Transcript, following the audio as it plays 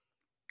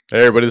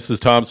Hey everybody, this is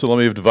Tom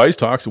Salemi of Device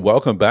Talks.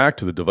 Welcome back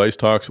to the Device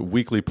Talks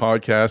weekly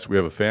podcast. We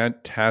have a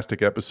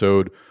fantastic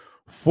episode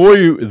for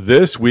you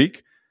this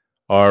week.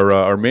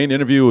 Our main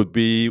interview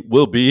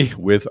will be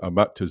with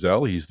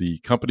Tezel. He's the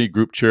company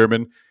group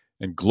chairman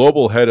and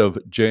global head of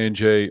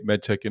J&J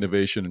Medtech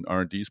Innovation and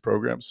R&D's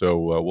program. So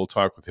we'll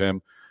talk with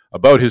him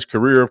about his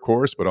career, of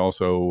course, but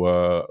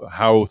also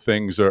how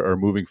things are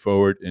moving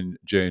forward in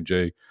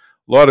J&J. A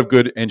lot of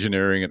good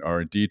engineering and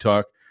R&D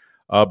talk.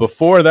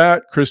 Before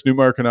that, Chris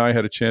Newmark and I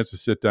had a chance to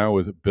sit down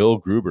with Bill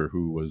Gruber,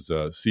 who was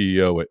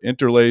CEO at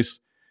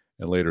Interlace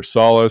and later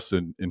Solace,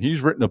 and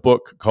he's written a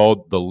book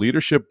called The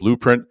Leadership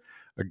Blueprint,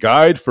 a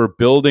guide for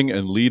building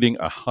and leading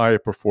a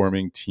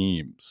high-performing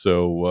team.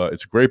 So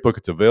it's a great book.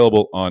 It's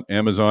available on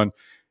Amazon.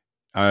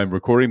 I'm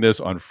recording this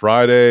on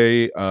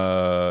Friday,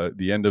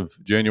 the end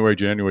of January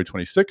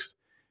 26th.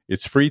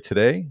 It's free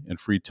today and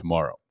free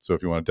tomorrow. So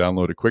if you want to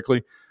download it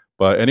quickly.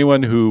 But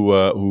anyone who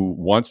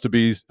wants to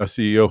be a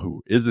CEO,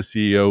 who is a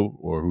CEO,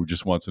 or who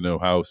just wants to know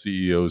how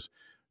CEOs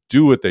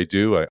do what they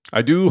do,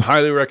 I do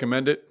highly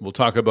recommend it. We'll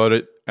talk about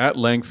it at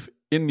length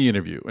in the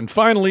interview. And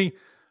finally,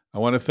 I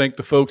want to thank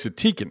the folks at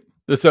Tecan.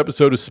 This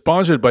episode is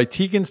sponsored by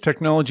Tecan's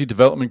Technology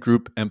Development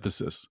Group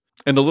Emphasis.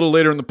 And a little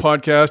later in the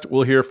podcast,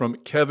 we'll hear from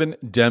Kevin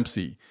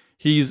Dempsey.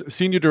 He's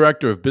Senior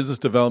Director of Business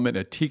Development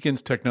at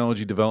Tecan's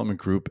Technology Development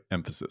Group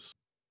Emphasis.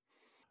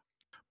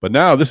 But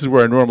now this is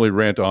where I normally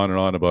rant on and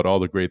on about all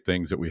the great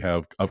things that we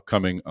have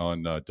upcoming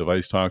on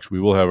Device Talks. We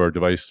will have our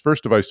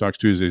first Device Talks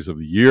Tuesdays of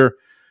the year.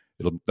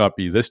 It'll not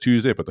be this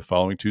Tuesday, but the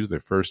following Tuesday,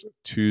 first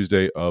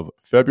Tuesday of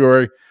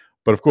February.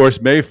 But of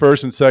course, May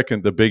 1st and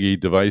 2nd, the biggie,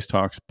 Device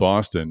Talks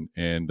Boston.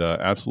 And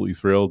absolutely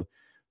thrilled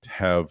to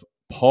have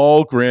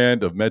Paul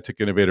Grand of Medtech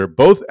Innovator,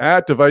 both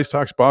at Device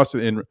Talks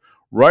Boston and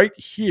right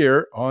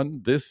here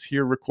on this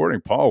here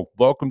recording. Paul,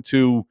 welcome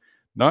to...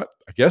 I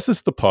guess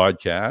it's the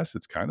podcast.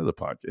 It's kind of the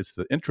podcast. It's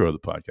the intro of the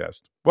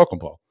podcast. Welcome,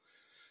 Paul.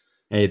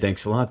 Hey,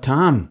 thanks a lot,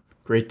 Tom.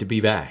 Great to be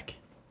back.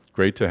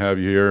 Great to have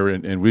you here.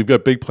 And we've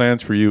got big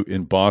plans for you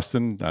in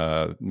Boston.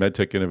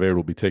 MedTech Innovator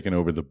will be taking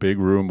over the big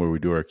room where we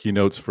do our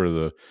keynotes for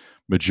the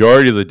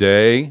majority of the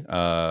day.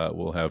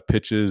 We'll have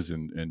pitches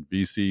and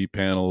VC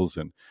panels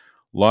and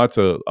lots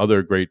of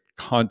other great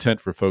content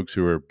for folks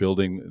who are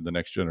building the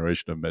next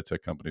generation of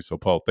MedTech companies. So,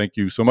 Paul, thank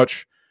you so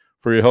much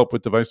for your help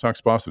with Device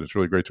Talks Boston. It's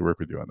really great to work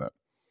with you on that.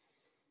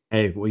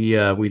 Hey,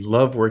 we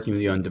love working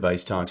with you on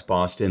Device Talks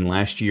Boston.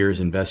 Last year's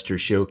investor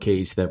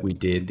showcase that we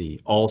did, the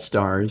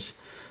All-Stars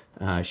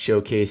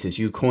showcase, as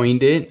you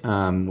coined it,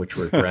 which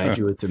were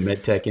graduates of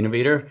MedTech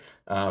Innovator,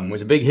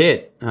 was a big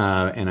hit.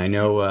 And I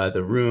know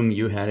the room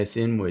you had us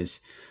in was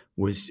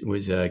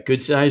a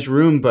good-sized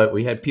room, but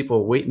we had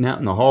people waiting out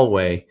in the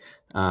hallway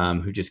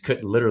who just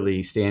couldn't,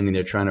 literally standing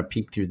there trying to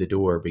peek through the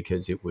door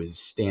because it was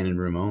standing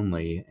room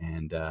only.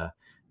 And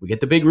we get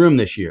the big room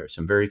this year,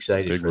 so I'm very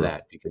excited for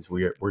that because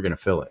we're going to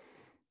fill it.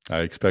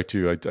 I expect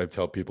you. I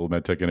tell people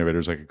MedTech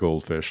Innovators like a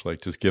goldfish.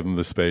 Like just give them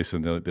the space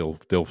and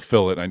they'll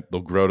fill it. And they'll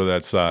grow to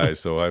that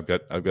size. So I've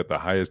got the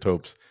highest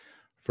hopes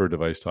for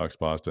Device Talks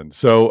Boston.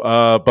 So,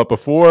 but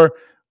before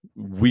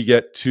we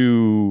get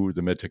to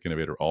the MedTech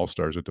Innovator All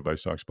Stars at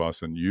Device Talks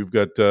Boston, you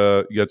got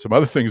some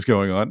other things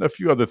going on, a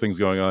few other things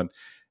going on,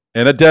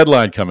 and a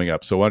deadline coming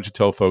up. So why don't you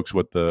tell folks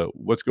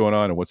what's going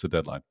on and what's the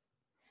deadline?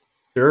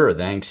 Sure.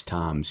 Thanks,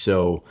 Tom.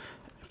 So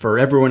for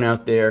everyone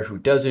out there who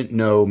doesn't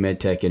know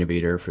MedTech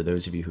Innovator, for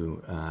those of you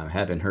who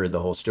haven't heard the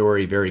whole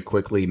story, very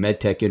quickly,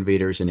 MedTech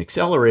Innovator is an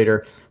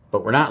accelerator,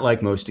 but we're not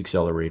like most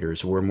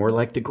accelerators. We're more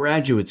like the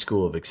graduate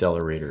school of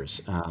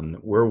accelerators.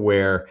 We're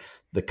where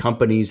the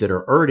companies that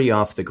are already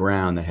off the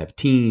ground, that have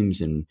teams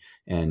and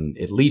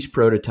at least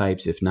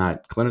prototypes, if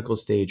not clinical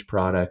stage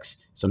products,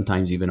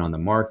 sometimes even on the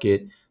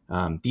market.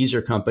 These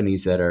are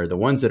companies that are the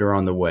ones that are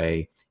on the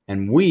way.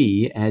 And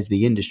we, as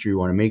the industry,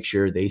 want to make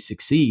sure they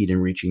succeed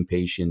in reaching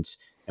patients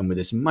and with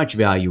as much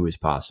value as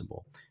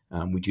possible.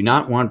 We do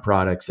not want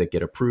products that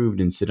get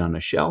approved and sit on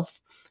a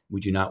shelf. We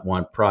do not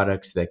want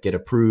products that get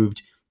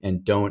approved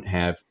and don't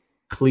have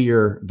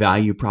clear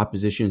value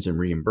propositions and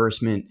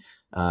reimbursement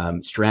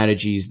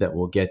strategies that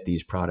will get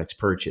these products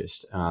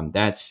purchased.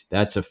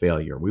 That's a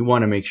failure. We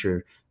want to make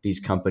sure these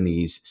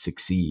companies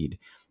succeed.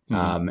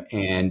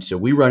 And so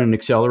we run an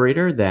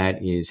accelerator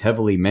that is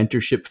heavily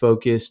mentorship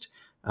focused,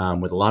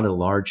 with a lot of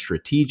large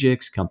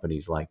strategics,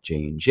 companies like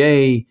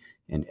J&J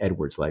and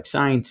Edwards Life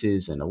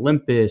Sciences and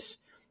Olympus,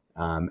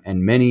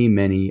 and many,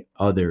 many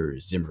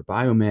others, Zimmer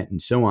Biomet and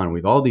so on. We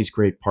have all these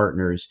great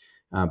partners,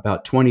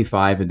 about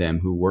 25 of them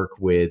who work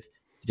with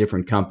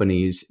different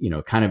companies,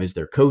 kind of as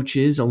their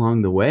coaches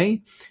along the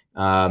way.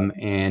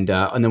 And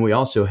then we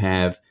also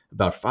have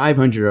about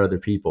 500 other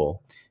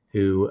people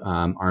who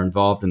are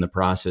involved in the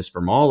process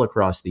from all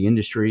across the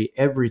industry.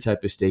 Every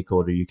type of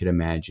stakeholder you could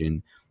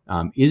imagine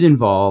is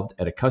involved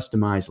at a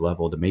customized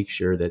level to make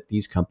sure that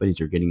these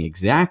companies are getting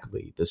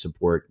exactly the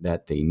support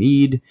that they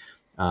need.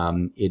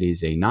 It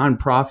is a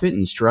nonprofit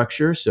in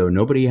structure, so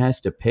nobody has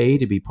to pay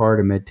to be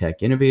part of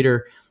MedTech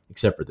Innovator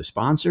except for the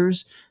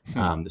sponsors.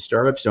 The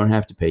startups don't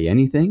have to pay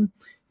anything.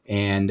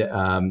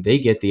 And they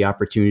get the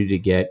opportunity to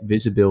get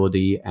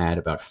visibility at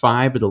about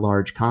 5 of the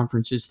large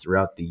conferences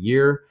throughout the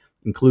year,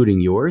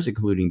 including yours,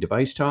 including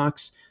Device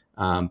Talks,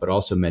 but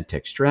also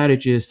Medtech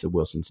Strategists, the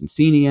Wilson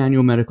Sonsini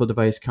Annual Medical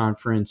Device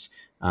Conference.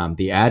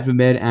 The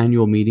AdvaMed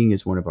Annual Meeting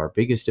is one of our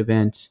biggest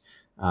events.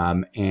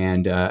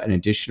 And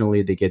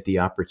additionally, they get the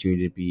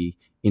opportunity to be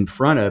in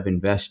front of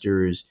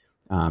investors,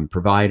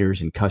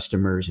 providers and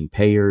customers and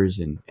payers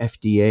and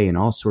FDA and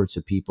all sorts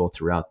of people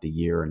throughout the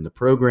year. And the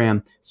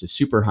program is a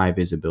super high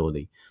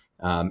visibility.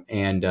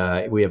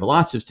 And we have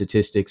lots of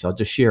statistics. I'll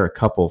just share a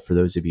couple for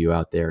those of you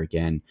out there.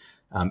 Again,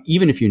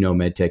 even if you know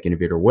MedTech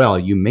Innovator well,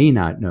 you may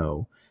not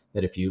know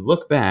that if you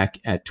look back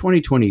at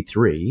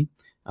 2023,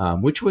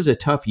 which was a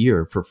tough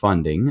year for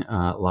funding,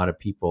 a lot of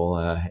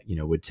people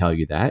would tell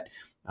you that.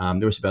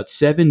 There was about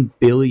 $7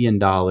 billion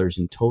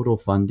in total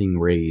funding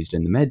raised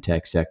in the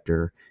medtech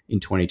sector in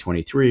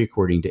 2023,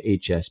 according to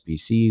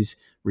HSBC's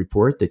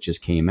report that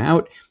just came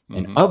out. Mm-hmm.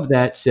 And of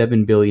that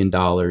 $7 billion,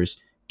 $2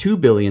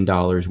 billion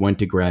went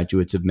to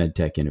graduates of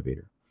MedTech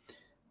Innovator.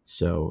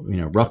 So,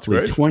 roughly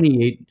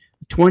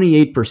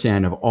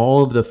 28% of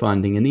all of the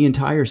funding in the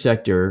entire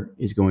sector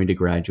is going to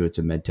graduates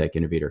of MedTech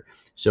Innovator.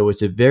 So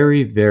it's a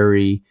very,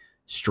 very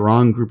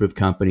strong group of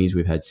companies.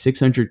 We've had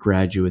 600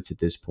 graduates at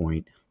this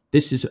point.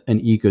 This is an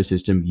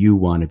ecosystem you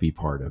want to be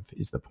part of,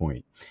 is the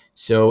point.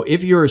 So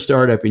if you're a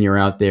startup and you're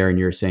out there and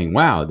you're saying,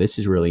 wow, this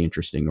is really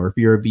interesting, or if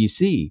you're a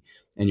VC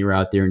and you're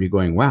out there and you're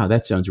going, wow,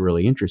 that sounds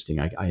really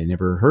interesting. I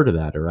never heard of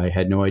that, or I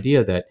had no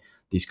idea that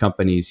these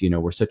companies,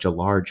 were such a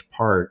large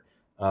part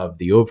of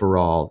the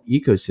overall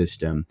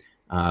ecosystem.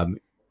 I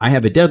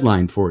have a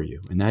deadline for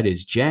you, and that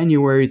is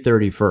January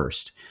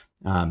 31st.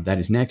 That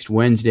is next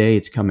Wednesday.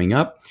 It's coming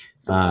up.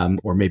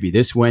 Or maybe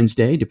this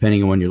Wednesday,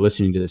 depending on when you're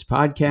listening to this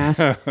podcast.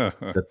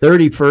 The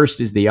 31st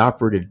is the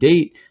operative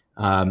date.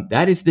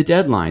 That is the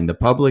deadline, the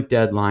public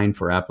deadline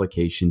for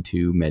application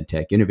to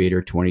MedTech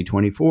Innovator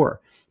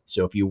 2024.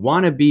 So if you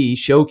want to be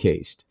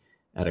showcased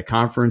at a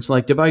conference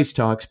like Device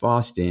Talks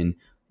Boston,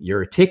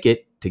 your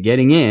ticket to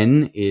getting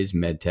in is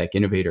MedTech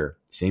Innovator.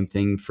 Same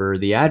thing for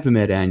the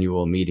AdvaMed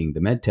annual meeting, the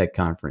MedTech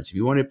conference. If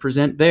you want to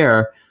present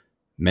there,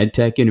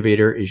 MedTech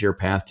Innovator is your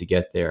path to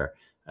get there.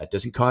 It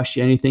doesn't cost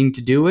you anything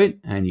to do it,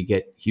 and you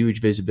get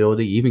huge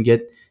visibility. You even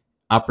get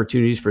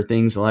opportunities for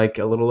things like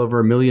a little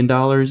over $1 million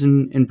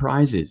in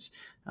prizes.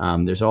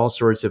 There's all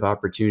sorts of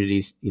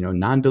opportunities,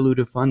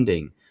 non-dilutive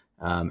funding,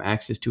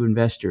 access to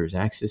investors,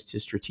 access to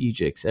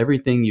strategics,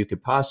 everything you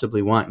could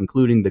possibly want,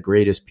 including the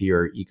greatest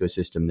PR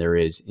ecosystem there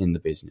is in the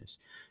business.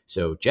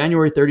 So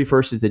January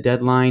 31st is the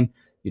deadline.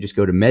 You just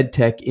go to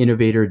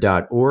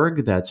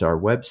medtechinnovator.org. That's our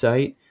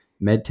website.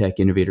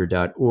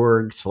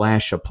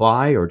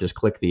 medtechinnovator.org/apply, or just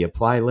click the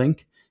apply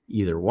link,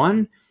 either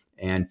one,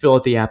 and fill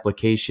out the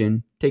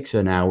application. Takes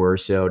an hour or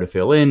so to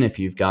fill in. If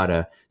you've got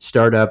a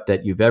startup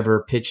that you've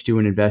ever pitched to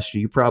an investor,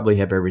 you probably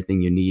have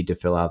everything you need to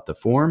fill out the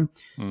form.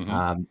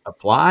 Mm-hmm.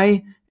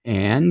 Apply,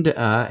 and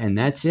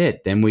that's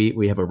it. Then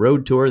we have a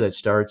road tour that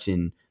starts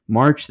in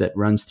March that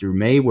runs through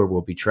May, where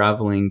we'll be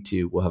traveling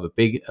we'll have a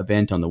big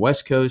event on the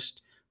West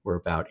Coast where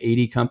about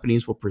 80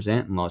 companies will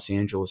present in Los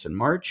Angeles in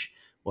March.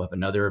 We'll have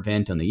another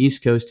event on the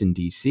East Coast in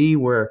DC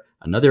where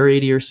another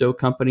 80 or so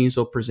companies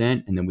will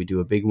present. And then we do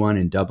a big one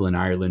in Dublin,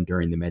 Ireland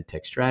during the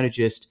MedTech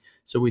Strategist.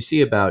 So we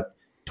see about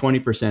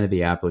 20% of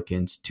the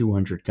applicants,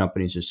 200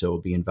 companies or so,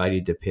 will be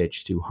invited to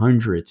pitch to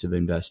hundreds of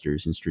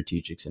investors and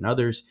strategics and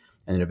others.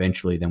 And then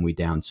eventually we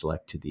down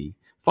select to the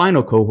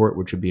final cohort,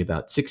 which would be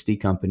about 60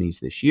 companies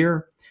this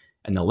year.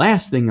 And the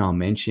last thing I'll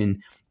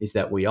mention is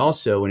that we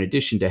also, in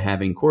addition to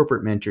having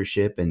corporate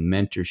mentorship and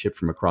mentorship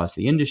from across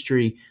the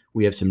industry,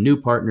 we have some new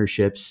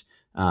partnerships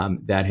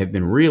that have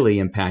been really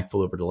impactful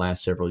over the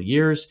last several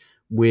years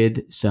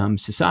with some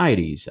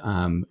societies.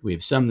 We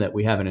have some that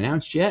we haven't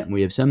announced yet, and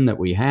we have some that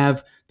we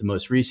have, the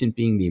most recent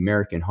being the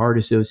American Heart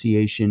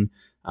Association.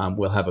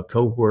 We'll have a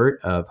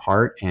cohort of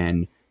heart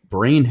and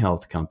brain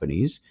health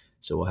companies.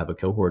 So we'll have a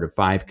cohort of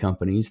 5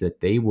 companies that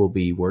they will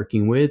be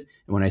working with.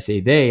 And when I say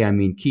they, I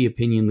mean key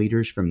opinion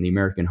leaders from the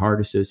American Heart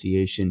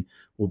Association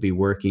will be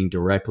working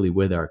directly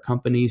with our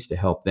companies to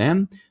help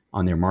them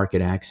on their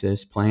market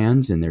access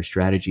plans and their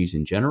strategies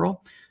in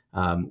general.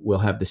 We'll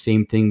have the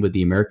same thing with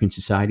the American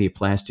Society of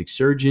Plastic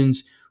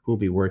Surgeons, who will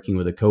be working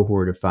with a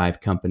cohort of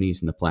 5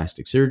 companies in the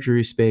plastic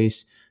surgery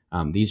space.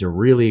 These are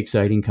really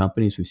exciting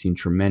companies. We've seen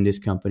tremendous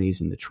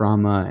companies in the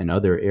trauma and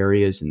other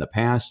areas in the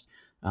past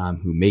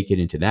who make it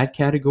into that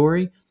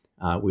category.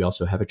 We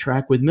also have a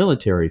track with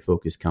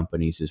military-focused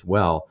companies as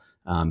well,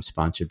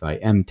 sponsored by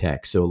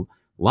Medtech. So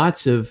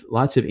lots of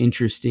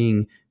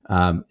interesting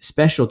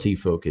specialty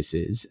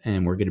focuses,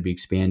 and we're going to be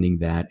expanding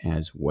that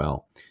as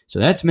well. So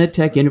that's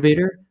MedTech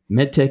Innovator.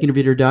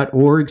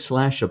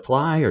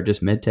 medtechinnovator.org/apply, or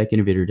just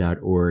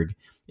medtechinnovator.org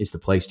is the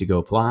place to go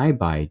apply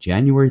by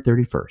January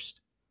 31st.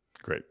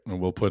 Great,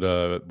 and we'll put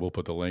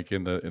the link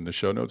in the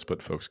show notes,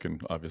 but folks can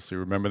obviously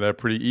remember that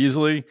pretty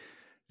easily.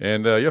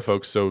 And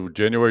folks, so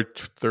January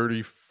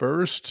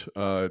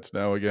 31st, it's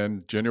now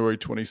again January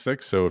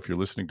 26th. So if you're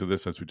listening to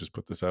this as we just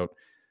put this out,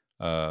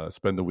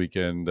 spend the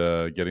weekend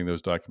getting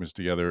those documents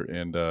together.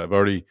 And I've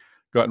already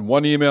gotten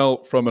one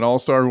email from an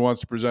all-star who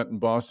wants to present in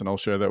Boston. I'll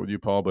share that with you,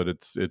 Paul. But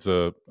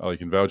I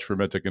can vouch for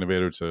MedTech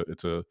Innovator.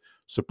 It's a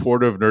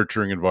supportive,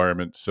 nurturing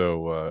environment.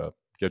 So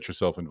get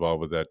yourself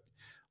involved with that.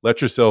 Let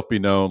yourself be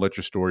known. Let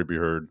your story be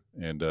heard,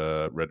 and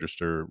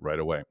register right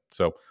away.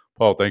 So,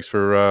 Paul, thanks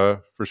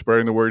for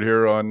spreading the word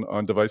here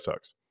on Device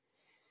Talks.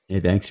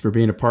 Hey, thanks for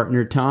being a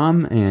partner,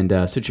 Tom,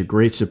 and such a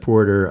great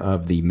supporter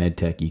of the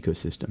MedTech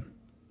ecosystem.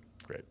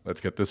 Great.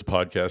 Let's get this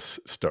podcast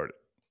started.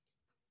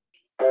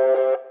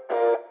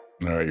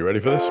 All right, you ready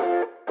for this?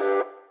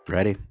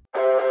 Ready.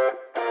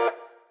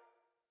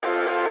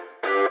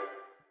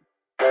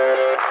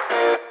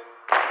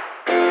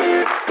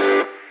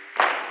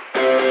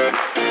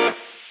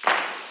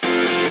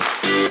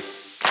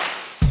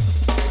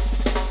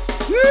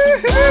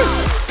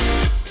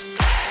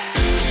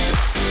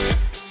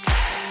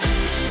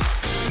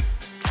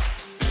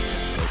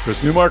 Chris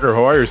Newmarker,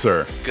 how are you,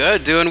 sir?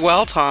 Good, doing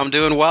well, Tom,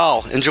 doing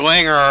well.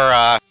 Enjoying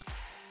our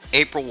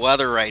April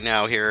weather right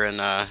now here in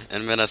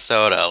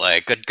Minnesota.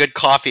 Like good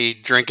coffee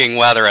drinking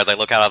weather as I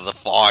look out of the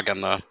fog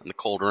and the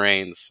cold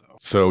rains.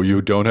 So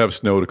you don't have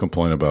snow to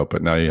complain about,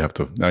 but now you have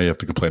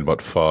to complain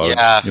about fog.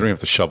 Yeah. You don't have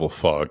to shovel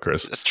fog,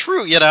 Chris. It's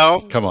true, you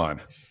know. Come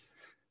on.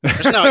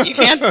 You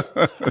can't.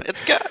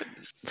 It's good.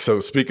 So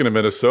speaking of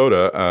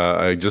Minnesota,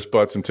 I just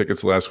bought some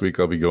tickets last week.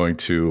 I'll be going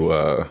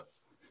to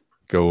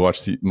go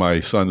watch my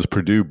son's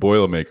Purdue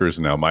Boilermakers,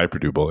 now my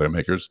Purdue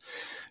Boilermakers,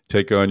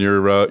 take on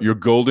your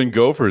Golden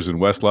Gophers in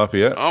West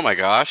Lafayette. Oh my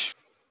gosh.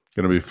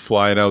 Going to be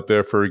flying out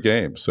there for a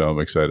game, so I'm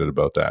excited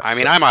about that. I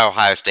mean, I'm an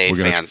Ohio State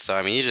fan, so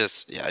I mean, you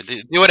just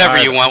do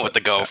whatever you want with the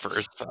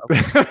Gophers. So.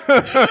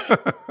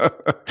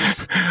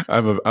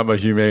 I'm a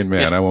humane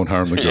man. I won't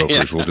harm the Gophers.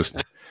 Yeah. We'll just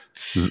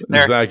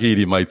Zach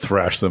Edey might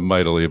thrash them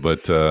mightily,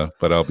 but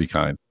I'll be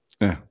kind.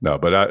 Yeah, no,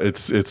 but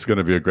it's going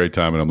to be a great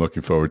time, and I'm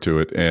looking forward to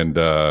it. And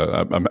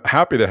I'm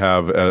happy to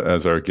have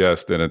as our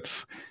guest, and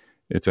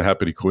it's a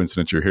happy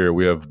coincidence you're here.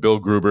 We have Bill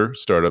Gruber,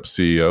 startup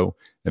CEO,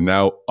 and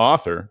now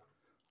author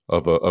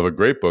of a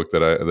great book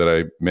that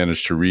I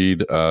managed to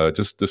read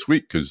just this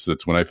week, because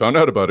that's when I found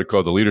out about it,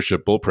 called The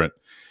Leadership Blueprint.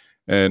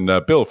 And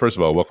Bill, first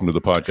of all, welcome to the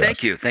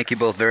podcast. Thank you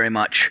both very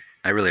much.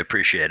 I really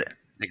appreciate it.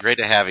 Great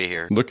to have you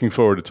here. Looking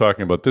forward to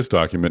talking about this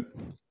document.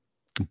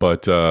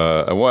 But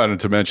I wanted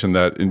to mention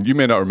that, and you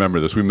may not remember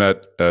this, we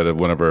met at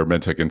one of our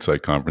MedTech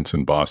Insight conference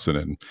in Boston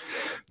in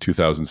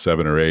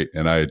 2007 or 8,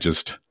 and I had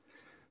just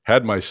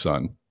had my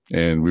son,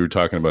 and we were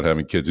talking about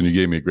having kids, and you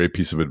gave me a great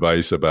piece of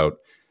advice about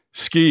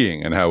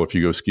skiing, and how if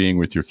you go skiing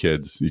with your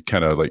kids, you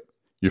kind of like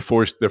they're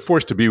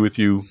forced to be with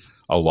you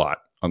a lot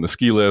on the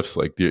ski lifts.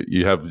 Like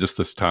you have just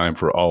this time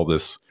for all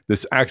this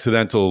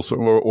accidental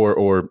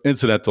or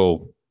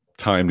incidental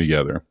time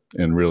together,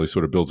 and really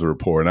sort of builds a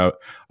rapport. And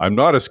I'm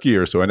not a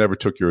skier, so I never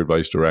took your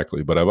advice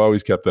directly, but I've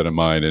always kept that in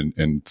mind,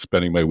 and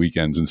spending my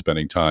weekends and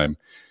spending time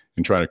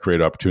and trying to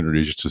create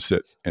opportunities to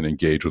sit and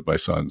engage with my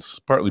sons,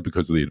 partly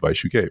because of the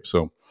advice you gave.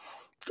 So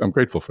I'm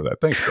grateful for that.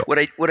 Thanks, Bill.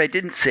 What I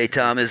didn't say,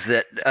 Tom, is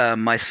that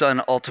my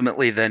son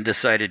ultimately then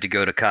decided to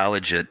go to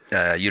college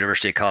at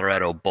University of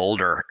Colorado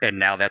Boulder, and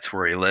now that's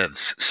where he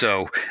lives.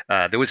 So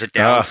there was a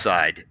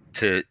downside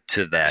to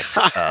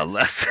that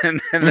lesson,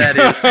 and that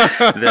is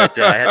that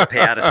I had to pay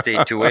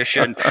out-of-state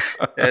tuition,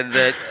 and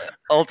that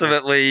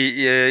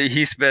ultimately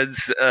he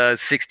spends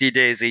 60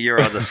 days a year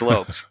on the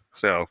slopes.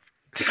 So.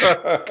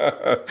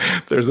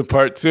 There's a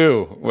part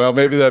 2. Well,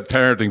 maybe that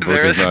parenting book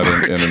is not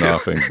in an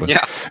offing. But.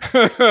 Yeah.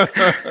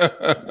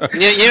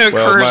 you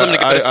encourage them to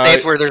go to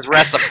states where there's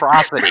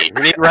reciprocity.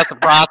 We need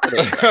reciprocity.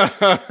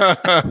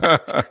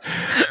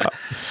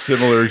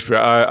 Similar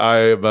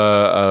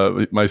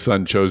experience. My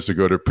son chose to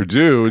go to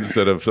Purdue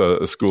instead of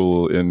a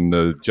school in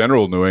the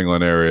general New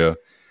England area.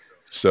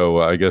 So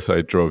I guess I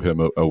drove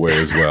him away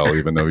as well,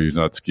 even though he's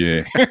not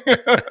skiing.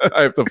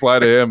 I have to fly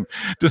to him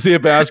to see a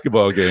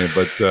basketball game,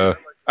 but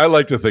I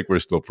like to think we're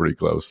still pretty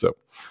close. So,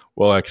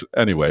 well, actually,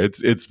 anyway,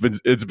 it's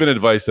been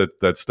advice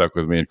that stuck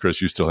with me. And Chris,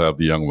 you still have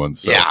the young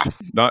ones, so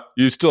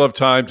you still have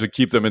time to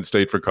keep them in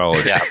state for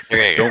college. Yeah,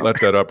 there you Don't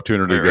let that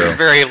opportunity go. At the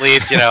very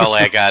least,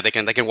 like they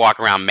can walk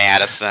around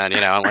Madison,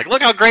 like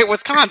look how great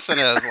Wisconsin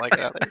is. Like,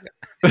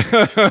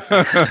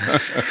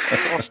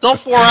 still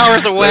 4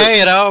 hours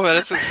away, but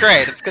it's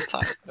great. It's a good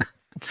time.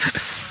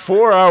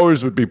 4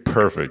 hours would be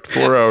perfect.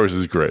 4 hours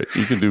is great.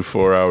 You can do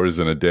 4 hours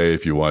in a day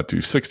if you want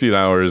to. 16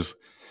 hours.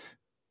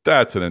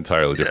 That's an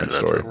entirely different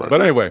story.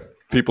 But anyway,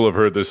 people have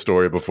heard this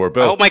story before.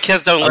 Bill, I hope my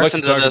kids don't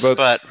listen to this,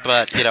 but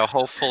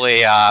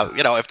hopefully,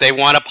 if they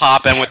want to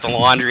pop in with the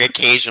laundry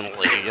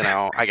occasionally,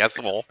 I guess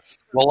we'll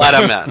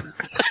let them in.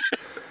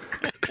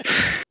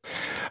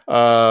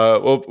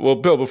 Well,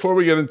 Bill, before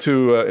we get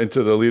into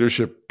the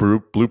leadership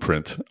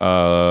blueprint,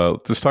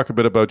 let's talk a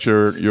bit about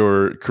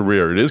your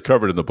career. It is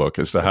covered in the book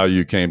as to how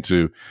you came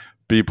to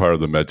be part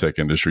of the medtech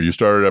industry. You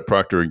started at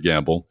Procter &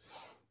 Gamble.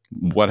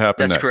 What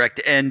happened That's next?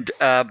 correct. And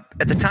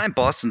at the time,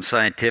 Boston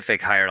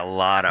Scientific hired a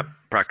lot of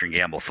Procter &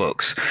 Gamble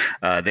folks.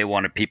 They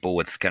wanted people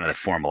with kind of the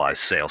formalized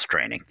sales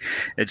training.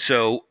 And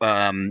so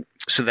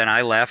so then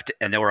I left,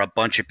 and there were a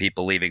bunch of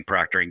people leaving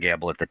Procter &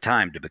 Gamble at the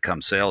time to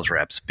become sales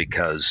reps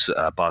because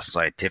Boston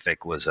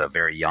Scientific was a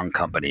very young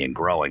company and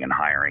growing and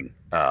hiring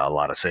a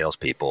lot of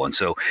salespeople. And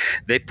so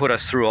they put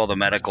us through all the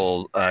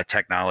medical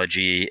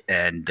technology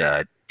and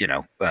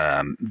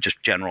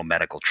just general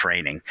medical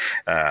training,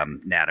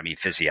 anatomy,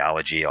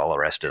 physiology, all the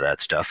rest of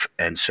that stuff.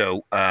 And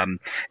so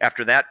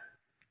after that,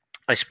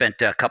 I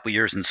spent a couple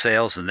years in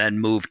sales and then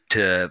moved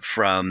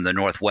from the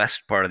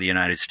northwest part of the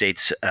United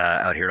States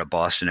out here to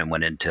Boston and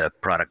went into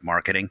product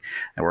marketing.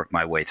 I worked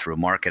my way through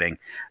marketing.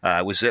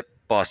 I was at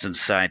Boston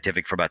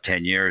Scientific for about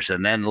 10 years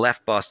and then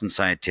left Boston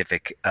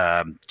Scientific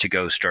to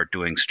go start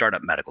doing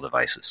startup medical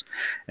devices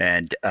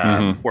and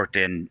worked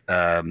in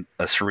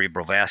a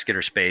cerebral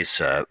vascular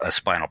space, a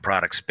spinal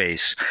product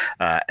space,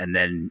 and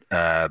then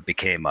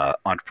became an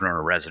entrepreneur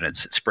in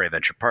residence at Spray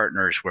Venture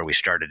Partners, where we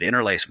started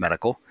Interlace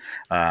Medical,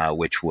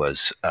 which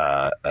was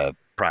a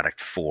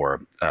product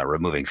for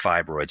removing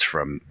fibroids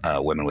from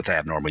women with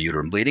abnormal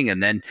uterine bleeding.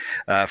 And then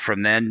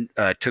from then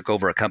took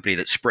over a company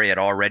that Spray had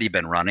already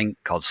been running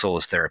called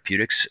Solus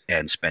Therapeutics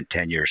and spent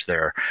 10 years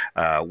there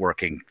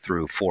working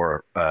through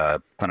 4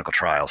 clinical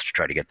trials to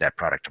try to get that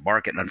product to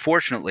market. And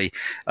unfortunately,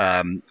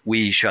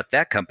 we shut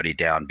that company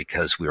down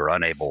because we were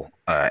unable,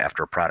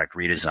 after a product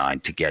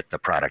redesign, to get the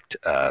product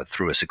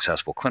through a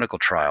successful clinical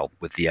trial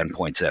with the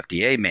endpoints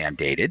FDA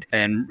mandated.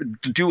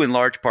 And due in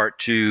large part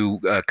to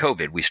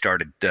COVID, we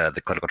started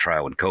the clinical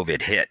trial when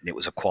COVID hit, and it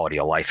was a quality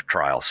of life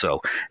trial.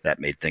 So that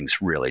made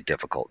things really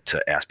difficult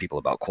to ask people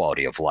about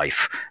quality of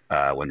life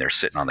when they're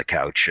sitting on the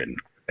couch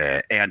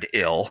and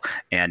ill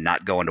and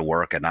not going to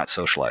work and not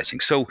socializing.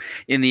 So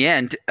in the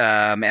end,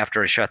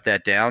 after I shut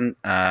that down,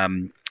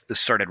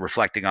 started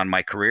reflecting on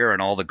my career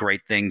and all the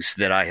great things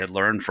that I had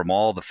learned from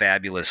all the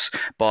fabulous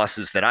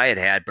bosses that I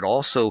had, but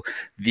also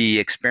the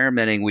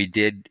experimenting we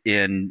did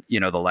in,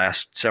 the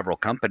last several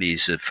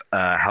companies of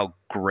how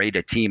great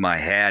a team I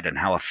had and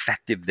how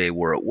effective they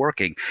were at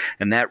working.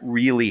 And that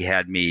really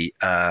had me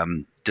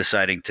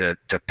deciding to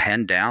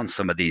pen down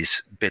some of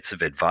these bits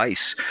of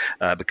advice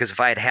because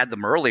if I had had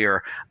them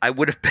earlier, I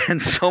would have been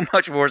so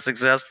much more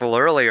successful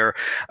earlier.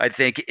 I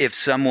think if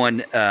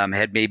someone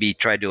had maybe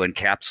tried to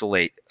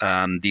encapsulate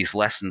these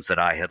lessons that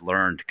I had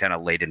learned kind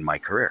of late in my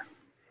career.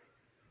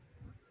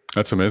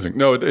 That's amazing.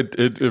 No,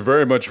 it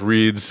very much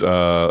reads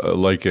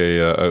like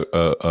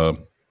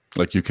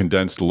like you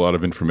condensed a lot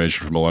of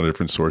information from a lot of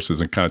different sources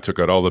and kind of took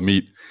out all the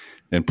meat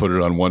and put it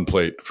on one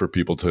plate for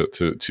people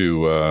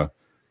to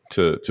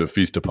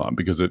feast upon,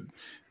 because it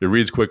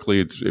reads quickly,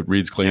 it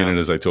reads clean, and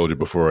as I told you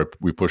before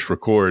we push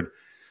record,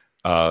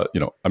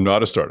 I'm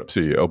not a startup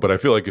CEO, but I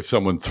feel like if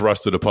someone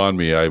thrust it upon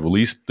me, at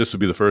least this would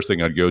be the first thing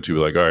I'd go to.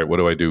 Like, all right, what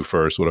do I do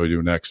first? What do I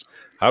do next?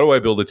 How do I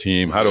build a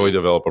team? How do I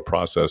develop a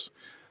process?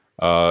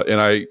 And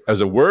I,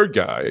 as a Word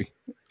guy,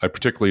 I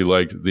particularly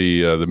liked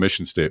the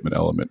mission statement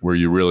element, where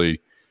you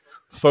really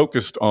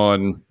focused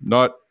on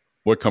not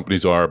what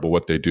companies are, but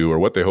what they do or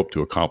what they hope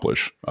to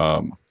accomplish.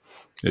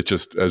 It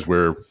just, as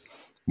we're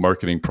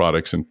marketing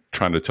products and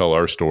trying to tell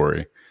our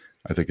story,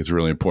 I think it's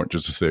really important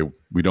just to say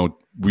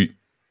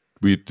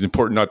it's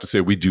important not to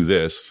say we do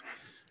this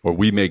or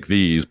we make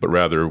these, but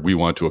rather we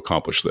want to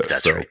accomplish this.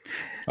 That's right.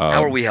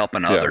 How are we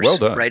helping others? Well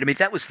done. Right? I mean,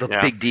 that was the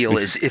big deal,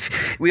 is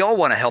if we all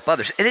want to help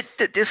others. And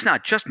it's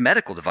not just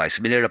medical device.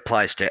 I mean, it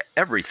applies to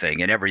everything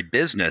in every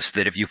business,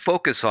 that if you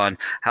focus on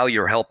how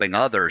you're helping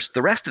others,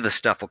 the rest of the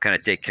stuff will kind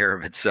of take care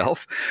of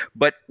itself.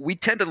 But we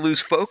tend to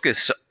lose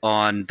focus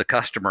on the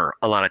customer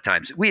a lot of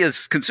times. We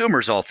as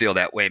consumers all feel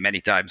that way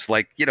many times.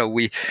 Like,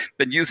 we've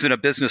been using a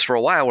business for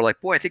a while. We're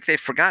like, boy, I think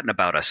they've forgotten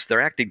about us. They're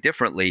acting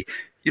differently.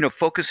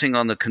 Focusing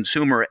on the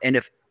consumer. And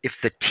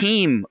if the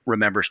team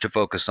remembers to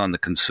focus on the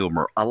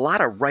consumer, a lot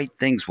of right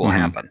things will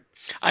happen.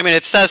 I mean,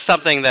 it says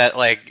something that,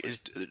 like,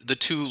 the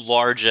 2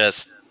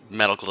 largest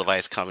medical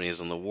device companies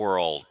in the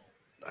world,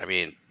 I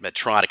mean,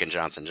 Medtronic and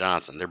Johnson &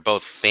 Johnson, they're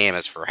both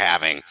famous for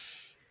having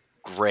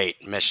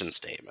great mission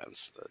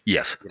statements that,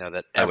 yes,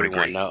 that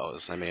everyone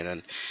knows. I mean,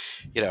 and,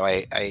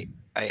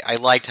 I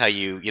liked how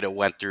you,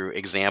 went through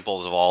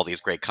examples of all these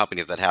great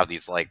companies that have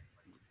these, like,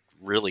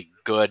 really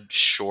good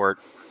short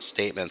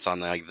statements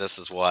on, like, this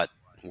is what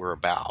we're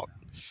about.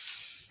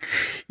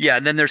 Yeah,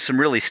 and then there's some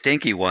really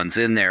stinky ones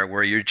in there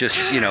where you're just,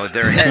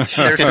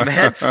 there's some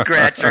head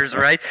scratchers,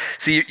 right?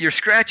 So you're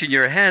scratching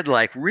your head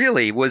like,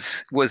 really,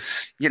 was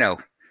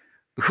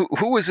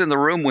who was in the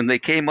room when they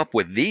came up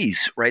with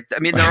these, right? I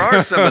mean, there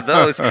are some of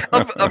those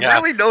of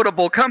really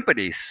notable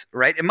companies,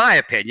 right? In my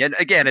opinion.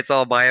 Again, it's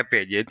all my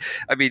opinion.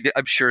 I mean,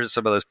 I'm sure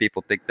some of those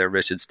people think their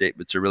mission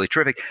statements are really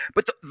terrific.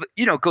 But,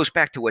 it goes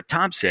back to what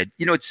Tom said.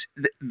 It's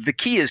the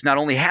key is not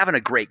only having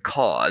a great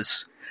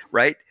cause,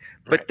 right?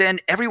 But then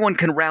everyone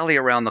can rally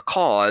around the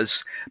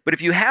cause. But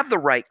if you have the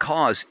right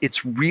cause,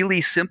 it's really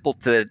simple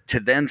to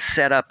then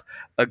set up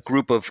a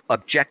group of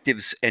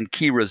objectives and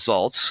key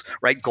results,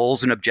 right?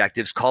 Goals and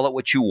objectives, call it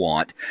what you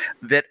want,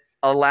 that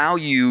allow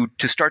you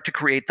to start to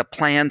create the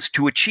plans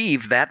to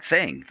achieve that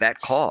thing, that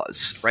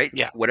cause, right?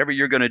 Yeah. Whatever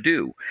you're going to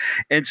do.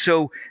 And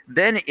so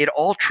then it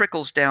all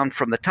trickles down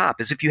from the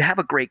top. As if you have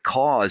a great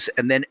cause,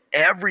 and then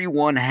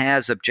everyone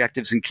has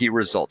objectives and key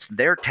results,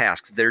 their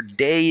tasks, their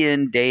day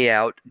in, day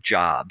out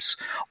jobs,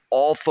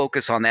 all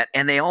focus on that,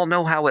 and they all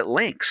know how it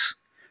links.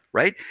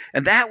 Right?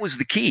 And that was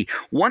the key.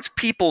 Once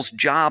people's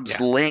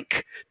jobs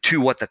link to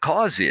what the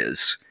cause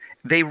is,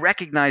 they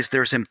recognize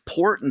there's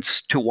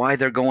importance to why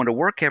they're going to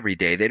work every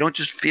day. They don't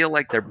just feel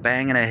like they're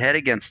banging a head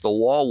against the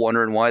wall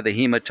wondering why the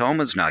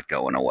hematoma's not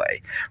going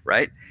away,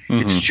 right?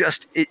 It's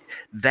just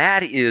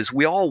that is,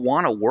 we all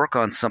want to work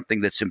on something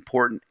that's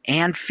important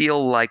and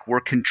feel like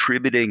we're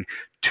contributing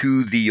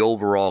to the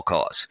overall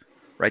cause.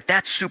 Right,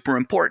 that's super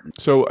important.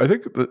 So I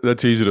think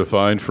that's easy to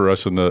find for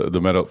us in the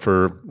medical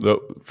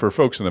for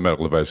folks in the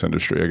medical device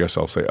industry. I guess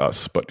I'll say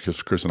us, but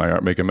because Chris and I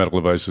aren't making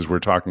medical devices, we're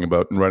talking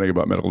about and writing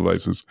about medical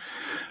devices.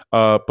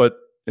 But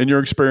in your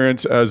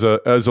experience as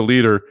a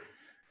leader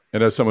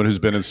and as someone who's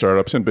been in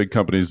startups and big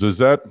companies, does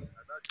that?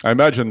 I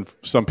imagine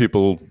some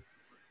people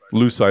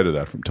lose sight of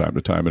that from time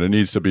to time, and it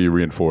needs to be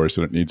reinforced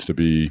and it needs to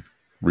be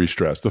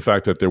re-stressed. The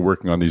fact that they're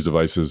working on these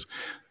devices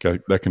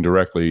that can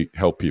directly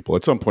help people.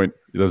 At some point,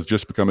 does it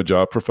just become a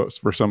job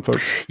for some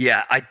folks?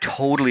 Yeah, I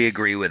totally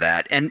agree with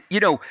that. And,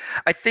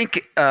 I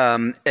think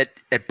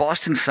at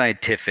Boston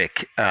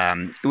Scientific,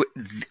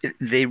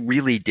 they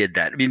really did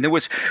that. I mean,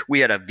 we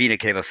had a vena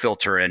cava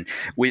filter, and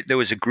there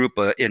was a group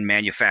in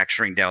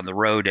manufacturing down the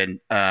road, and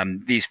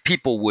these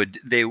people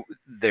the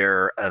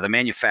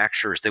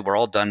manufacturers, they were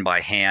all done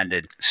by hand,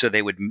 and so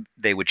they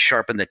would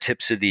sharpen the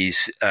tips of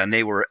these, and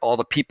all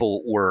the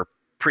people were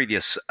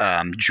previous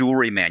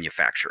jewelry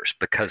manufacturers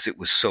because it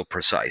was so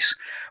precise.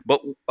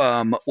 But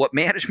what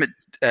management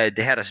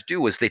had us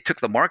do was they took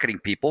the marketing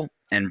people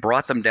and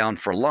brought them down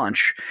for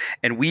lunch,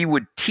 and we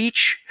would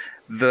teach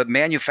the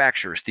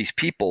manufacturers, these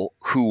people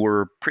who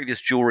were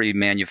previous jewelry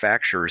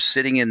manufacturers,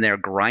 sitting in there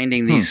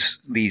grinding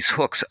these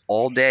hooks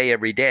all day,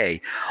 every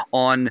day,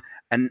 on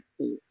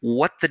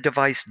what the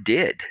device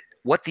did,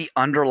 what the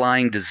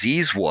underlying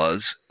disease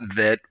was,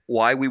 that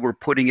why we were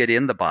putting it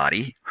in the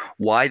body,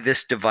 why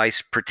this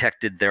device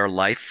protected their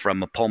life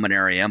from a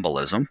pulmonary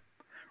embolism,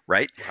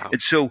 right? Wow.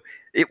 And so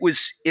it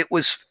was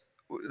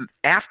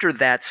after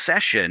that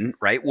session,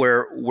 right,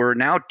 where we're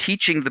now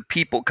teaching the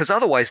people, because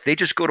otherwise they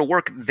just go to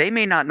work. They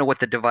may not know what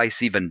the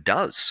device even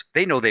does.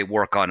 They know they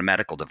work on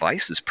medical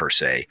devices per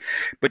se,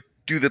 but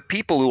do the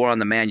people who are on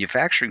the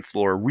manufacturing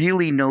floor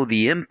really know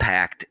the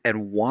impact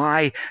and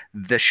why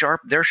they're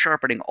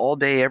sharpening all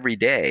day, every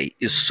day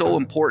is so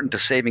important to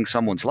saving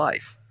someone's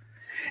life?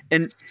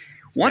 And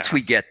once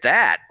we get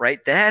that,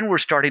 right, then we're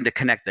starting to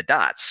connect the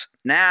dots.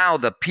 Now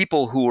the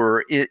people who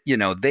are,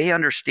 they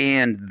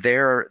understand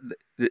their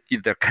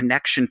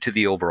connection to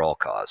the overall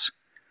cause,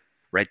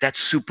 right? That's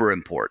super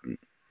important.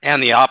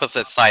 And the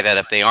opposite side, that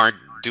if they aren't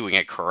doing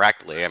it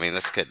correctly, I mean,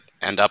 this could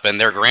end up in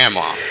their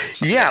grandma.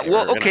 Yeah,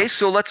 well, okay,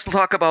 so let's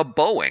talk about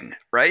Boeing,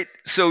 right?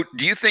 So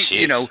do you think,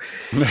 you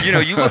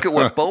look at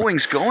what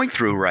Boeing's going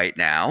through right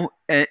now,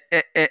 and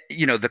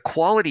the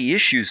quality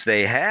issues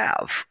they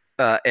have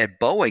at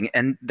Boeing,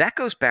 and that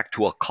goes back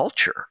to a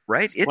culture,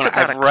 right?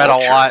 I've read a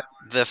lot.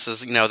 This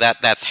is,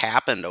 that's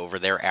happened over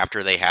there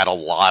after they had a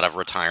lot of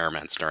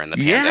retirements during the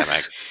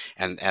pandemic,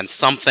 and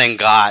something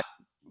got,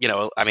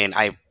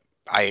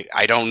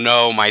 I don't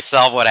know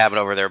myself what happened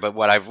over there, but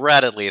what I've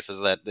read at least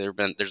is that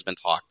there's been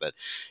talk that,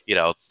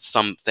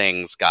 some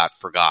things got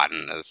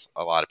forgotten as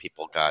a lot of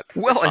people got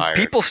retired. And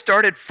people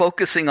started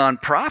focusing on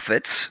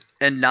profits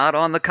and not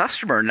on the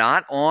customer,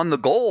 not on the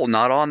goal,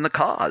 not on the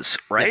cause,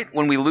 right? Yeah.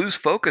 When we lose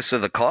focus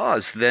of the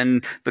cause,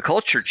 then the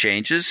culture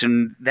changes,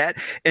 and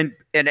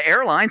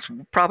airlines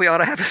probably ought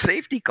to have a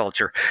safety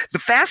culture. The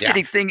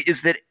fascinating thing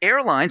is that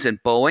airlines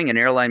and Boeing and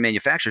airline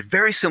manufacturers,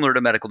 very similar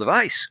to medical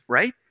device,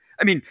 right?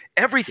 I mean,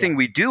 everything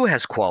we do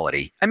has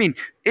quality. I mean,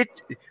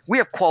 we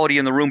have quality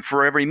in the room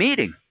for every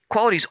meeting.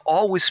 Quality's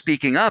always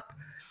speaking up,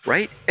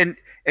 right? And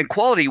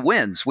quality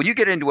wins. When you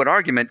get into an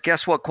argument,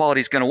 guess what?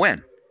 Quality's going to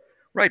win,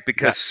 right?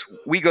 Because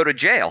we go to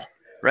jail,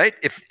 right?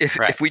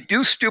 If we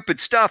do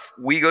stupid stuff,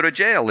 we go to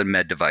jail in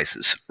med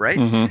devices, right?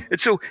 Mm-hmm. And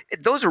so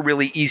those are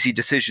really easy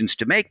decisions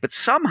to make, but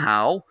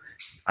somehow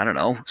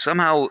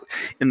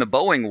in the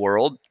Boeing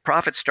world,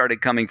 profits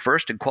started coming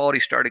first and quality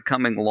started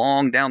coming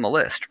long down the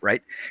list,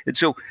 right? And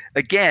so,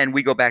 again,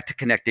 we go back to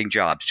connecting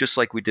jobs, just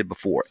like we did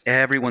before.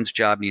 Everyone's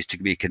job needs to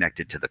be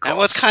connected to the cause. And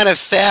what's kind of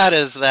sad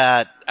is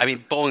that,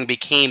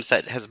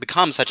 Boeing has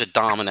become such a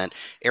dominant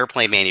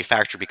airplane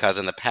manufacturer because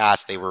in the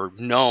past they were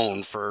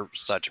known for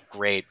such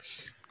great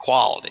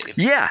quality.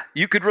 Yeah,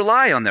 you could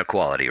rely on their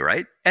quality,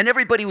 right? And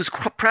everybody was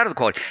proud of the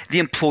quality. The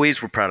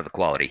employees were proud of the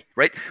quality,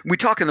 right? We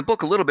talk in the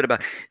book a little bit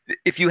about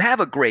if you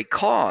have a great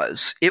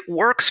cause, it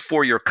works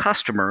for your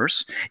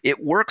customers,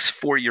 it works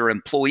for your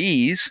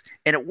employees,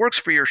 and it works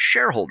for your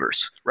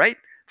shareholders, right?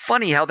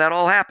 Funny how that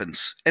all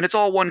happens. And it's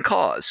all one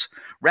cause,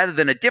 rather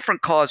than a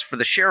different cause for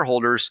the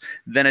shareholders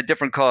than a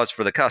different cause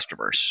for the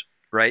customers,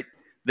 right?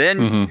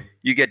 Then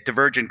you get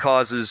divergent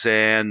causes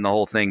and the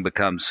whole thing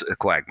becomes a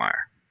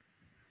quagmire.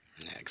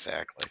 Yeah,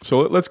 exactly. So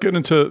let's get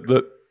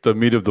into the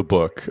meat of the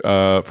book.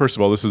 First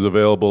of all, this is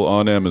available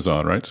on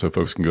Amazon, right? So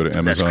folks can go to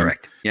Amazon. That's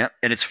correct. Yeah,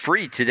 and it's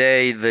free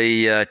today,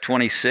 the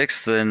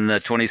 26th and the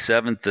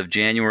 27th of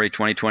January,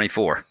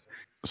 2024.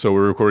 So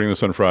we're recording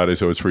this on Friday,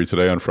 so it's free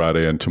today on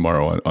Friday and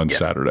tomorrow on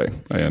Saturday,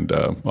 and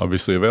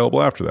obviously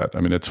available after that.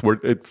 I mean, it's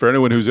worth it for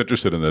anyone who's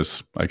interested in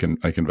this. I can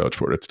vouch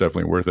for it. It's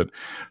definitely worth it.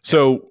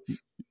 So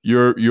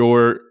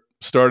you're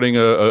starting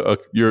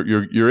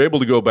you're able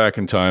to go back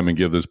in time and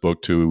give this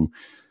book to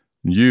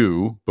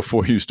you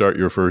before you start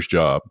your first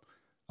job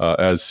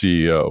as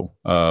CEO.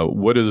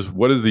 What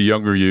is the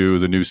younger you,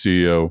 the new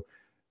CEO,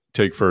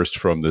 take first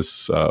from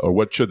this, or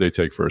what should they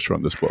take first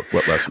from this book?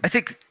 What lesson? I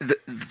think,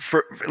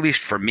 at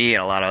least for me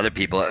and a lot of other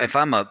people,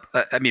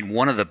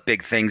 one of the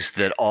big things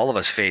that all of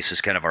us face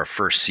as kind of our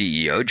first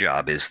CEO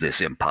job is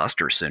this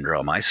imposter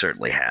syndrome. I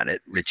certainly had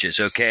it, which is,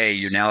 okay,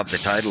 you now have the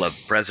title of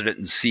president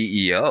and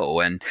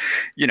CEO, and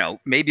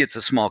maybe it's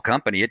a small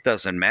company. It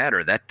doesn't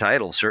matter. That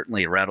title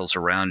certainly rattles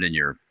around in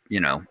your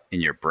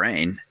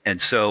brain.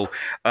 And so,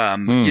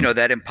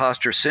 that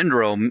imposter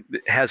syndrome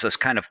has us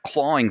kind of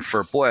clawing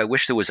for, boy, I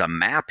wish there was a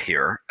map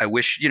here. I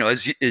wish,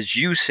 as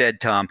you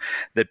said, Tom,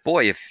 that,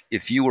 boy,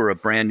 if you were a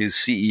brand new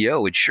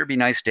CEO, it'd sure be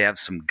nice to have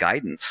some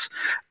guidance,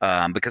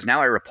 because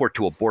now I report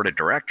to a board of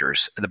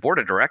directors. The board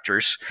of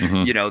directors,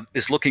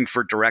 is looking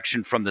for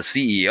direction from the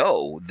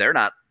CEO. They're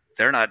not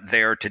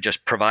there to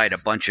just provide a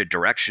bunch of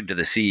direction to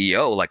the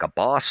CEO like a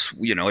boss,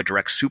 a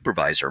direct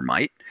supervisor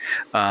might.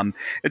 And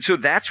so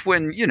that's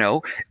when,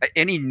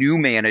 any new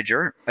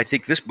manager, I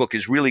think this book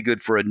is really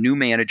good for a new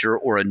manager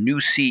or a new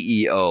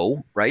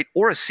CEO, right?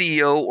 Or a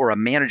CEO or a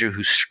manager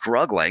who's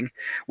struggling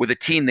with a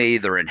team they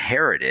either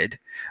inherited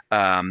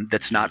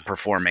that's not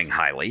performing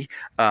highly,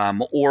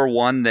 or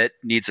one that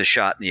needs a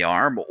shot in the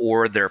arm,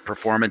 or their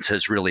performance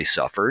has really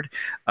suffered.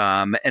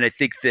 And I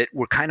think that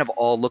we're kind of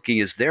all looking,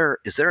 is there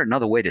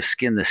another way to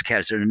skin this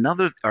cat?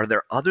 Are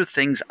there other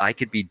things I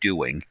could be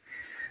doing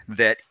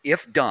that,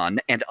 if done,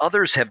 and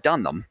others have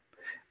done them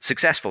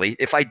successfully,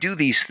 if I do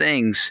these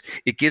things,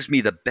 it gives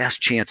me the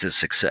best chance of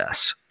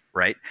success?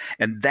 Right.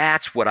 And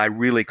that's what I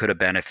really could have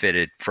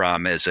benefited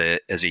from as a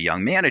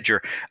young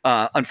manager.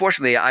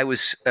 Unfortunately, I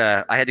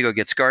had to go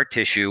get scar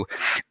tissue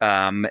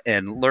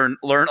and learn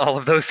all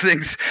of those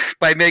things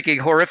by making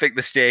horrific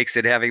mistakes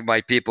and having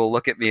my people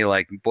look at me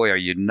like, boy, are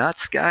you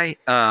nuts, guy?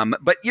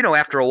 But,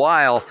 after a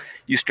while,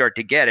 you start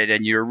to get it,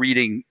 and you're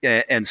reading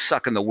and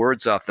sucking the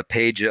words off the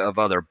page of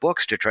other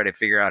books to try to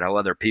figure out how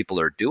other people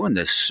are doing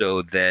this,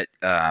 so that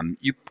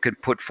you can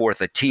put forth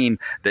a team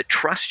that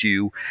trusts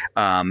you,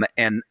 and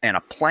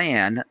a plan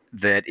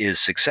that is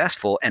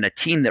successful, and a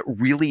team that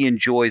really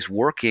enjoys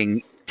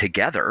working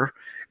together,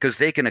 because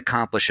they can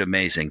accomplish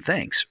amazing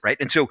things, right?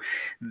 And so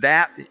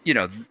that,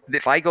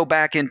 if I go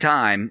back in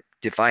time,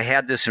 if I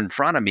had this in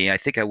front of me, I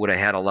think I would have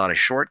had a lot of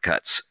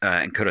shortcuts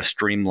and could have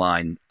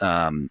streamlined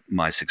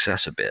my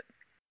success a bit.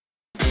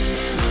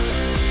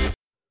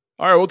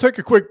 All right, we'll take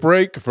a quick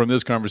break from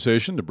this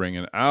conversation to bring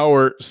in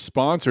our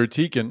sponsor,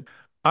 Tekin.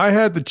 I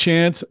had the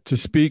chance to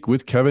speak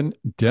with Kevin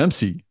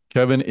Dempsey.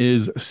 Kevin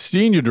is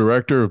Senior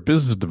Director of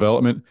Business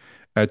Development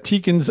at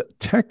Tekin's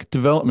Tech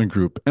Development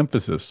Group,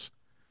 Emphasis.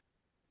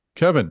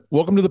 Kevin,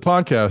 welcome to the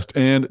podcast,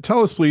 and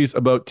tell us, please,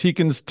 about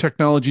Tekin's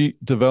Technology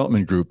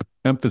Development Group,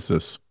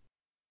 Emphasis.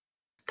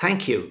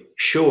 Thank you.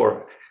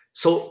 Sure.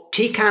 So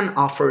Tecan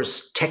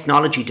offers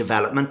technology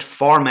development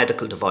for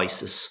medical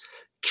devices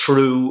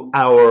through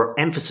our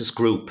Emphasis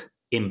Group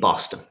in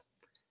Boston.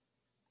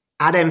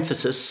 At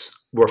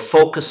Emphasis, we're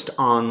focused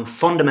on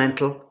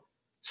fundamental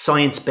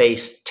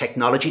science-based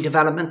technology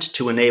development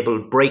to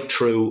enable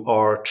breakthrough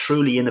or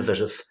truly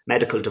innovative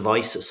medical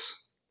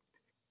devices.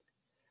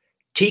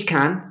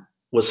 Tecan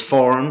was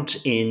formed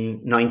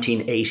in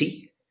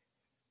 1980.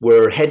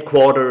 We're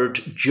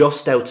headquartered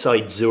just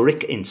outside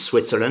Zurich in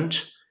Switzerland,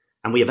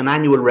 and we have an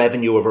annual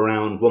revenue of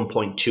around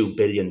 $1.2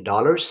 billion.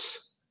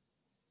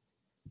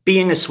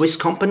 Being a Swiss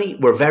company,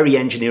 we're very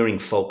engineering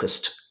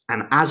focused,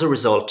 and as a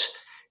result,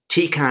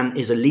 Tecan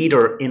is a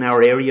leader in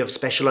our area of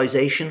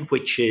specialization,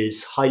 which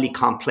is highly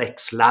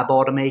complex lab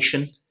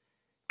automation,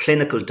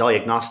 clinical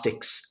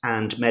diagnostics,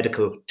 and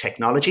medical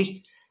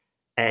technology.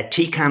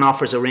 Tecan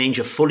offers a range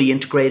of fully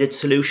integrated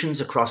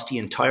solutions across the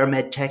entire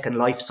medtech and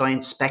life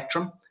science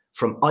spectrum,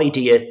 from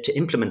idea to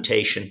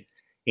implementation,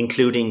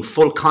 including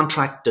full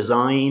contract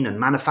design and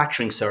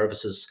manufacturing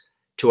services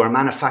to our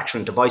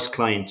manufacturing device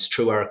clients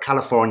through our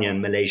California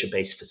and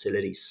Malaysia-based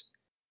facilities.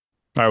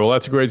 All right, well,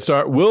 that's a great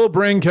start. We'll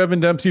bring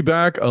Kevin Dempsey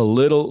back a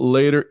little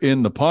later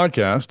in the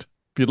podcast.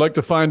 If you'd like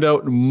to find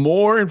out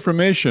more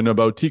information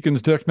about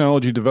Tekin's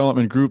Technology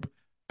Development Group,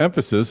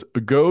 Emphasis,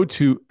 go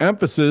to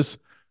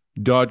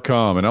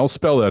emphasis.com, and I'll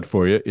spell that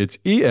for you. It's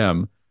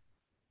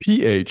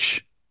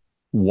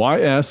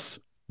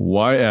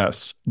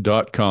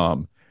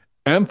EMPHYSYS.com.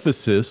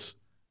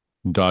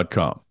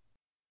 Emphasis.com.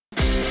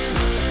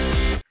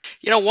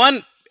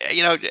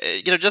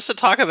 Just to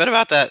talk a bit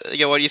about that,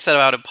 what you said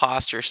about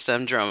imposter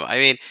syndrome. I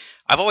mean,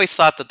 I've always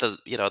thought that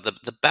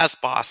the best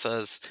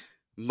bosses,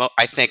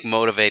 I think,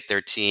 motivate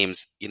their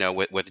teams,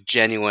 with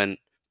genuine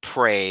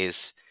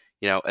praise,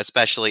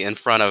 especially in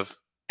front of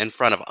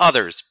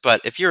others.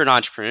 But if you're an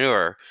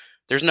entrepreneur,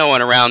 there's no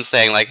one around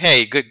saying like,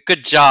 "Hey,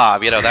 good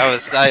job." You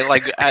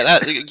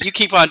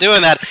keep on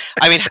doing that.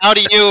 I mean, how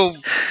do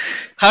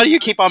you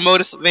keep on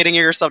motivating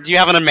yourself? Do you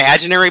have an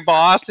imaginary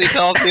boss who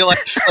tells you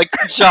like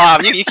good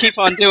job? You keep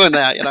on doing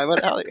that,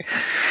 But how do you...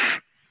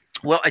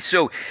 Well,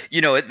 so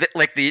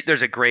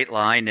there's a great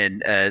line,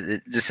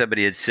 and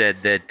somebody had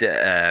said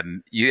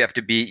that you have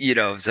to be,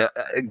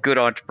 good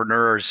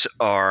entrepreneurs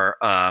are,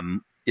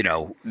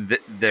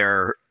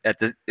 they're at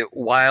the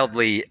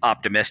wildly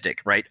optimistic,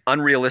 right?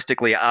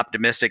 Unrealistically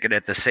optimistic, and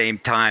at the same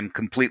time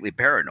completely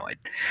paranoid,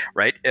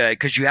 right?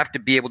 Because you have to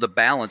be able to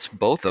balance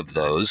both of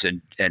those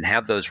and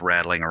have those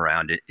rattling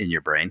around in your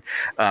brain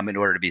in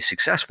order to be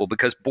successful.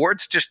 Because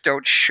boards just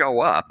don't show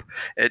up.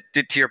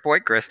 To your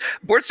point, Chris,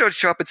 boards don't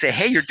show up and say,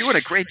 "Hey, you're doing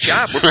a great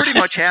job. We're pretty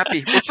much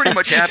happy. We're pretty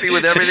much happy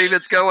with everything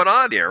that's going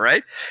on here,"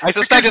 right? I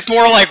suspect it's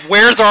more like,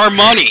 "Where's our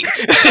money?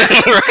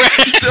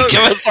 So,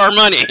 give us our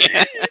money."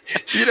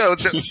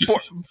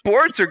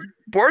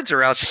 Boards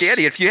are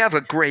outstanding. If you have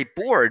a great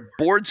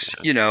boards,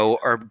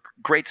 are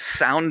great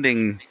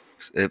sounding,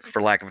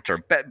 for lack of a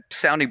term,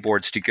 sounding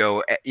boards to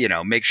go,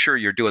 make sure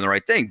you're doing the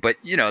right thing. But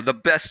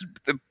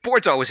the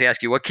boards always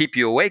ask you, what keeps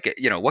you awake at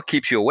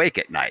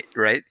night,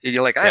 right? And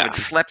you're like, I haven't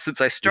slept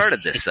since I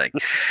started this thing,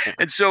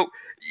 and so.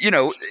 And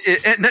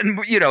then,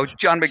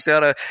 John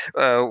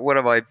McDonough, one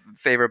of my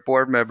favorite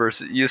board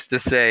members, used to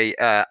say,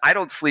 "I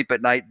don't sleep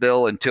at night,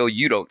 Bill, until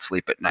you don't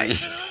sleep at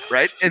night."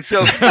 Right. And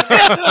so,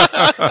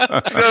 that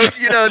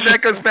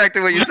goes back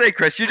to what you say,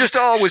 Chris. You're just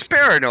always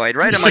paranoid,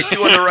 right? Am I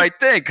doing the right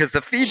thing? Because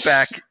the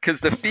feedback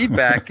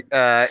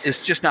is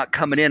just not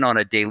coming in on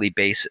a daily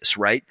basis.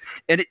 Right.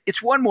 And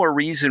it's one more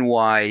reason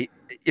why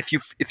if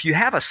you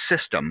have a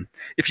system,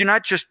 if you're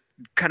not just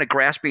kind of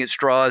grasping at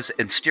straws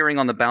and steering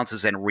on the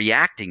bounces and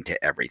reacting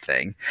to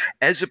everything,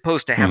 as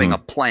opposed to having a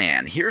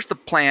plan. Here's the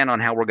plan on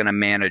how we're going to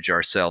manage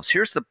ourselves.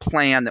 Here's the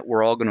plan that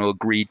we're all going to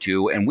agree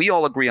to, and we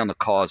all agree on the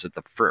cause at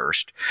the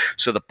first.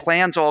 So the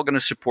plan's all going to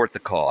support the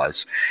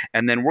cause,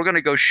 and then we're going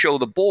to go show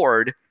the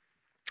board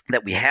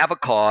that we have a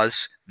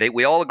cause.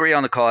 We all agree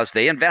on the cause.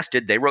 They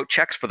invested. They wrote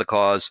checks for the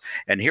cause.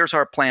 And here's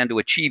our plan to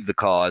achieve the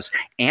cause.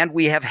 And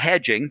we have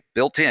hedging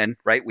built in,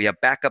 right? We have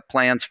backup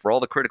plans for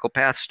all the critical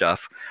path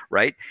stuff,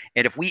 right?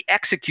 And if we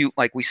execute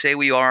like we say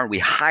we are, and we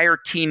hire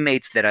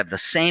teammates that have the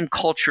same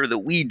culture that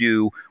we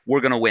do,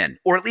 we're going to win.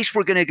 Or at least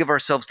we're going to give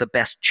ourselves the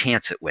best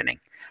chance at winning.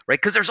 Right,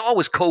 because there's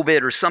always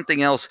COVID or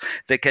something else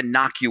that can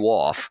knock you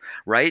off,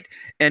 right?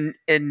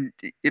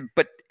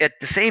 But at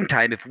the same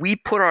time, if we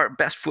put our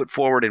best foot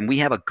forward and we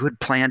have a good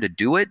plan to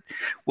do it,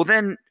 well,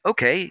 then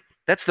okay,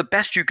 that's the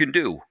best you can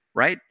do,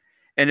 right?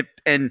 And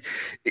then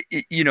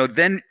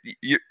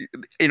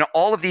in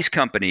all of these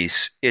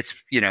companies, it's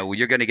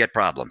you're going to get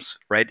problems,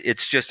 right?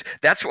 It's just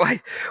that's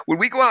why when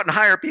we go out and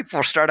hire people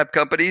for startup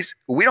companies,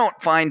 we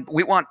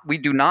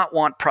do not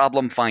want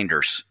problem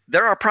finders.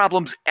 There are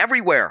problems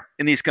everywhere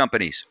in these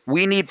companies.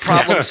 We need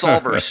problem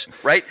solvers,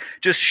 right?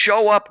 Just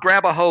show up,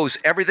 grab a hose,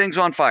 everything's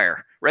on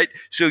fire, right?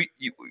 So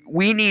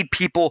we need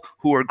people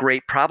who are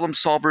great problem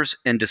solvers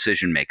and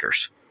decision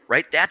makers.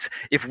 Right? That's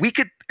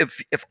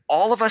if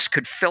all of us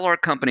could fill our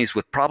companies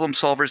with problem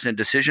solvers and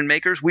decision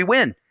makers, we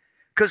win.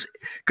 Because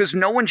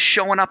no one's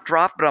showing up,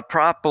 dropping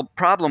a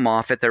problem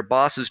off at their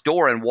boss's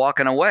door and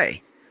walking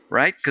away,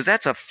 right? Because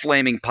that's a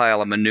flaming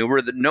pile of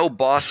manure that no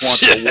boss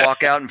wants to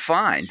walk out and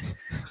find,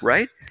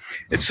 right?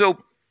 And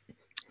so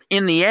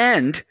in the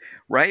end,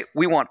 right,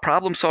 we want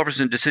problem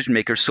solvers and decision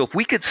makers. So if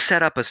we could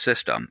set up a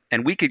system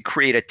and we could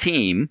create a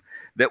team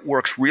that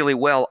works really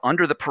well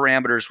under the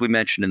parameters we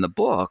mentioned in the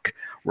book,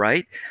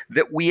 right?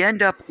 That we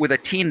end up with a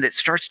team that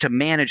starts to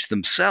manage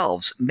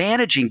themselves.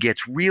 Managing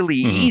gets really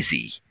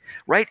easy,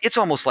 right? It's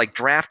almost like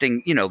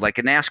drafting, like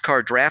a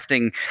NASCAR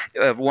drafting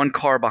one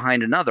car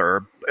behind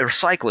another, or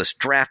cyclists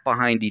draft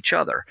behind each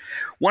other.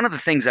 One of the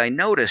things I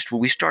noticed when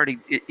we started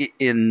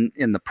in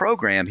the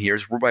program here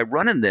is by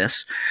running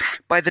this,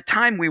 by the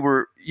time we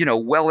were,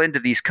 well into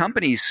these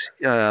companies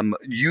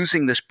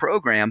using this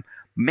program,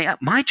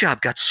 my job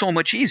got so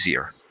much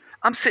easier.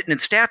 I'm sitting in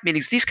staff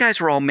meetings. These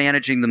guys are all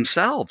managing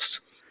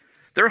themselves.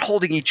 They're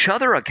holding each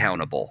other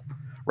accountable,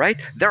 right?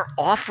 They're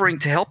offering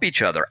to help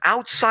each other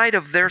outside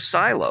of their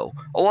silo.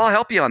 Oh, I'll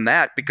help you on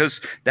that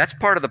because that's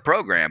part of the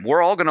program.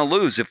 We're all going to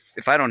lose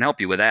if I don't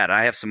help you with that.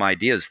 I have some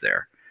ideas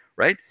there,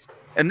 right?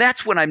 And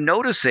that's when I'm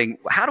noticing,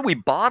 how do we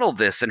bottle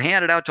this and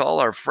hand it out to all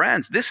our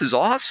friends? This is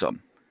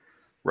awesome,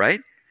 right?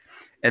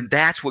 And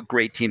that's what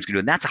great teams can do.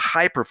 And that's a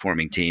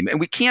high-performing team. And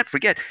we can't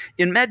forget,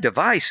 in med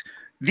device,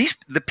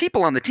 the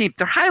people on the team,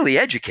 they're highly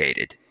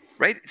educated,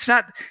 right? It's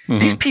not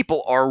these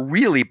people are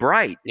really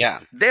bright. Yeah.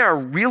 They are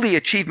really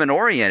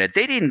achievement-oriented.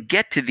 They didn't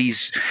get to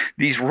these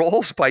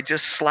roles by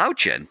just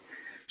slouching.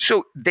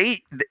 So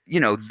they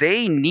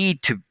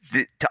need to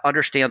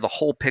understand the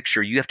whole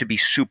picture. You have to be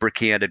super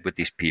candid with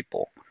these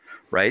people,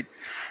 right?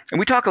 And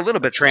we talk a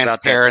little bit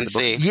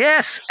transparency. about that.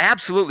 Yes,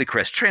 absolutely,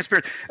 Chris.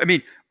 Transparent. I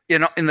mean,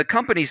 in the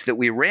companies that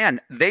we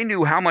ran, they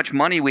knew how much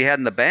money we had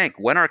in the bank,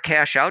 when our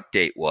cash out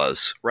date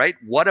was, right?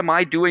 What am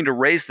I doing to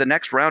raise the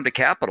next round of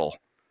capital,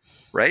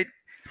 right?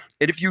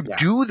 And if you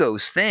do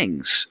those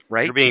things,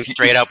 right? You're being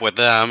straight up with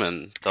them,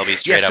 and they'll be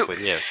straight up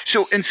with you.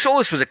 So, and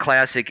Solus was a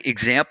classic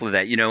example of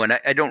that, and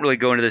I don't really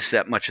go into this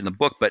that much in the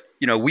book, but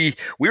we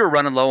were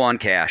running low on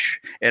cash,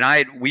 and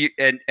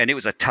it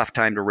was a tough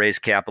time to raise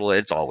capital.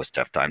 It's always a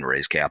tough time to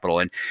raise capital,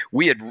 and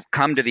we had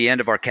come to the end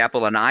of our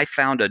capital, and I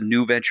found a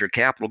new venture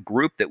capital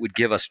group that would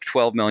give us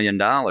 $12 million,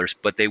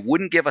 but they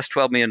wouldn't give us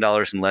 $12 million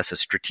unless a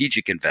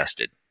strategic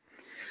invested.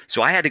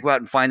 So I had to go out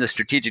and find the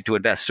strategic to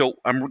invest. So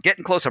I'm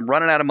getting close. I'm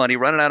running out of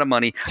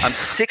money. I'm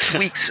 6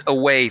 weeks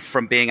away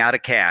from being out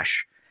of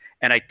cash.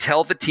 And I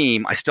tell the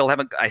team, I still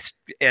haven't,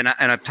 and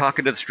I'm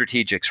talking to the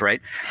strategics,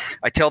 right?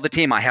 I tell the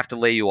team, I have to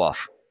lay you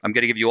off. I'm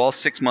going to give you all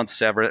 6 months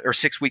severance or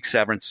 6 weeks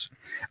severance,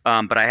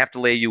 but I have to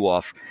lay you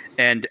off.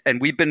 And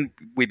we've been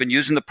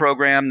using the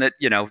program that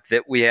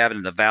we have,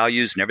 and the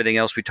values and everything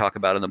else we talk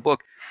about in the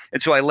book.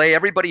 And so I lay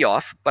everybody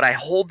off, but I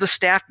hold the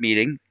staff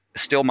meeting,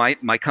 still my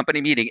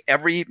company meeting,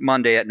 every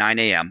Monday at 9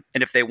 a.m.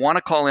 And if they want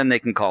to call in, they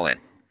can call in.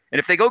 And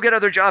if they go get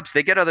other jobs,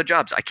 they get other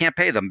jobs. I can't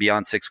pay them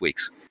beyond 6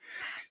 weeks.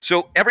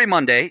 So every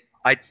Monday,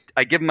 I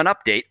give them an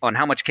update on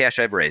how much cash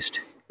I've raised,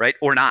 right?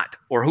 Or not,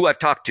 or who I've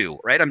talked to,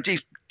 right?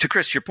 To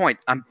Chris, your point,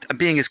 I'm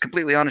being as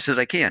completely honest as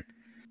I can.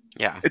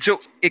 Yeah. And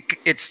so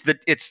it's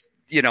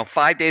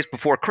 5 days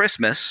before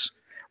Christmas,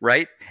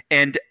 right?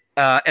 And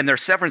their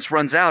severance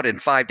runs out in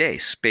 5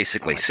 days,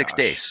 basically 6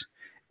 days.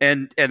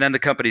 And then the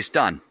company's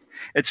done.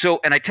 And so,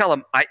 and I tell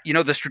them,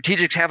 the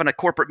strategic's having a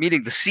corporate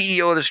meeting. The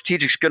CEO of the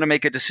strategic's going to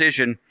make a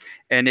decision.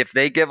 And if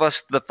they give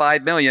us the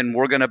 $5 million,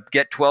 we're going to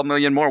get $12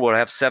 million more. We'll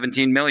have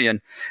 $17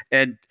 million.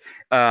 And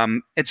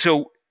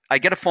so I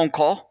get a phone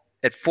call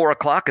at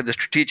 4:00, and the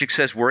strategic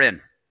says, we're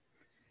in.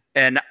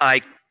 And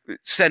I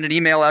send an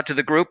email out to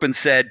the group and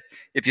said,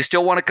 if you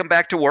still want to come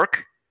back to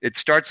work, it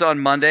starts on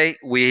Monday.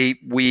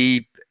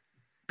 We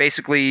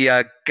basically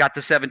got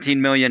the $17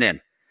 million in.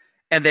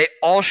 And they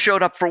all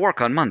showed up for work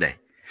on Monday.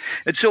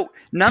 And so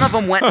none of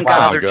them went and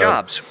got other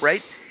jobs,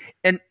 right?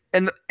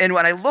 And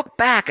when I look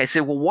back, I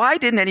say, well, why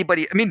didn't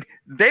anybody? I mean,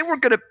 they were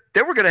gonna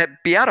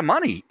be out of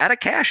money, out of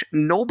cash.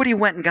 Nobody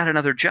went and got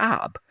another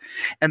job,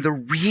 and the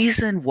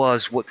reason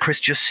was what Chris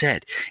just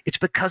said. It's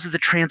because of the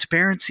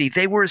transparency.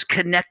 They were as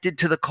connected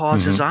to the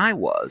cause as I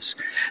was.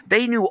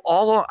 They knew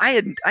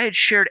I had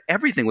shared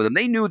everything with them.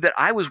 They knew that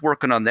I was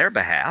working on their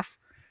behalf,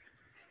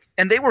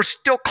 and they were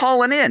still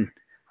calling in.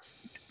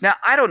 Now,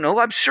 I don't know.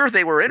 I'm sure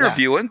they were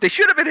interviewing. Yeah. They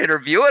should have been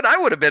interviewing. I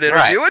would have been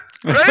interviewing,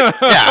 right?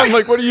 Yeah. I'm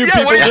like, what are you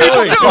people doing?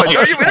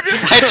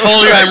 I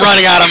told you I'm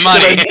running out of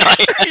money.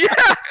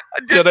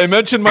 Did I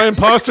mention my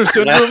imposter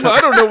syndrome? I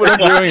don't know what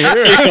I'm doing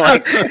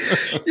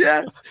here.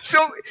 Yeah.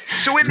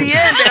 So in the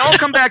end, they all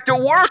come back to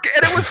work,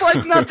 and it was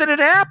like nothing had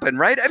happened,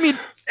 right? I mean,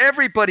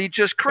 everybody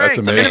just cranked.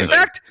 That's amazing. And in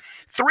fact,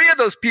 3 of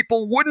those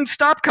people wouldn't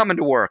stop coming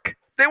to work.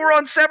 They were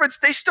on severance.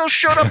 They still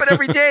showed up, and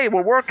every day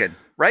were working,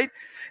 right?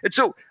 And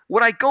so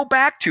what I go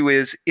back to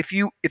is if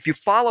you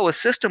follow a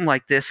system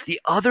like this, the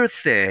other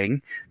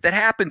thing that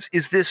happens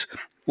is this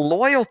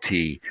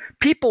loyalty.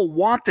 People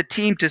want the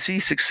team to be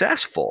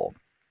successful.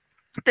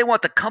 They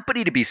want the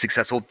company to be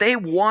successful. They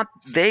want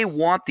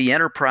the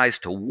enterprise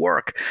to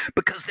work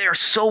because they're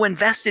so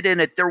invested in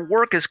it. Their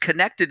work is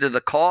connected to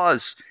the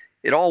cause.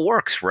 It all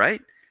works,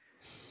 right?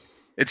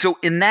 And so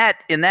in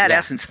that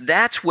essence,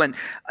 that's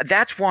why,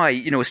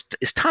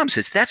 as Tom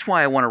says, that's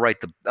why I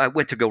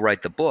went to go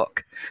write the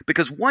book.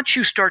 Because once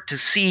you start to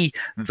see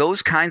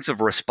those kinds of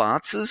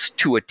responses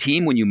to a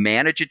team, when you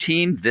manage a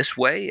team this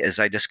way, as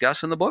I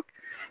discuss in the book,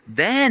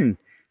 then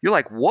you're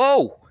like,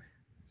 whoa,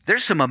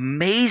 there's some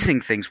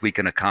amazing things we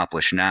can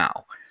accomplish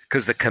now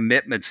because the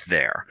commitment's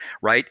there,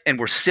 right? And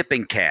we're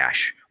sipping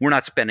cash. We're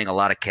not spending a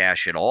lot of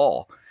cash at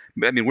all.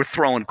 I mean, we're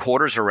throwing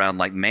quarters around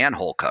like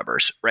manhole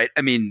covers, right?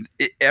 I mean,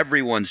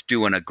 everyone's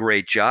doing a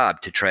great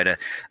job to try to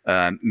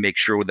make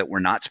sure that we're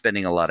not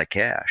spending a lot of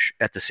cash.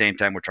 At the same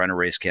time, we're trying to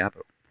raise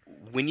capital.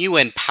 When you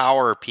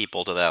empower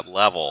people to that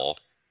level,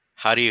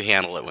 how do you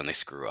handle it when they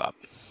screw up?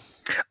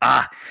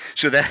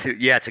 So that's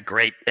a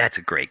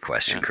great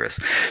question, Chris.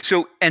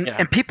 So,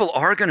 and people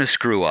are going to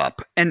screw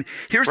up. And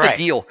here's the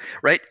deal,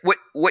 right?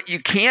 What you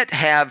can't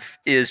have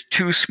is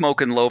 2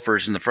 smoking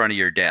loafers in the front of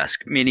your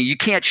desk, meaning you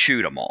can't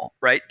shoot them all,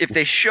 right? If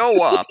they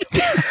show up,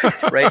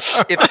 right?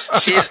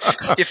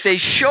 If they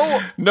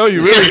show no,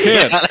 you really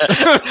can't.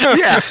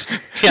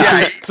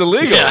 It's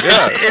illegal.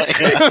 It's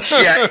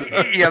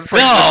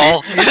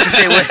no. Like, used to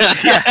say,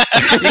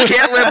 you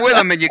can't live with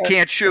them and you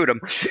can't shoot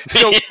them.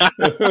 So.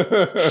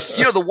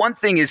 The one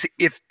thing is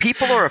if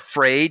people are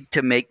afraid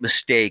to make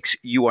mistakes,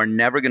 you are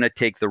never going to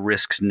take the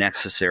risks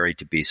necessary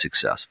to be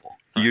successful.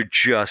 You're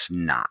just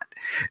not.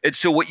 And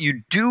so what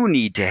you do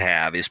need to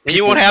have is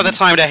you won't have the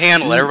time to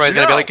handle it. Everybody's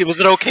going to be like,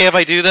 is it okay if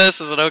I do this?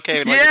 Is it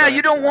okay? Yeah,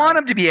 you don't want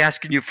them to be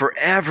asking you for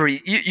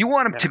you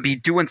want them to be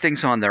doing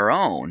things on their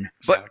own.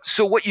 Exactly. But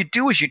so what you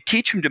do is you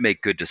teach them to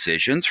make good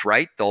decisions,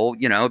 right? They'll,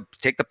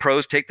 take the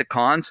pros, take the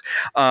cons.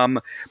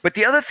 But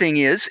the other thing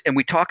is, and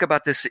we talk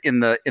about this in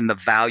the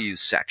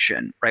values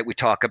section, right? We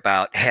talk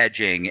about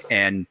hedging,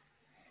 and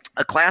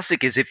a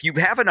classic is if you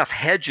have enough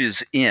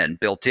hedges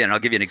built in, I'll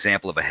give you an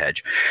example of a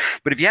hedge,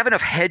 but if you have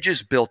enough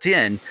hedges built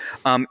in,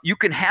 you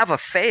can have a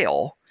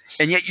fail,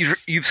 and yet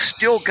you've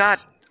still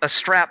got a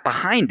strap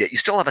behind it. You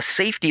still have a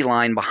safety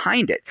line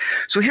behind it.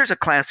 So here's a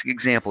classic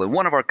example. In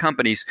one of our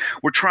companies,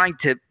 we're trying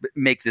to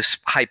make this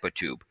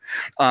hypotube,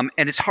 and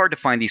it's hard to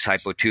find these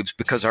hypotubes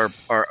because our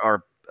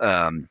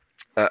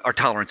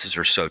tolerances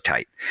are so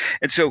tight.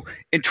 And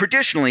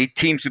traditionally,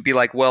 teams would be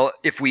like, well,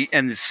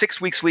 and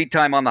 6 weeks lead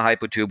time on the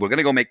hypotube, we're going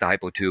to go make the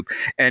hypotube,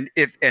 and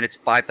it's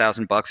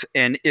 $5,000,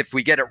 and if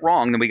we get it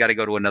wrong, then we got to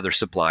go to another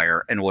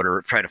supplier in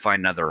order to try to find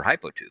another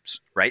hypotubes,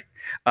 right?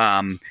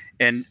 And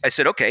I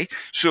said, okay,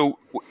 so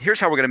here's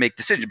how we're going to make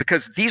decisions,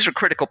 because these are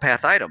critical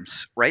path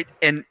items, right?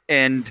 And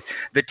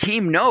the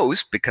team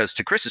knows, because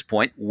to Chris's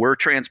point, we're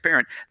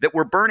transparent, that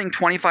we're burning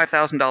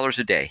 $25,000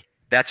 a day.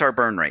 That's our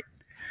burn rate.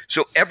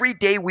 So every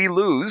day we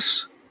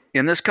lose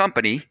in this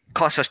company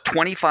costs us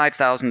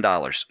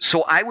 $25,000.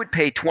 So I would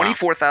pay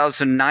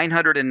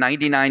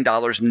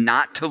 $24,999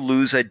 not to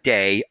lose a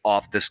day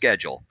off the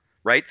schedule,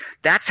 right?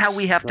 That's how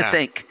we have to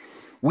think.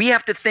 We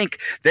have to think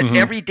that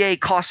every day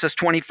costs us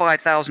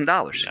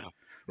 $25,000,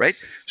 right?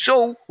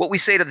 So what we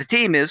say to the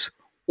team is,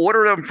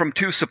 order them from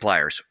 2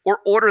 suppliers, or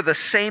order the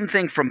same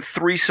thing from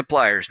 3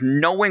 suppliers,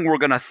 knowing we're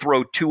going to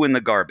throw 2 in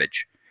the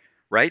garbage,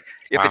 right?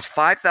 If it's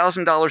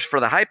 $5,000 for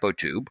the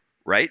hypotube,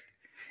 right?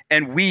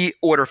 And we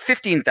order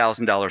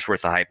 $15,000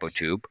 worth of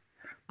hypotube,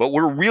 but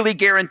we're really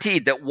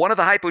guaranteed that one of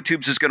the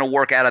hypotubes is going to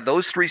work out of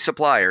those 3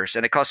 suppliers,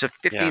 and it costs us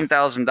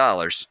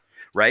 $15,000,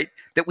 right?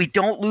 That we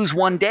don't lose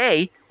one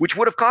day, which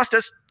would have cost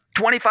us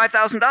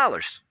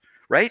 $25,000,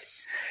 right?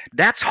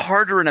 That's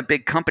harder in a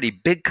big company.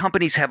 Big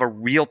companies have a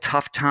real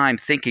tough time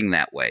thinking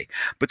that way,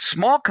 but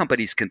small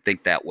companies can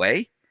think that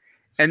way.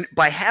 And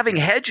by having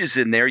hedges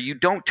in there, you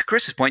don't, to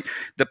Chris's point,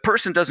 the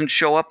person doesn't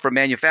show up from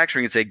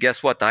manufacturing and say,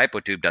 guess what? The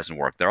hypotube doesn't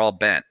work. They're all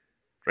bent.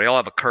 They all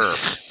have a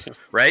curve,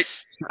 right?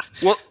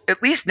 Well,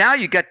 at least now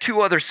you got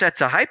 2 other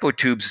sets of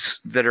hypotubes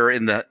that are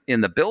in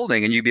the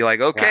building, and you'd be like,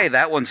 okay,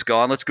 that one's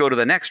gone. Let's go to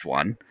the next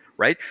one,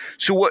 right?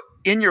 So what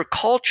in your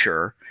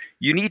culture,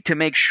 you need to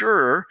make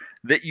sure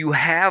that you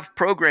have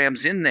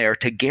programs in there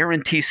to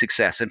guarantee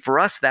success. And for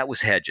us, that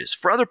was hedges.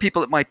 For other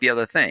people, it might be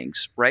other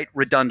things, right?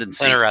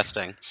 Redundancy.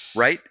 Interesting.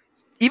 Right?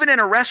 Even in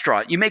a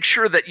restaurant, you make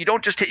sure that you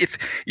don't just – if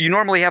you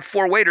normally have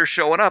 4 waiters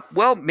showing up,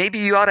 well, maybe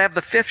you ought to have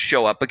the 5th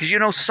show up, because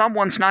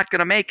someone's not going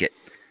to make it.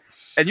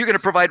 And you're going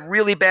to provide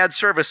really bad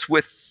service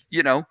with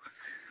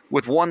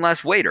one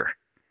less waiter,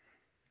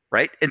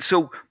 right? And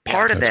so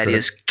part of that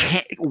is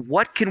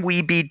what can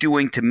we be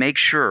doing to make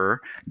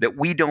sure that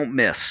we don't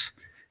miss?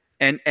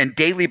 And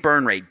daily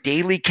burn rate,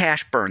 daily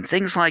cash burn,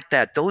 things like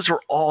that. Those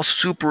are all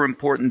super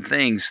important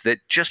things that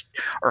just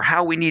are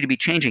how we need to be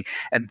changing.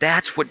 And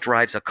that's what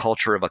drives a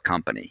culture of a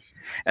company.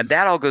 And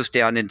that all goes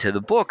down into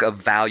the book of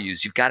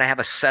values. You've got to have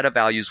a set of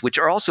values, which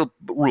are also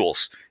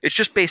rules. It's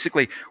just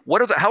basically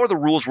how are the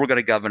rules we're going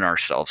to govern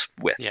ourselves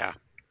with? Yeah.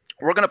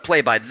 We're going to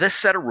play by this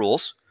set of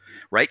rules,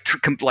 right?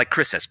 Like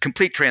Chris says,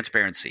 complete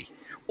transparency.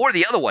 Or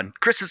the other one,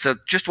 Chris, is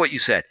just what you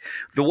said.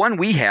 The one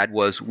we had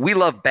was we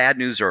love bad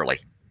news early.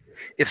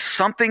 If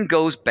something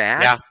goes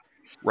bad,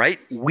 right,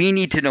 we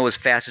need to know as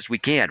fast as we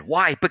can.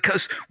 Why?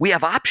 Because we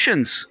have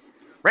options,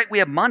 right? We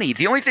have money.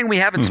 The only thing we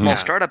have in small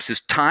startups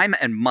is time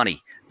and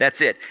money. That's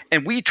it.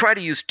 And we try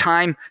to use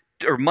time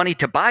or money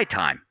to buy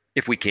time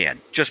if we can,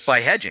 just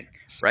by hedging,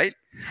 right?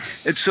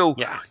 And so,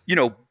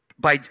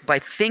 by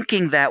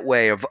thinking that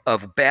way of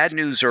bad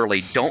news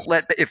early, don't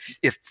let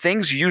if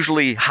things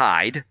usually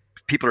hide,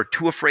 people are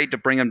too afraid to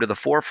bring them to the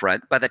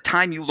forefront. By the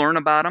time you learn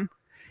about them,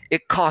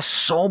 it costs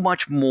so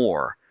much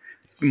more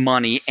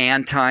money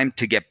and time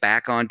to get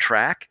back on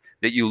track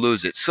that you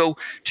lose it. So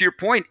to your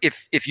point,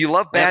 if you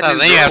love bad news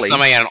then you early, have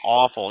somebody in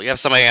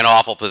an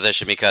awful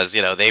position, because they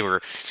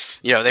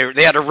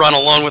had to run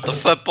alone with the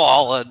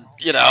football, and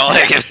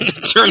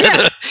turn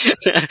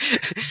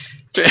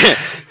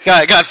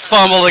got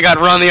fumbled and got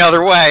run the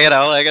other way.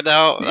 Now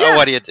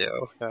what do you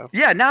do?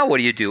 Now what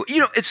do you do?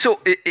 It's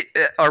so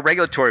our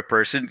regulatory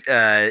person,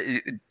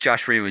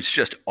 Josh Freeman, was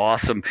just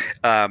awesome.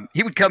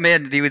 He would come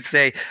in and he would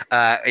say,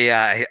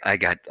 I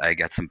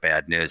got some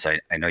bad news. I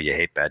know you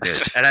hate bad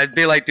news. And I'd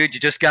be like, dude, you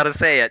just got to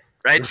say it.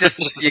 Right?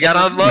 Just you got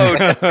to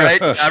unload,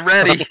 right? I'm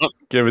ready.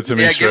 Give it to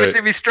me straight. Give it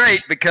to me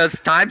straight, because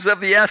time's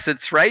of the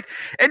essence, right?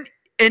 And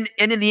in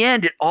the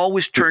end, it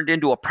always turned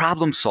into a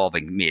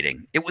problem-solving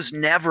meeting. It was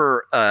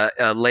never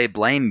a lay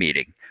blame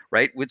meeting,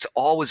 right? It's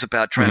always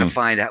about trying to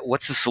find out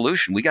what's the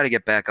solution. We got to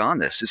get back on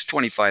this. It's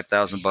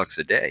 $25,000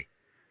 a day.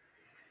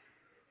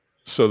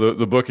 So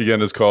the book,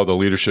 again, is called The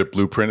Leadership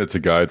Blueprint. It's a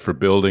guide for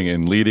building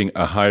and leading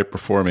a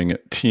high-performing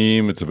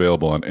team. It's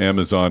available on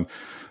Amazon.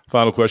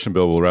 Final question,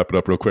 Bill. We'll wrap it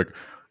up real quick.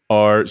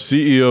 Are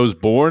CEOs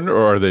born or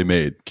are they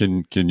made?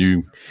 Can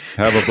you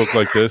have a book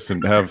like this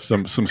and have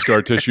some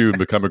scar tissue and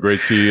become a great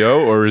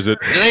CEO, or is it?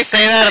 Do they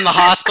say that in the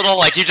hospital?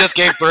 Like you just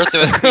gave birth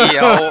to a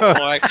CEO?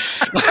 Like...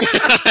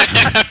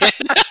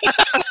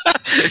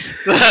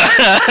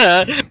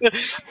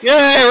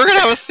 Yay, we're gonna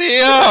have a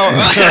CEO.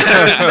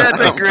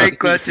 That's a great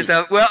question,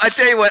 Tom. Well, I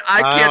tell you what,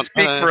 I can't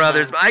speak for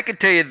others, but I can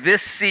tell you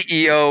this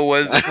CEO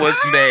was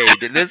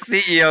made. This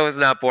CEO is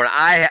not born.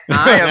 I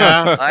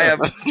am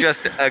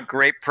just a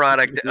great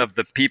product of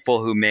the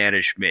people who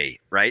managed me,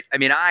 right? I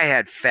mean, I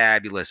had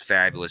fabulous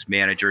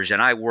managers,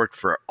 and I worked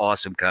for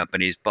awesome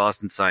companies,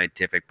 Boston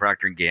Scientific,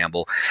 Procter &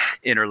 Gamble,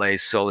 Interlay,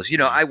 Solus. You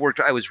know, I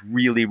was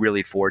really,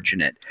 really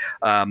fortunate.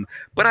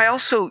 But I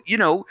also, you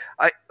know,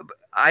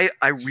 I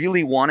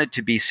really wanted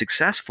to be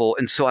successful,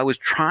 and so I was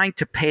trying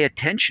to pay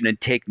attention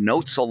and take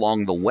notes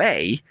along the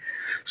way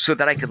so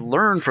that I could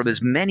learn from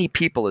as many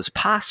people as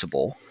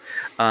possible,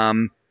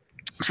 so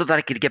that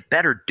I could get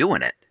better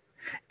doing it.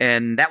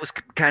 And that was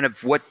kind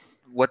of what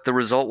the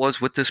result was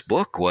with this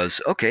book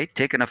was, okay,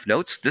 take enough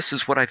notes. This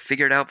is what I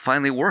figured out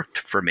finally worked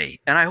for me,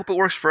 and I hope it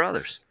works for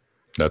others.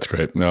 That's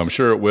great. No, I'm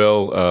sure it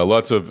will.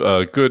 Lots of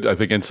good, I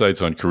think,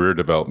 insights on career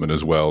development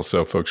as well.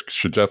 So folks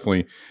should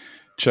definitely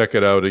check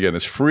it out. Again,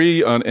 it's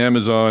free on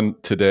Amazon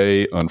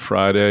today on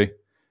Friday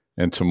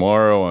and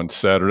tomorrow on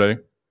Saturday.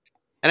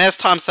 And as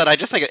Tom said, I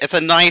just think it's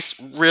a nice,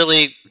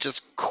 really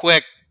just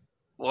quick,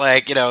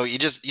 like, you know, you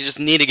just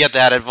need to get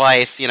that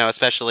advice, you know,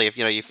 especially if,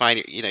 you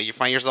find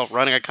yourself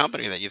running a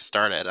company that you've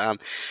started.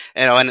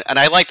 You know, and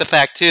I like the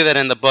fact too that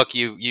in the book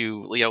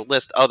you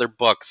list other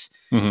books,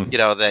 you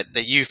know,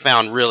 that you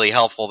found really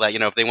helpful, that, you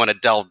know, if they want to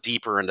delve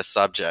deeper into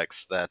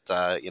subjects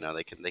that, you know,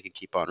 they can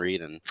keep on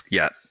reading.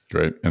 Yeah.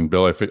 Great. And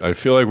Bill, I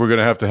feel like we're going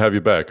to have you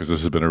back because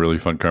this has been a really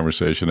fun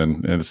conversation,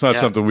 and it's not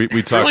something we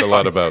talk really a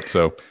lot about.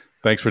 So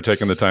thanks for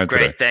taking the time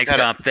today. Great. Thanks,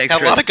 Tom. Thanks,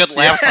 Had a lot of good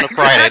laughs on a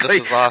Friday. Exactly.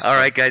 This was awesome. All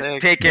right, guys.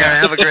 Thanks. Take care.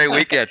 Have a great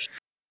weekend.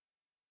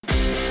 All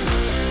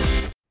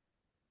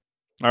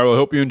right. Well, I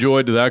hope you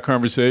enjoyed that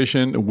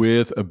conversation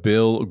with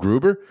Bill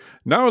Gruber.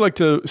 Now I'd like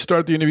to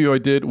start the interview I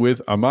did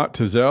with Amat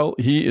Tezel.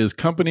 He is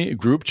company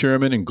group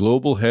chairman and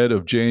global head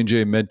of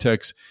J&J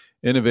Medtech's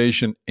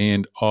innovation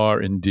and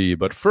R&D.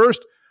 But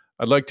first,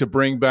 I'd like to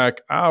bring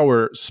back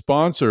our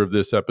sponsor of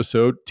this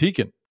episode,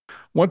 Tecan.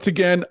 Once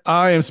again,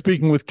 I am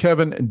speaking with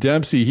Kevin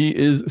Dempsey. He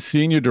is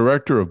Senior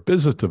Director of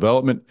Business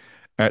Development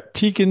at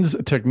Tecan's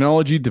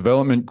Technology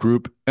Development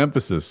Group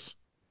Emphasis.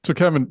 So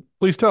Kevin,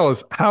 please tell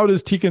us, how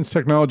does Tecan's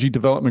Technology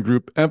Development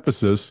Group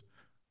Emphasis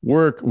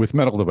work with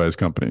medical device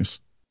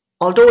companies?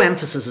 Although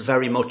Emphasis is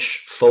very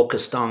much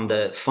focused on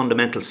the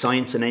fundamental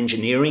science and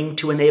engineering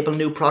to enable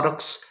new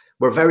products,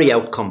 we're very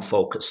outcome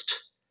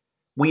focused.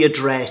 We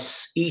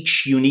address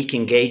each unique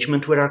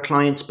engagement with our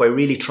clients by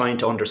really trying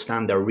to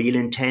understand their real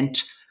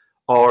intent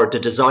or the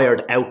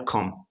desired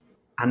outcome.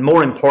 And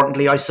more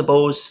importantly, I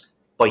suppose,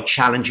 by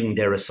challenging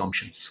their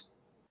assumptions.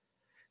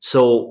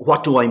 So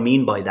what do I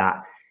mean by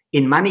that?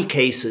 In many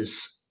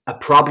cases, a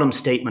problem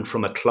statement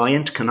from a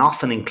client can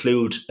often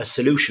include a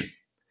solution.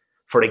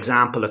 For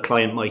example, a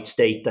client might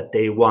state that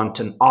they want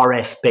an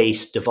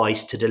RF-based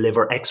device to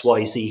deliver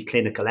XYZ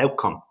clinical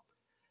outcome.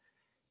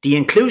 The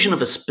inclusion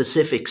of a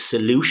specific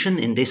solution,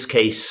 in this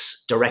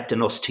case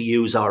directing us to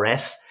use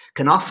RF,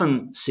 can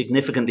often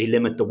significantly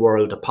limit the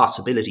world of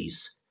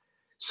possibilities.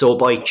 So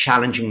by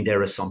challenging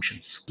their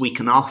assumptions, we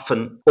can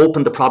often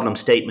open the problem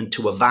statement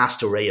to a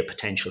vast array of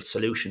potential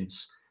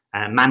solutions,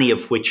 many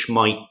of which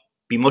might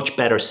be much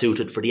better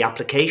suited for the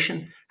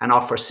application and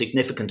offer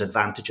significant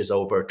advantages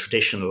over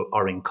traditional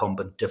or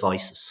incumbent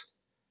devices.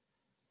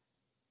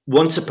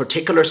 Once a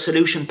particular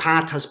solution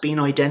path has been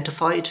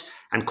identified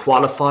and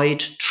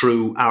qualified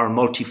through our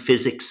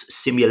multi-physics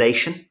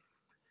simulation,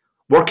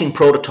 working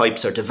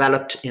prototypes are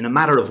developed in a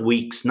matter of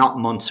weeks, not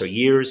months or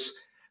years,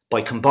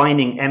 by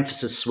combining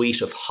Emphasis'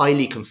 suite of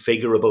highly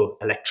configurable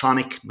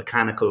electronic,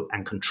 mechanical,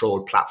 and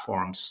control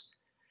platforms.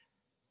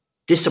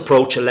 This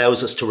approach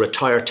allows us to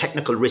retire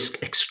technical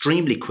risk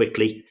extremely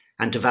quickly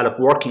and develop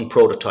working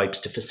prototypes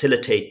to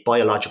facilitate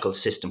biological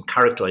system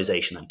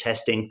characterization and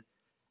testing.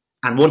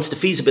 And once the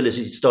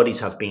feasibility studies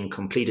have been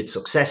completed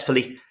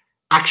successfully,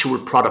 actual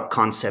product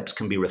concepts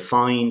can be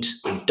refined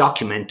and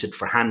documented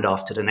for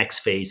handoff to the next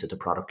phase of the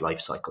product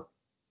lifecycle.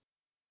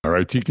 All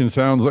right, Tecan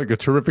sounds like a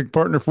terrific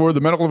partner for the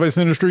medical device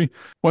industry.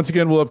 Once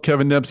again, we'll have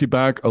Kevin Dempsey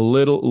back a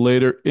little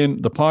later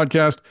in the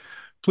podcast.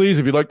 Please,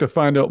 if you'd like to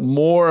find out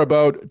more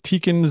about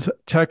Tecan's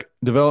Tech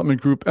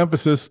Development Group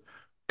Emphasis,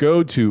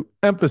 go to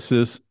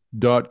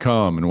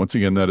emphasis.com. And once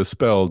again, that is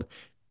spelled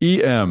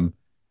EMPHYSYS.com.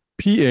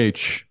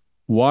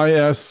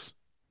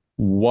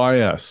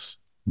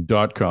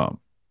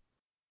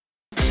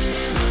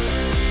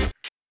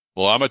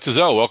 Well, Amat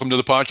Tezel, welcome to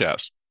the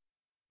podcast.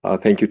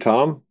 Thank you,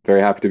 Tom.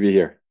 Very happy to be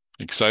here.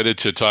 Excited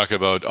to talk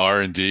about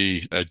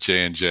R&D at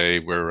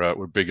J&J.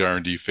 We're big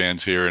R&D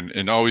fans here,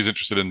 and always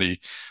interested in the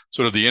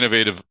sort of the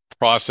innovative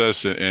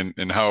process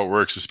and how it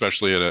works,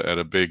 especially at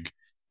a big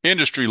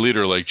industry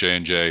leader like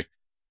J&J.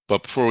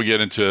 But before we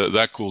get into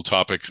that cool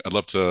topic, I'd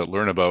love to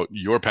learn about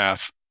your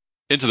path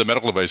into the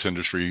medical device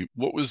industry.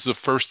 What was the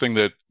first thing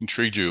that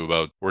intrigued you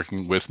about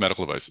working with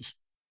medical devices?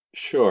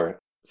 Sure.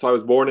 So I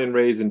was born and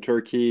raised in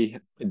Turkey,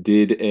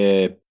 did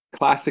a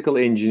classical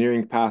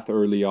engineering path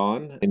early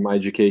on in my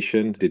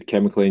education, did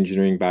chemical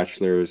engineering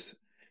bachelor's,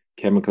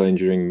 chemical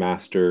engineering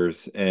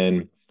master's,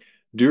 and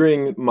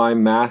during my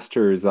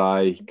master's,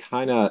 I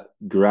kind of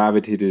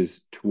gravitated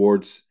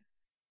towards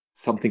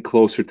something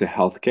closer to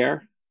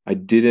healthcare. I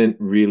didn't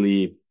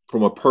really,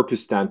 from a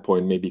purpose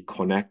standpoint, maybe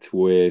connect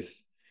with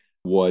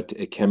what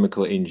a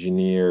chemical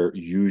engineer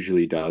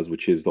usually does,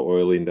 which is the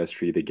oil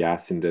industry, the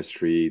gas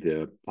industry,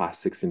 the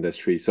plastics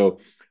industry. So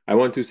I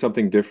want to do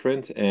something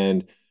different.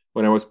 And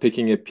when I was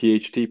picking a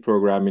PhD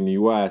program in the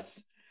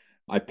US,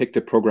 I picked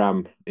a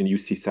program in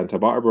UC Santa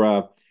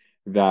Barbara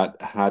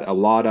that had a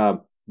lot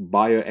of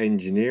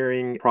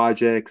bioengineering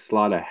projects, a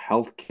lot of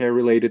healthcare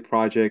related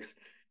projects.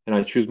 And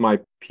I choose my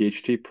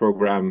PhD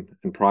program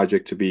and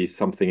project to be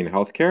something in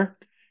healthcare.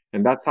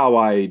 And that's how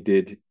I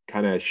did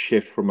kind of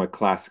shift from a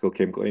classical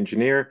chemical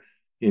engineer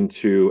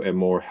into a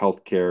more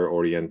healthcare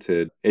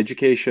oriented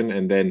education.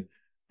 And then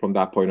from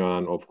that point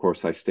on, of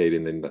course, I stayed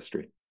in the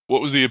industry.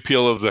 What was the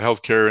appeal of the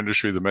healthcare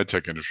industry, the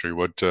medtech industry?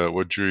 What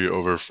drew you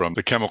over from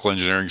the chemical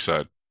engineering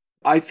side?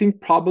 I think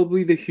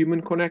probably the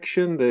human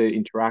connection, the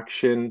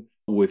interaction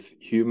with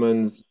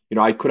humans.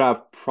 I could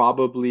have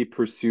probably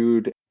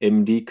pursued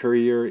MD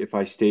career if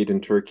I stayed in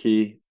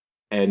Turkey.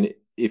 And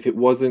if it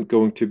wasn't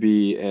going to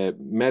be a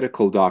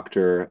medical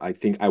doctor, I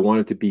think I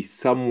wanted to be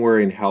somewhere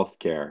in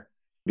healthcare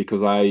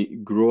because I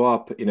grew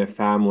up in a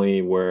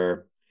family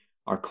where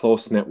our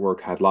close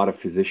network had a lot of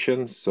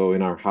physicians. So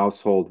in our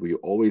household, we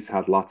always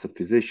had lots of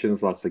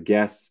physicians, lots of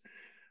guests,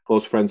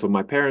 close friends of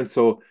my parents.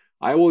 So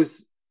I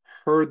always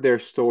heard their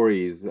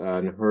stories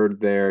and heard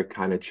their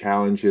kind of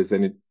challenges.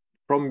 And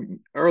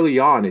from early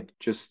on, it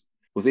just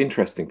was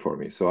interesting for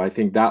me. So I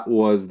think that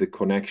was the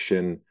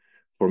connection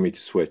for me to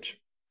switch.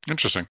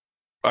 Interesting.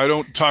 I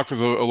don't talk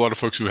with a lot of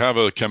folks who have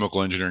a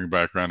chemical engineering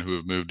background who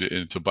have moved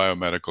into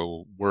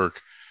biomedical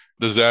work.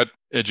 Does that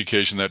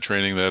education, that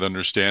training, that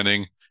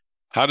understanding,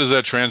 how does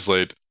that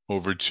translate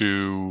over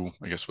to,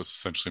 I guess, what's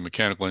essentially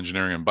mechanical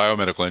engineering and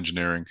biomedical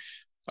engineering?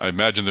 I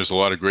imagine there's a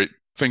lot of great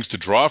things to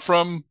draw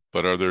from,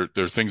 but are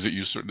there things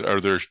that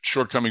are there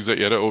shortcomings that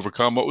you had to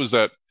overcome? What was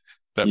that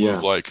move Yeah.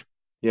 like?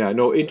 Yeah.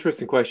 No,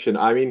 interesting question.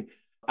 I mean,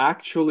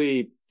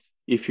 actually,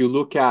 if you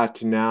look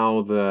at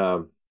now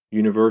the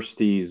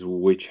universities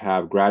which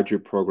have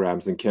graduate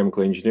programs in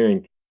chemical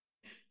engineering,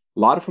 a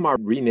lot of them are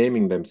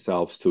renaming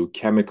themselves to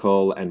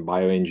chemical and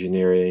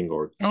bioengineering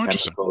or Oh,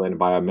 interesting. chemical and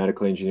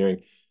biomedical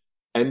engineering.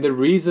 And the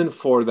reason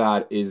for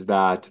that is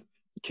that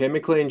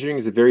chemical engineering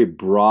is a very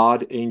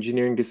broad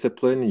engineering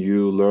discipline.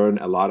 You learn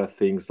a lot of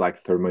things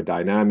like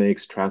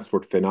thermodynamics,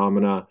 transport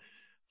phenomena,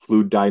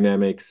 fluid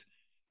dynamics.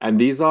 And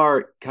these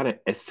are kind of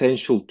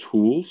essential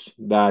tools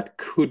that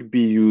could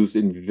be used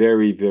in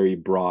very, very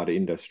broad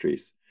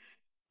industries.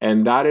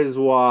 And that is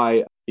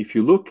why, if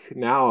you look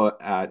now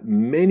at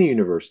many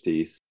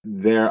universities,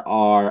 there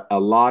are a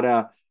lot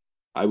of,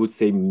 I would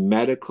say,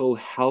 medical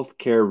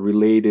healthcare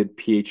related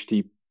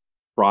PhD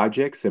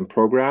projects and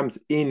programs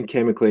in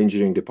chemical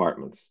engineering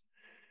departments.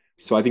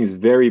 So I think it's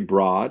very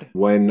broad.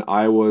 When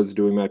I was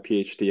doing my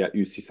PhD at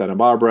UC Santa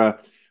Barbara,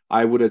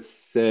 I would have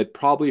said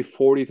probably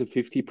 40 to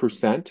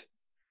 50%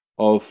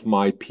 of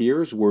my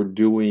peers were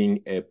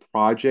doing a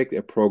project,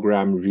 a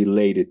program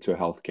related to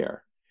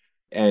healthcare.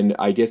 And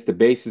I guess the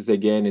basis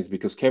again is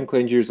because chemical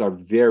engineers are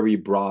very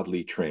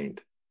broadly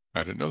trained.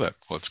 I didn't know that.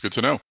 Well, it's good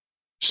to know.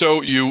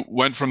 So you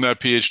went from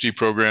that PhD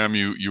program.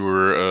 You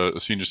were a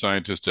senior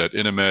scientist at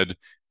Inamed,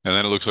 and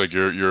then it looks like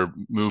your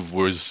move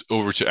was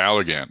over to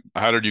Allergan.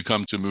 How did you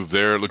come to move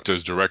there? Looked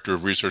as director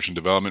of research and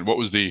development. What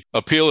was the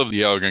appeal of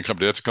the Allergan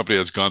company? That's a company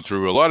that's gone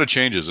through a lot of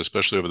changes,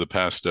 especially over the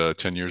past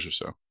 10 years or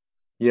so.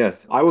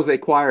 Yes, I was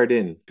acquired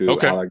into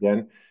Okay,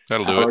 Allergan.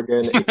 that'll do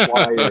Allergan it.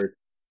 acquired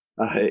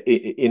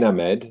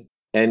Inamed.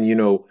 And,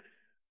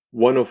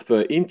 one of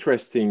the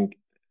interesting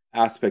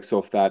aspects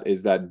of that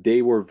is that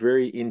they were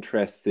very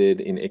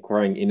interested in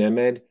acquiring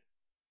Inamed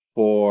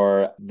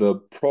for the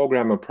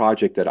program and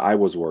project that I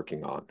was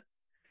working on.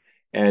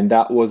 And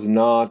that was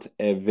not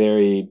a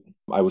very,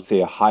 I would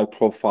say, a high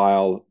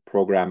profile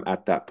program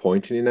at that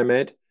point in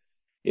Inamed.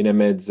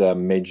 Inamed's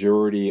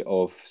majority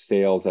of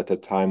sales at the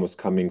time was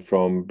coming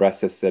from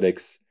breast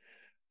aesthetics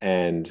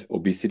and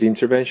obesity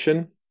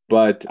intervention.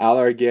 But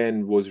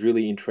Allergan was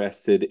really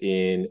interested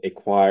in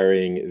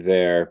acquiring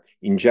their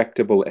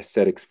injectable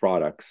aesthetics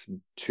products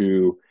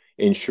to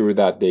ensure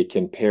that they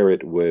can pair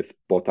it with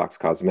Botox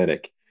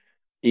Cosmetic.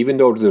 Even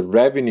though the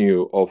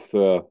revenue of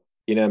the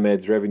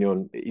Inamed's revenue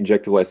on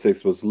injectable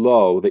aesthetics was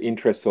low, the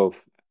interest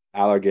of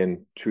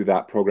Allergan to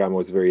that program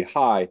was very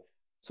high.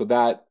 So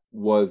that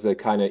was a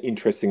kind of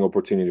interesting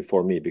opportunity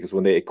for me because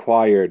when they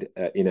acquired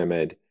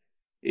Inamed,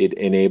 it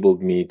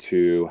enabled me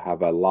to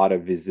have a lot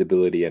of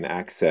visibility and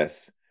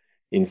access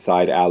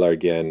inside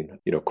Allergan,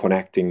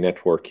 connecting,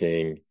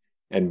 networking,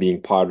 and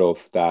being part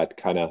of that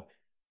kind of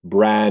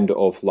brand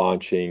of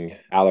launching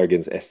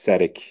Allergan's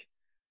aesthetic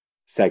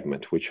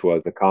segment, which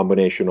was a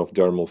combination of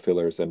dermal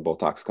fillers and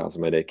Botox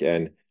cosmetic.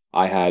 And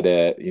I had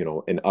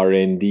an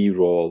R&D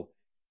role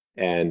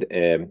and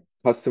a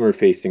customer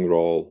facing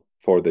role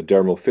for the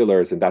dermal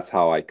fillers. And that's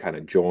how I kind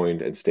of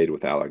joined and stayed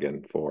with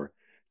Allergan for a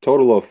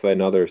total of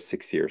another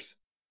 6 years.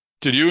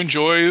 Did you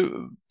enjoy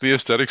the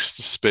aesthetics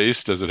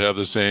space? Does it have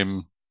the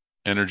same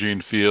energy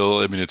and feel?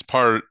 I mean, it's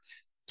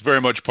very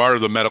much part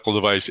of the medical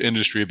device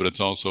industry, but it's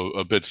also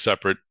a bit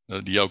separate.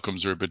 The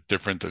outcomes are a bit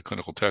different. The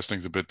clinical testing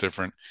is a bit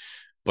different.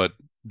 But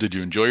did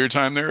you enjoy your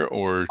time there,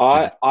 or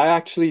I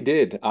actually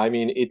did. I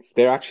mean,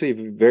 they're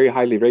actually very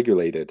highly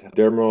regulated.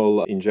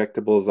 Dermal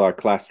injectables are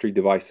class 3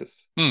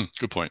 devices.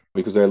 Good point.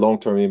 Because they're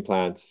long-term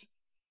implants.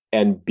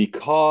 And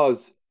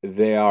because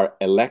they are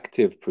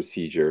elective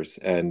procedures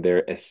and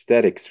they're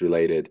aesthetics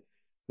related,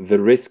 the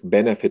risk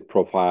benefit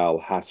profile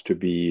has to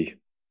be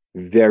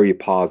very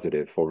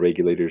positive for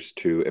regulators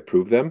to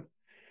approve them.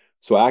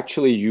 So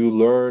actually, you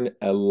learn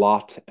a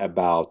lot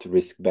about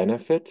risk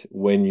benefit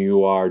when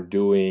you are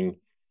doing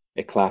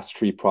a class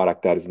 3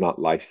 product that is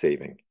not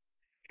life-saving.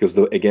 Because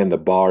again, the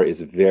bar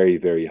is very,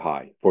 very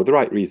high for the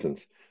right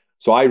reasons.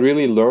 So I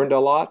really learned a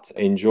lot,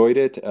 enjoyed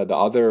it. The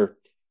other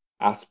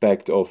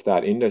aspect of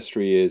that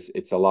industry is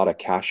it's a lot of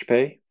cash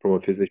pay from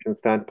a physician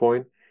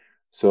standpoint.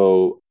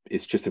 So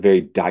it's just a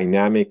very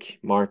dynamic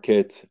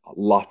market,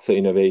 lots of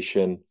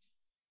innovation.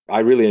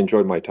 I really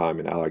enjoyed my time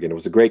in Allergan. It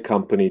was a great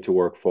company to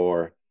work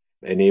for,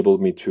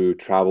 enabled me to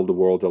travel the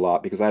world a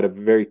lot because I had a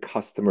very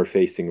customer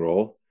facing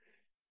role.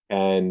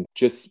 And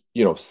just,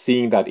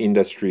 seeing that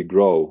industry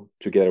grow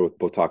together with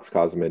Botox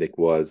Cosmetic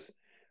was,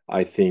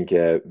 I think,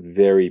 a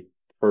very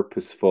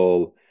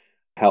purposeful,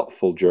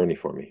 helpful journey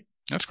for me.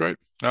 That's great.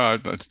 No,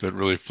 that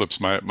really flips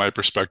my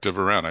perspective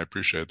around. I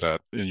appreciate that.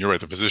 And you're right.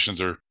 The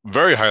physicians are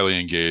very highly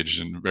engaged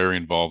and very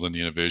involved in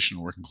the innovation,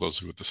 working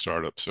closely with the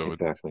startup. So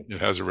exactly. it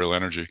has a real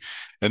energy.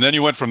 And then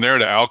you went from there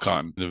to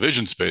Alcon, the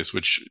vision space,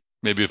 which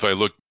maybe if I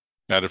look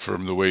at it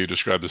from the way you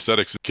described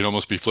aesthetics, it can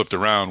almost be flipped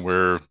around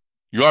where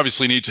you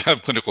obviously need to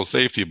have clinical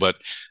safety, but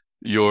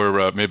your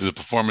maybe the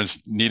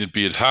performance needn't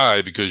be as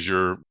high because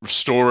you're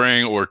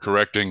restoring or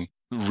correcting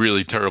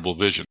really terrible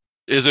vision.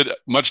 Is it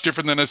much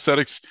different than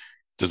aesthetics?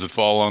 Does it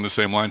fall along the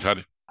same lines?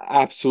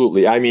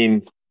 Absolutely. I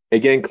mean,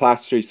 again,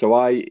 class 3. So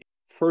I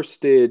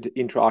first did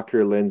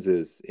intraocular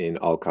lenses in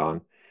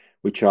Alcon,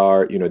 which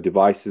are,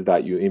 devices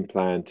that you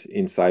implant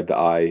inside the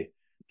eye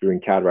during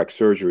cataract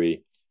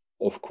surgery.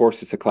 Of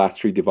course, it's a class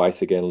 3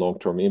 device, again,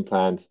 long-term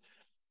implants.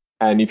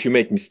 And if you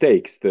make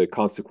mistakes, the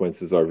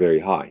consequences are very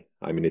high.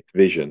 I mean, it's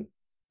vision.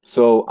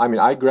 So, I mean,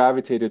 I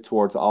gravitated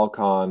towards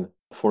Alcon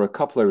for a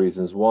couple of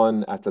reasons.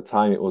 One, at the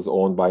time, it was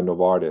owned by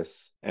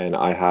Novartis, and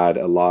I had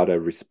a lot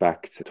of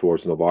respect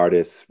towards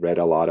Novartis, read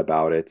a lot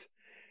about it.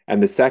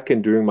 And the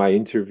second, during my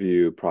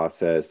interview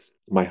process,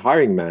 my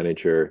hiring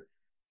manager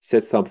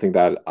said something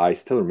that I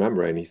still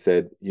remember. And he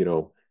said,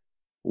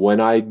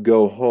 when I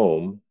go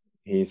home,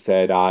 he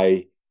said,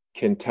 I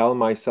can tell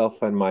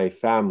myself and my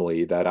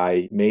family that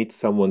I made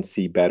someone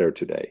see better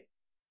today.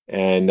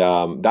 And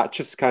that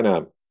just kind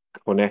of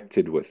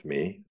connected with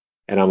me.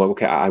 And I'm like,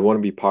 okay, I want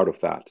to be part of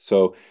that.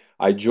 So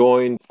I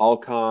joined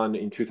Alcon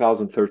in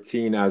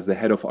 2013 as the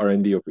head of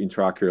R&D of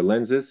intraocular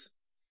lenses,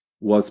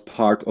 was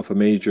part of a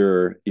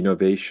major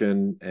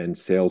innovation and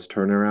sales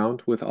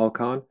turnaround with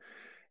Alcon.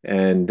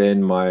 And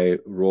then my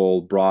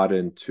role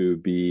broadened to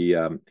be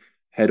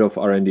head of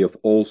R&D of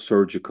all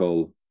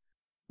surgical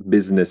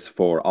business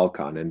for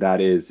Alcon. And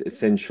that is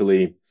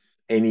essentially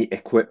any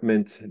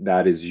equipment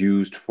that is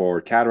used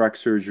for cataract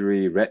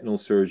surgery, retinal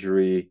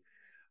surgery,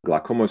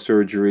 glaucoma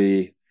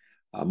surgery.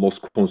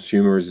 Most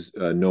consumers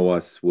know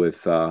us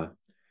with,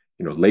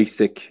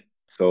 LASIK,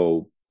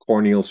 so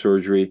corneal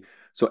surgery.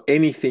 So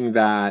anything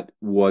that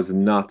was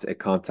not a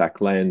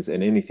contact lens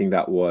and anything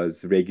that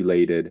was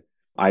regulated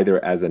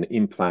either as an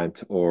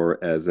implant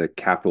or as a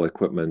capital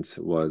equipment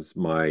was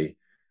my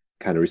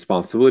kind of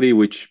responsibility,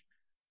 which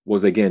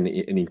was again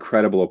an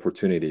incredible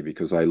opportunity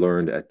because I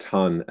learned a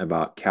ton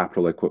about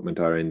capital equipment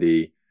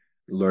R&D,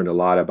 learned a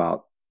lot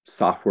about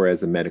software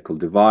as a medical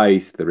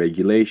device, the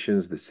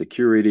regulations, the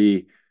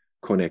security,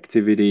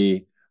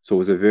 connectivity. So it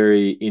was a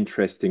very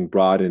interesting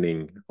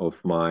broadening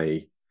of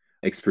my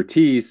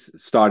expertise,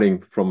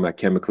 starting from a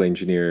chemical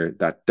engineer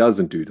that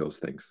doesn't do those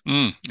things.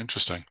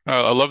 Interesting.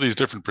 I love these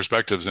different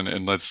perspectives,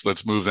 and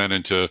let's move then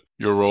into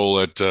your role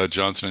at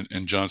Johnson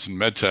 & Johnson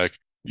Medtech.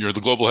 You're the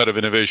global head of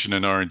innovation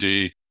and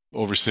R&D,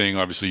 overseeing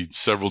obviously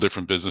several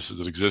different businesses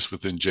that exist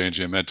within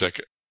J&J Medtech.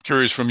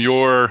 Curious from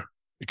your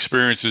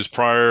experiences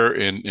prior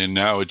and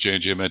now at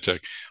J&J Medtech,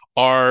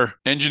 are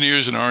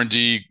engineers and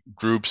R&D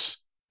groups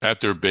at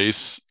their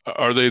base,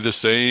 are they the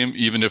same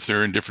even if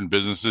they're in different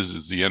businesses?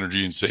 Is the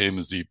energy the same?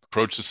 Is the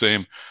approach the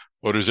same?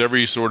 Or does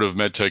every sort of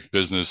medtech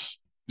business,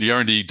 the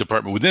R&D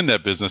department within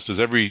that business, does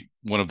every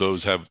one of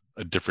those have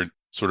a different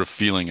sort of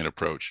feeling and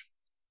approach?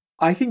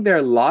 I think there are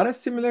a lot of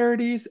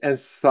similarities and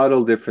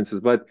subtle differences,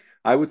 but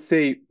I would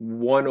say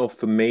one of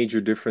the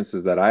major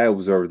differences that I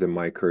observed in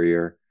my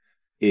career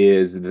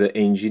is the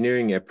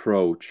engineering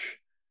approach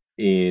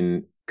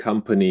in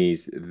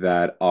companies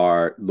that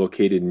are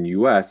located in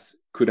US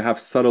could have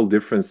subtle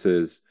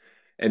differences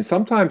and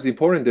sometimes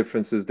important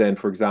differences than,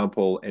 for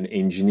example, an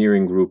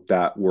engineering group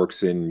that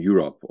works in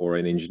Europe or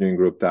an engineering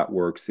group that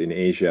works in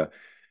Asia.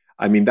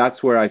 I mean,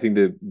 that's where I think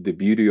the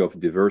beauty of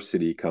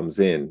diversity comes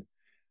in.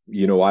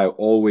 I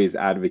always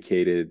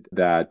advocated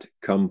that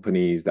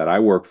companies that I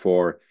work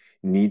for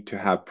need to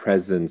have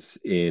presence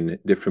in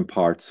different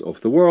parts of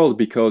the world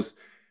because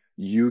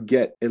you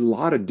get a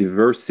lot of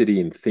diversity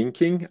in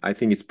thinking. I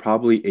think it's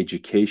probably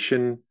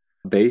education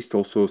based,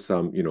 also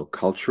some,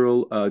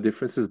 cultural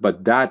differences,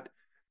 but that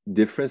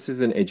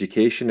differences in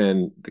education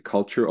and the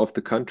culture of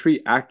the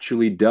country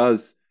actually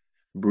does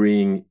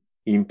bring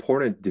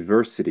important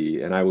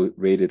diversity, and I would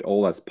rate it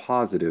all as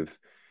positive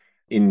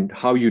in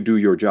how you do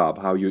your job,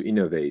 how you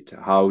innovate,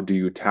 how do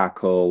you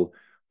tackle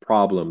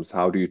problems,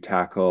 how do you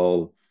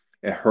tackle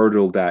a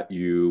hurdle that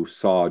you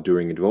saw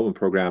during a development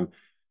program.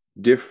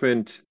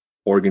 Different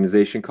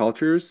organization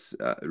cultures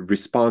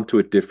respond to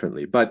it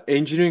differently, but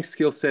engineering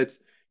skill sets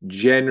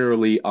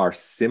generally are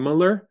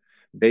similar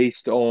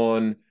based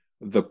on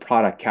the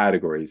product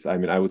categories. I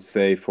mean, I would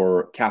say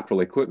for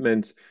capital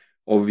equipment,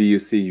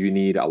 obviously you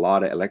need a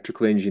lot of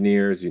electrical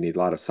engineers, you need a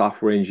lot of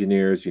software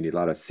engineers, you need a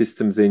lot of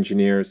systems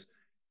engineers,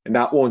 and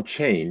that won't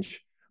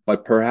change.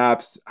 But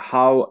perhaps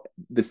how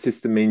the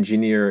system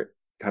engineer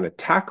kind of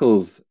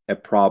tackles a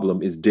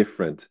problem is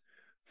different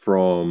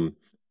from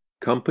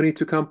company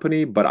to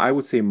company, but I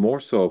would say more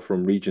so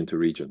from region to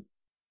region.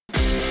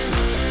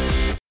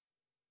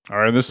 All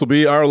right, this will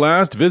be our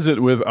last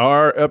visit with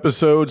our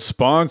episode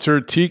sponsor,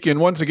 Tecan.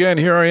 Once again,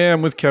 here I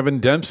am with Kevin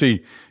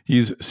Dempsey.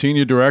 He's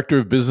Senior Director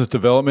of Business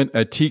Development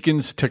at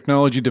Tecan's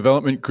Technology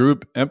Development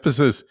Group,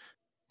 Emphasis.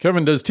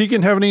 Kevin, does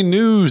Tecan have any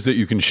news that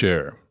you can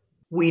share?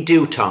 We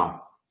do, Tom.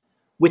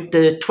 With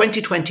the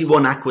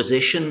 2021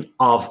 acquisition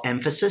of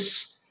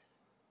Emphasis,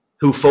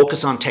 who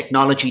focus on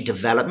technology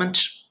development,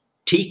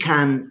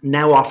 Tecan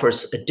now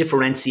offers a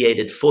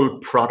differentiated full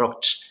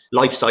product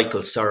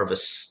lifecycle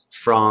service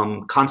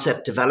from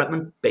concept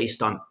development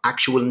based on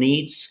actual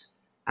needs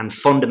and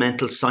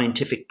fundamental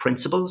scientific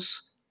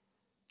principles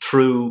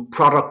through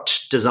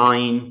product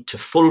design to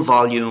full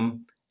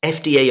volume,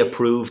 FDA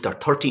approved or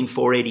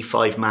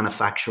 13485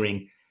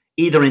 manufacturing,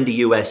 either in the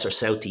US or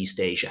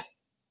Southeast Asia.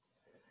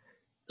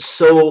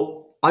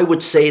 So I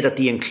would say that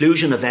the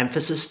inclusion of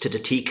Emphasis to the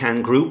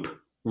Tecan group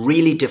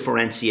really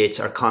differentiates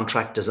our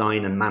contract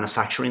design and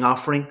manufacturing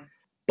offering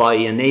by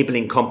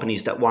enabling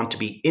companies that want to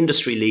be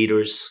industry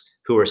leaders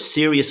who are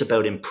serious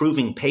about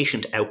improving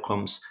patient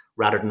outcomes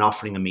rather than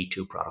offering a Me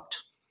Too product.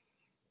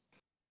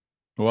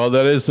 Well,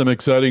 that is some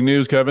exciting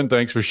news, Kevin.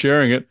 Thanks for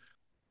sharing it.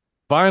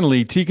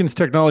 Finally, Tecan's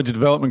Technology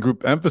Development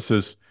Group,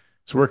 Emphasis,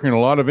 is working on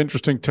a lot of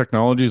interesting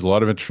technologies, a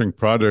lot of interesting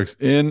projects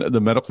in the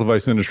medical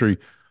device industry.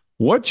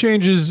 What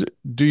changes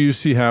do you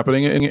see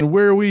happening, and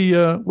where are we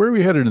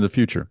headed in the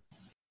future?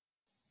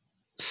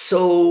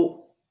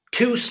 So,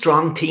 two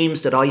strong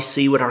teams that I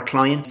see with our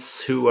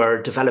clients who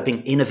are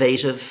developing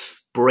innovative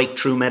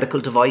breakthrough medical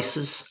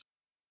devices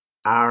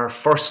are,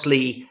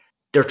 firstly,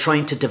 they're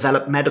trying to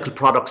develop medical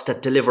products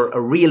that deliver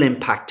a real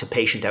impact to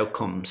patient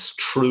outcomes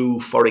through,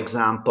 for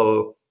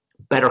example,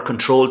 better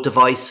controlled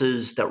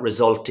devices that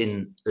result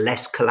in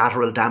less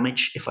collateral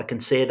damage, if I can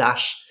say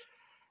that,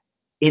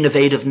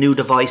 innovative new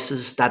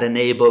devices that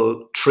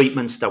enable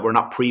treatments that were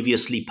not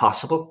previously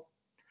possible,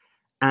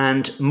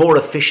 and more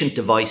efficient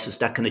devices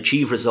that can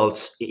achieve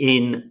results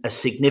in a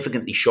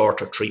significantly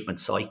shorter treatment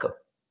cycle.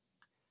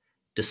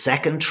 The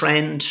second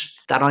trend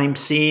that I'm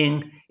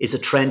seeing is a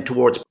trend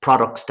towards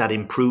products that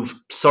improve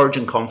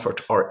surgeon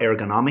comfort or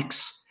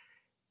ergonomics,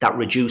 that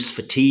reduce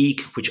fatigue,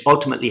 which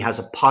ultimately has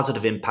a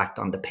positive impact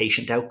on the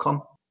patient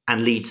outcome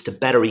and leads to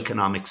better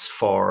economics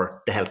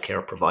for the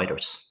healthcare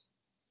providers.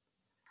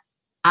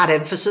 At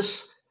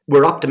Emphasis,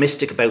 we're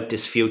optimistic about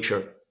this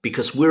future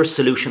because we're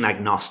solution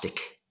agnostic.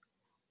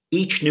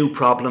 Each new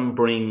problem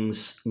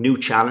brings new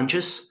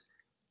challenges,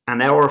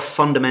 and our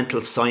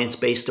fundamental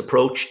science-based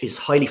approach is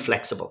highly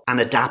flexible and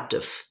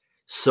adaptive.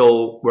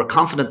 So we're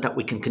confident that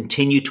we can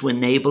continue to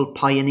enable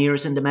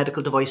pioneers in the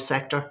medical device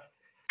sector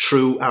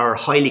through our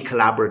highly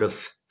collaborative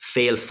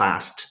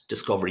fail-fast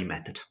discovery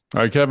method.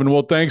 All right, Kevin.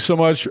 Well, thanks so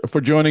much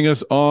for joining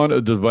us on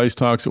the Device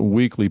Talks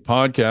Weekly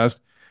podcast.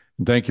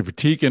 And thank you for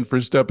Tecan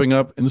for stepping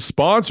up and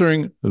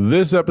sponsoring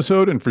this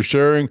episode and for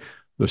sharing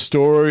the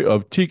story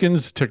of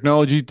Tecan's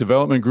Technology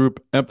Development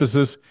Group,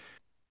 Emphasis.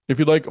 If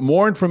you'd like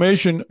more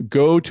information,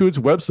 go to its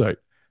website,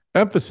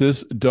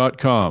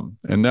 emphasis.com,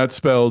 and that's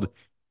spelled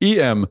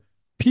EMPHYSYS.com.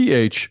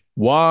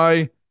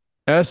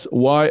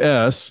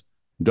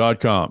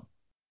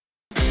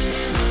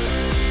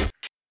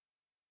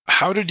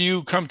 How did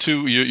you come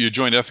to, you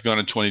joined Ethicon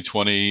in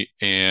 2020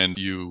 and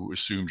you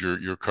assumed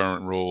your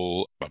current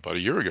role about a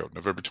year ago,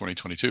 November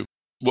 2022.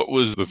 What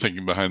was the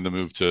thinking behind the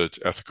move to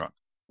Ethicon?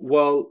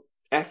 Well,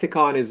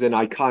 Ethicon is an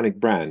iconic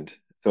brand.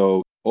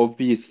 So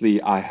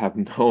obviously I have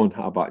known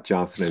about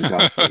Johnson and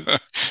Johnson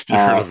You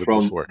heard of it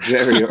from before.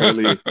 very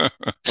early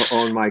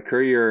on my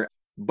career.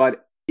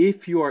 But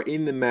if you are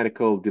in the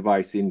medical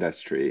device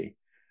industry,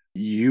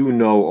 you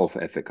know of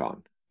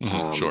Ethicon.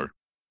 Sure.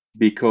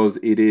 Because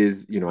it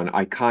is, an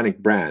iconic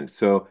brand.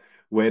 So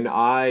when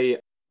I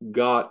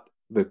got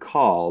the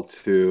call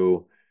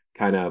to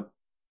kind of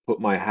put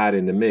my hat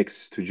in the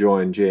mix to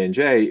join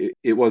J&J,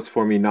 it was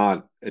for me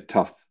not a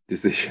tough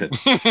decision.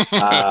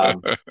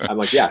 I'm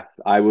like, yes,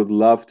 I would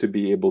love to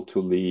be able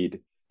to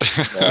lead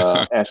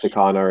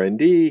Ethicon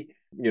R&D.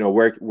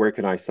 Where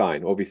can I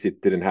sign? Obviously,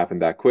 it didn't happen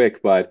that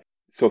quick, but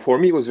so for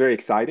me, it was very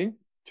exciting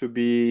to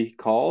be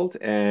called,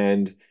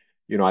 and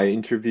I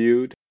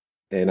interviewed,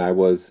 and I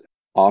was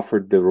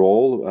offered the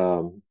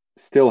role.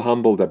 Still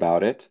humbled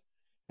about it,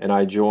 and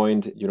I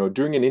joined.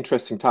 During an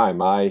interesting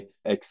time. I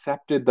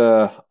accepted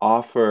the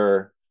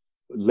offer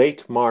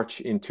late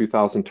March in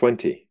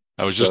 2020.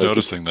 I was just So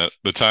noticing that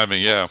the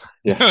timing, yeah.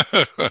 yeah.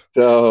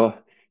 So,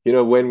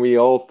 when we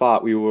all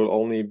thought we will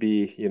only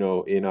be,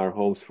 in our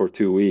homes for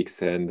 2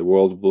 weeks and the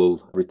world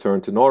will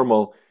return to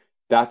normal,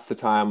 that's the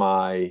time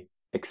I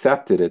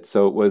accepted it.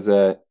 So it was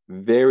a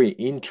very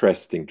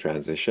interesting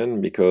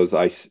transition because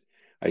I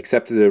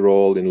accepted the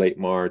role in late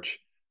March,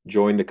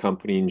 joined the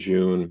company in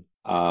June,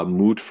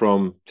 moved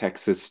from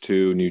Texas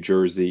to New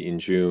Jersey in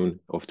June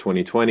of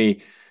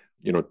 2020,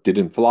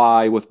 didn't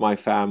fly with my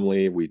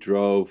family. We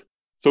drove.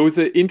 So it was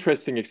an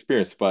interesting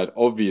experience, but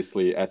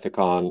obviously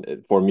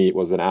Ethicon, for me, it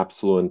was an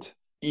absolute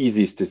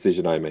easiest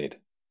decision I made.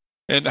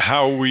 And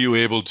how were you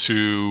able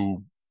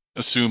to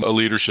assume a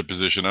leadership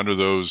position under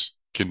those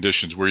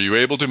conditions? Were you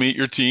able to meet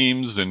your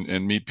teams and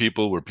meet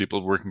people? Were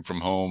people working from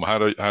home? How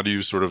do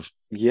you sort of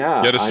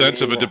Yeah, get a I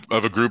sense mean,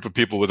 of a group of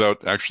people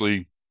without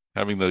actually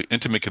having the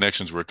intimate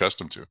connections we're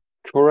accustomed to?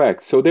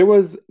 correct. So there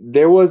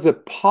was a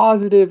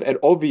positive, and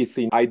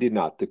obviously I did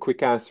not. The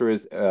quick answer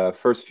is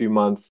first few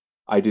months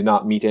I did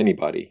not meet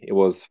anybody. It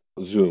was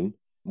Zoom.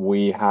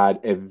 We had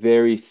a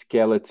very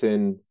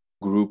skeleton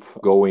group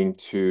going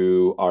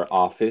to our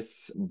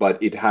office,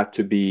 but you had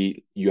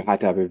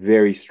to have a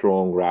very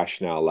strong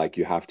rationale, like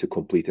you have to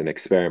complete an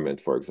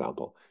experiment, for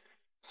example.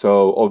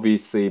 So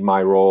obviously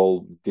my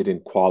role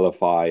didn't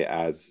qualify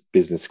as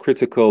business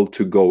critical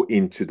to go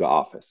into the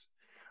office.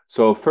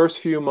 So first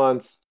few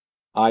months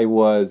I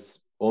was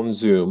on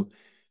Zoom.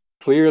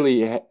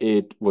 Clearly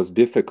it was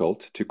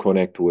difficult to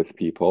connect with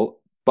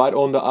people, but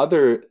on the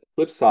other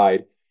flip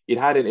side, it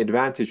had an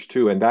advantage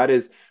too, and that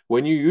is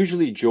when you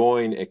usually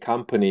join a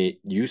company,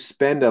 you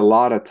spend a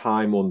lot of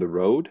time on the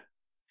road.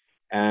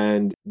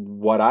 And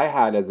what I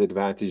had as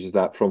advantage is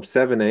that from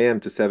 7 a.m.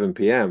 to 7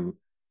 p.m.,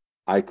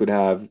 I could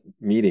have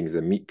meetings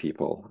and meet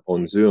people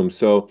on Zoom.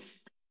 So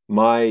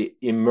my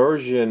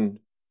immersion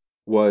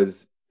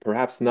was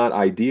perhaps not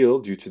ideal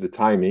due to the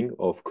timing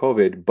of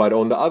COVID, but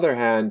on the other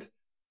hand,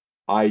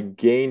 I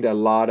gained a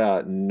lot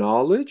of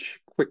knowledge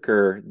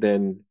quicker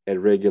than a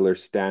regular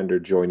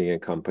standard joining a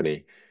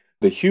company.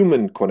 The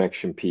human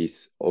connection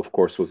piece, of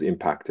course, was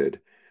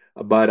impacted,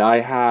 but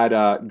I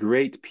had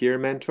great peer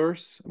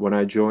mentors when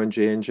I joined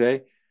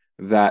J&J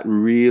that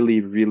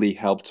really, really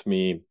helped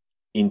me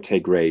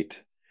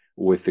integrate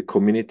with the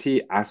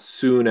community as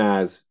soon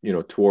as,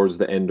 towards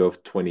the end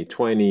of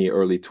 2020,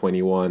 early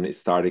 21, it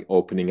started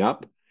opening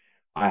up.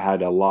 I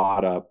had a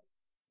lot of,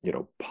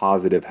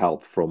 positive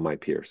help from my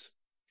peers.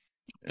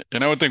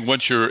 And I would think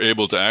once you're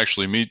able to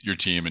actually meet your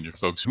team and your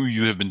folks who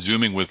you have been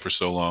Zooming with for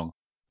so long,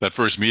 that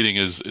first meeting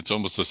it's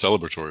almost a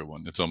celebratory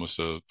one. It's almost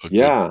a good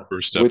Yeah,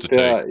 first step to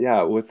take.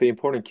 with the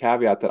important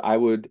caveat that I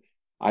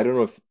don't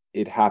know if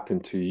it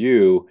happened to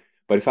you,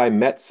 but if I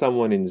met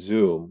someone in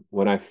Zoom,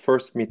 when I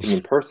first meet them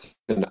in person,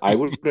 I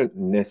wouldn't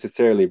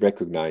necessarily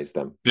recognize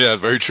them. Yeah,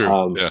 very true.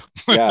 Um, Yeah.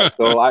 yeah,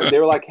 so they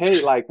were like, "Hey,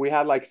 like we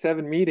had like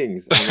 7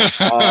 meetings." I'm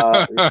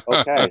like,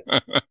 okay."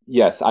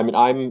 Yes, I mean,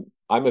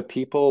 I'm a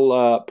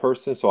people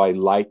person, so I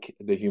like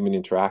the human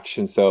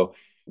interaction. So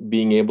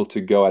being able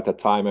to go at the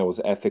time, I was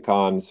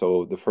Ethicon.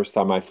 So the first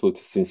time I flew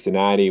to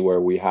Cincinnati, where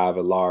we have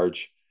a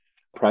large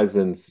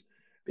presence,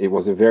 it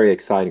was a very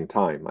exciting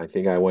time. I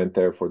think I went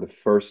there for the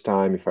first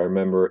time, if I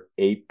remember,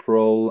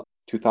 April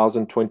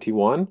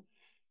 2021.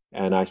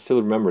 And I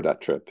still remember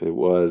that trip. It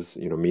was,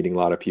 meeting a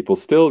lot of people.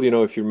 Still,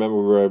 if you remember,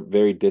 we were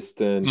very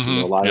distant,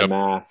 a lot of Yep.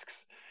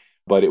 masks,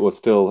 but it was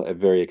still a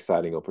very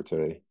exciting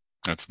opportunity.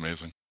 That's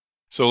amazing.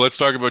 So let's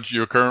talk about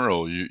your current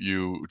role.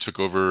 You took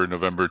over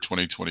November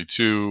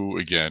 2022.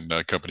 Again,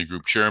 company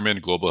group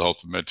chairman, global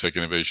health and medtech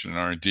innovation and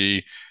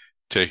R&D,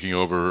 taking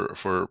over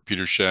for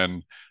Peter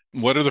Shen.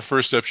 What are the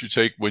first steps you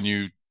take when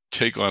you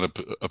take on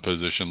a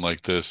position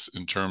like this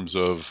in terms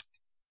of,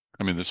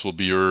 I mean, this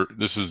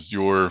is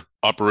your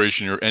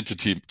operation, your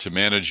entity to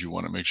manage. You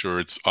want to make sure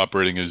it's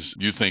operating as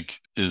you think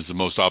is the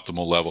most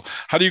optimal level.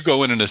 How do you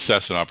go in and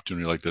assess an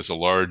opportunity like this, a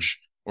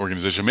large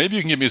organization? Maybe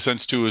you can give me a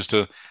sense too as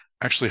to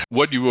actually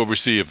what you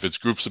oversee, if it's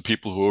groups of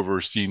people who are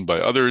overseen by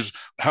others.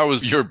 How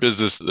is your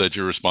business that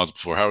you're responsible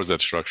for? How is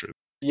that structured?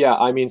 Yeah,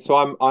 I mean,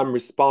 so I'm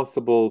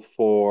responsible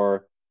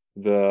for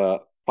the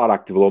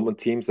product development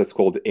teams. That's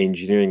called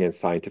engineering and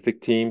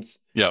scientific teams.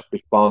 Yeah.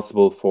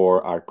 Responsible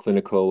for our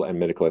clinical and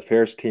medical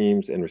affairs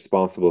teams and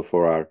responsible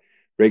for our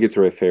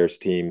regulatory affairs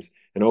teams.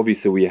 And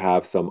obviously, we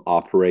have some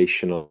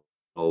operational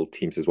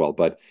teams as well.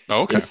 But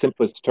Oh, in okay.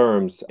 simplest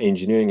terms,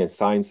 engineering and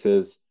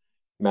sciences,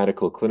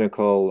 medical,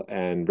 clinical,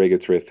 and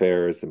regulatory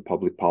affairs and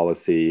public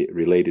policy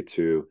related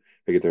to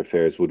regulatory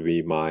affairs would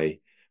be my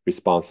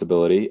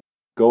responsibility.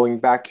 Going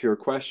back to your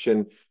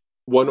question,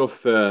 one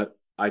of the,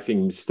 I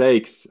think,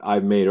 mistakes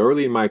I've made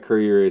early in my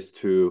career is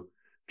to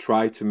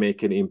try to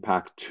make an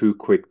impact too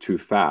quick, too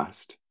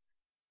fast.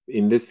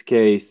 In this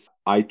case,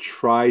 I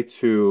try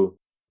to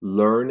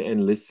learn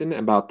and listen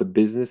about the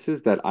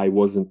businesses that I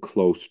wasn't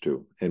close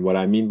to. And what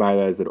I mean by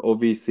that is that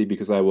obviously,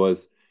 because I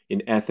was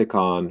in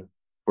Ethicon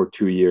for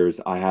 2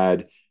 years, I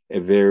had a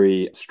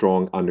very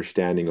strong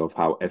understanding of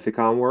how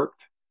Ethicon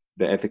worked,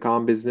 the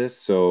Ethicon business.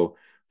 So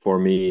for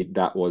me,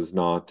 that was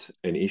not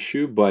an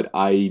issue, but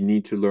I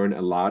need to learn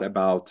a lot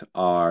about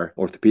our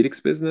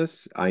orthopedics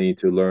business. I need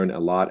to learn a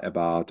lot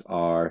about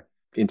our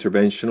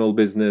interventional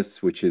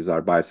business, which is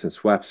our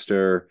Biosense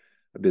Webster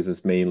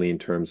business, mainly in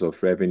terms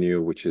of revenue,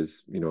 which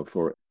is,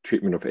 for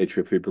treatment of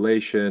atrial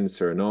fibrillation,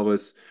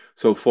 Cerenovus.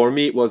 So for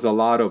me, it was a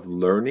lot of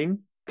learning,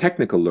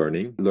 technical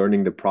learning,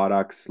 learning the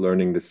products,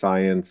 learning the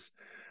science,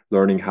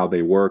 learning how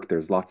they work.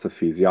 There's lots of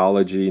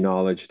physiology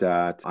knowledge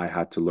that I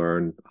had to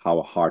learn how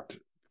a heart,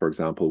 for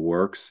example,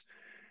 works.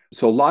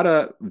 So a lot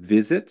of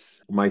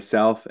visits,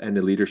 myself and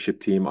the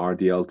leadership team,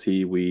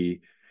 RDLT,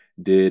 we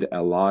did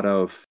a lot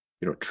of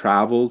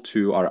travel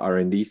to our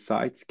R&D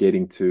sites,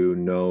 getting to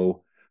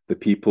know the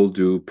people,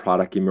 do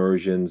product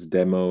immersions,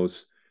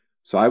 demos.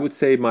 So I would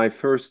say my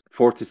first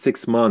 4 to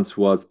 6 months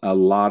was a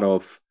lot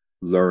of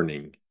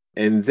learning.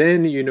 And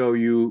then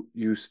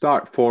you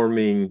start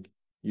forming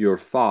your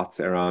thoughts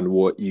around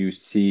what you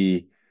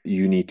see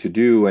you need to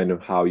do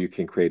and how you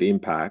can create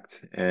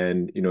impact.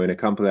 And in a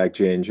company like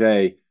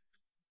J&J,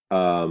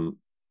 um,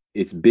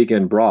 it's big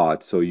and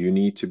broad. So you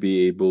need to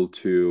be able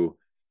to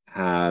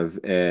have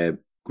a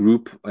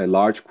group, a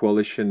large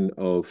coalition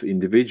of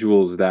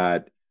individuals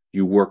that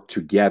you work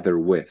together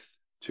with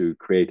to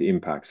create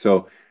impact.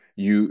 So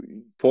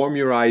you form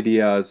your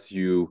ideas,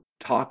 you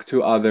talk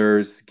to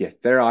others,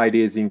 get their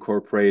ideas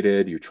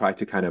incorporated, you try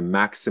to kind of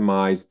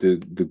maximize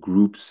the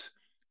group's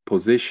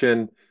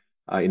position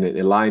in an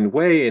aligned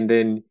way, and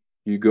then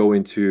you go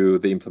into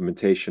the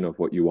implementation of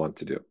what you want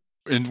to do.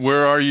 And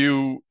where are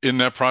you in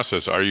that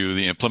process? Are you in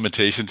the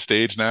implementation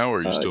stage now, or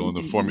are you still in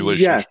the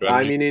formulation of Yes, I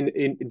strategy? mean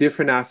in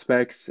different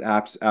aspects,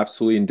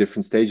 absolutely in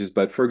different stages.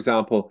 But for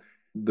example,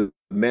 the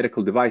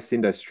medical device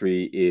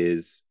industry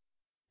is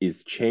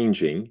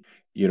changing.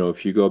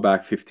 If you go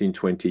back 15,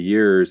 20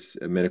 years,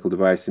 medical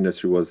device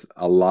industry was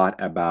a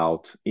lot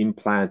about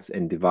implants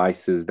and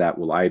devices that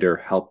will either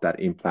help that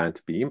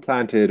implant be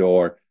implanted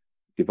or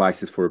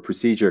devices for a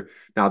procedure.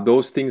 Now,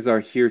 those things are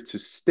here to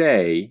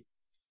stay,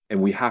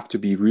 and we have to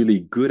be really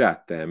good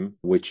at them,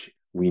 which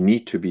we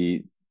need to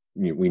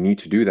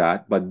do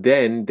that. But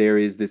then there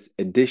is this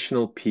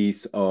additional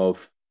piece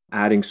of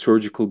adding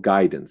surgical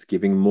guidance,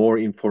 giving more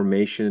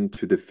information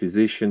to the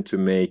physician to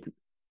make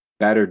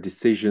better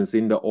decisions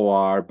in the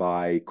OR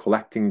by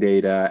collecting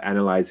data,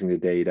 analyzing the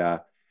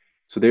data.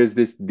 So there's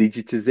this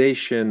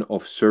digitization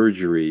of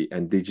surgery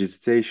and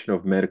digitization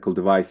of medical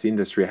device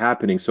industry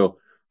happening. So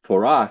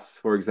for us,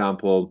 for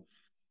example,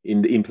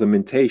 in the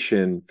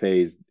implementation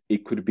phase,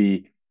 it could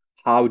be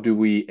how do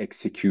we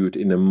execute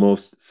in the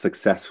most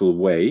successful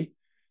way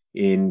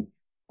in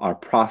our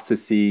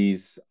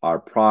processes, our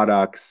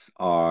products,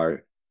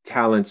 our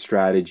talent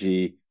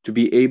strategy to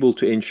be able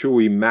to ensure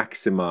we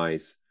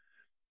maximize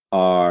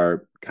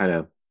our kind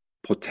of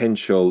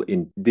potential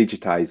in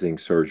digitizing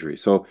surgery.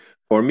 So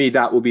for me,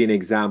 that would be an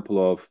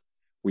example of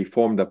we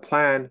formed a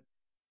plan,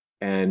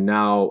 and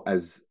now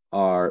as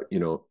our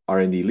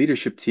R&D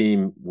leadership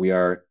team, we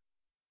are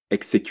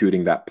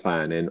executing that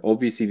plan. And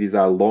obviously, these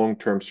are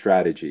long-term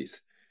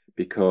strategies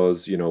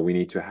because we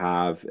need to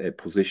have a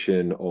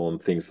position on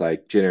things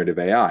like generative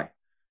AI.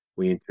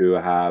 We need to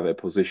have a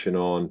position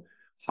on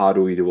how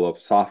do we develop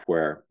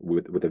software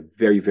with a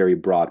very, very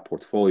broad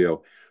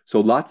portfolio.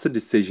 So lots of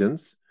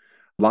decisions,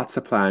 lots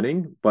of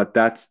planning, but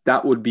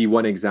that would be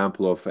one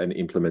example of an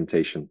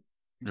implementation.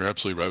 You're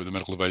absolutely right. The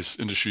medical device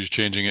industry is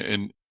changing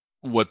and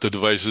what the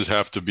devices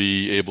have to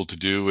be able to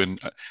do. And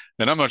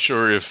I'm not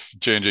sure if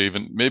J&J,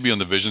 even maybe on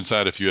the vision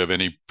side, if you have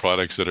any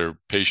products that are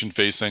patient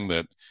facing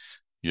that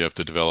you have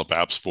to develop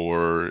apps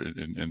for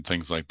and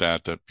things like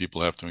that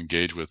people have to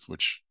engage with,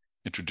 which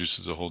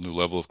introduces a whole new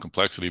level of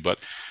complexity. But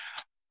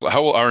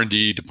how will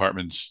R&D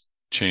departments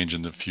change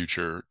in the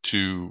future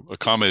to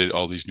accommodate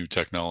all these new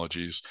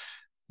technologies?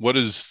 What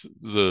does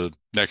the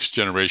next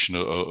generation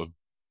of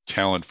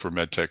talent for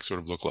medtech sort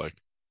of look like?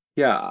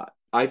 Yeah,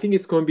 I think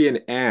it's going to be an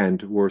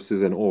and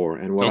versus an or.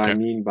 And what I Okay.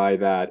 mean by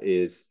that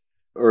is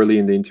early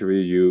in the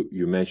interview,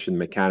 you mentioned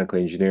mechanical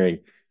engineering.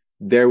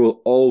 There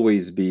will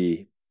always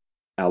be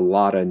a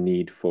lot of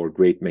need for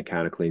great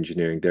mechanical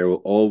engineering. There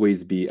will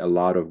always be a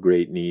lot of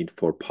great need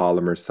for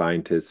polymer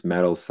scientists,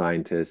 metal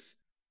scientists.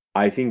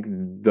 I think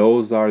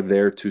those are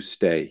there to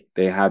stay.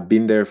 They have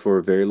been there for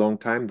a very long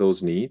time,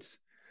 those needs.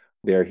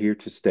 They're here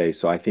to stay.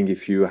 So I think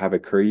if you have a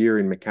career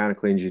in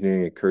mechanical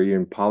engineering, a career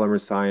in polymer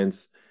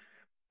science,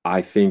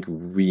 I think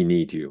we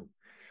need you.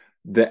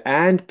 The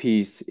and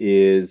piece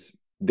is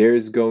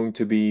there's going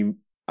to be,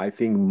 I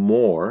think,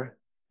 more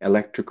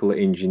electrical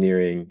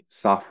engineering,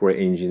 software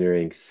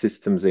engineering,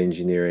 systems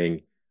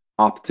engineering,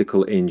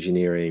 optical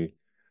engineering.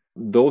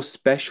 Those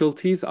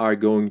specialties are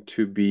going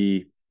to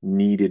be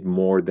needed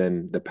more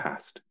than the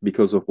past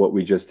because of what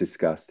we just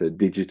discussed, the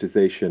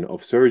digitization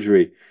of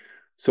surgery.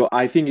 So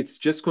I think it's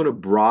just going to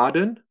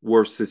broaden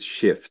versus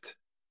shift,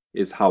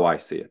 is how I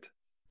see it.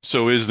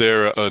 So is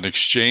there an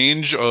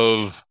exchange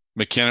of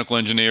mechanical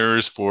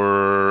engineers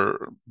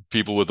for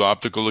people with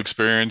optical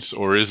experience,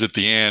 or is it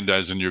the and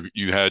as in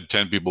you had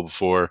 10 people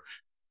before,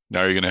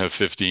 now you're going to have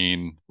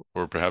 15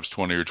 or perhaps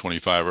 20 or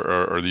 25,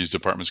 or are these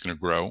departments going to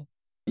grow?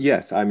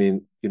 Yes, I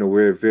mean,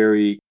 we're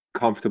very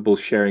comfortable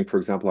sharing, for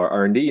example, our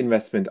R&D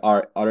investment.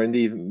 Our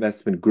R&D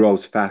investment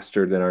grows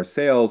faster than our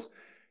sales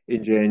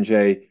in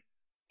J&J,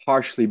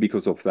 partially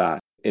because of that.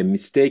 A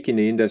mistake in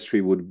the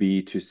industry would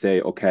be to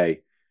say,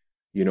 okay,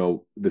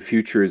 the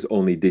future is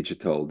only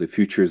digital, the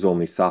future is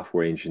only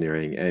software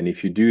engineering. And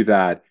if you do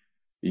that,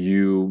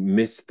 you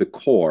miss the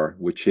core,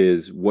 which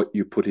is what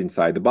you put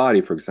inside the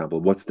body, for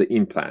example. What's the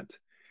implant?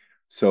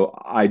 So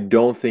I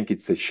don't think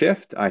it's a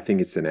shift. I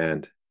think it's an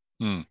and.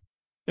 Hmm.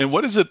 And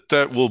what is it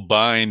that will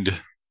bind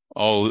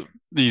all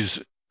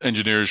these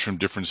engineers from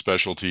different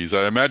specialties?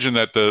 I imagine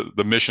that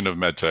the mission of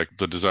Medtech,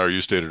 the desire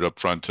you stated up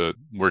front to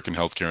work in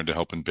healthcare and to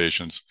help in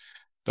patients,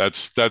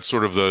 that's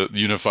sort of the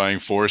unifying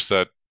force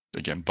that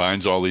again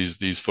binds all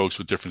these folks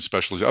with different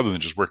specialties, other than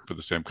just working for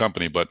the same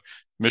company. But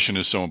mission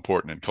is so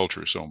important and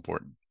culture is so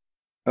important.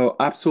 Oh,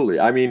 absolutely.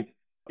 I mean,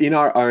 in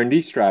our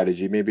R&D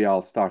strategy, maybe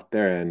I'll start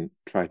there and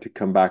try to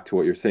come back to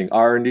what you're saying.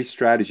 Our R&D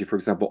strategy, for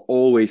example,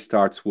 always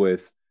starts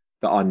with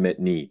the unmet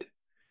need.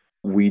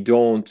 We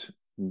don't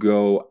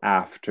go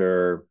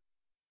after,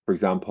 for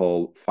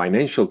example,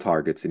 financial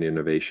targets in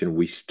innovation.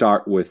 We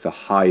start with the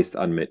highest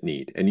unmet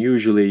need. And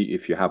usually,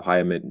 if you have high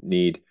unmet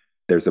need,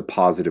 there's a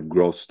positive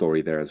growth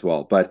story there as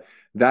well. But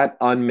that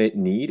unmet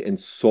need and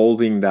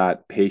solving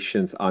that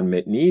patient's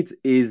unmet needs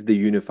is the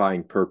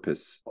unifying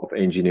purpose of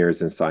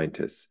engineers and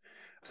scientists.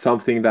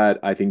 Something that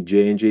I think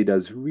J&J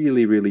does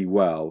really, really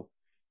well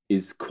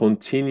is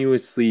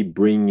continuously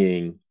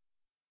bringing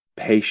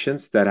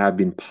patients that have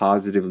been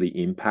positively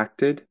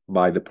impacted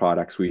by the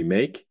products we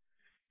make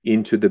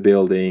into the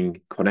building,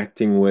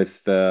 connecting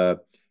with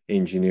the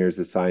engineers,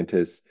 the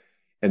scientists.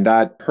 And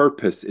that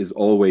purpose is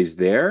always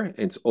there.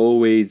 It's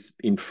always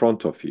in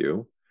front of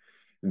you.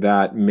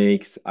 That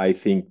makes, I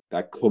think,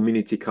 that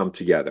community come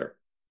together.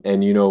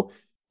 And,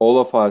 all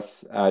of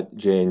us at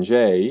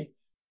J&J,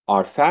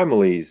 our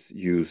families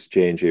use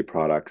J&J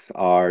products,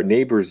 our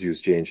neighbors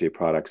use J&J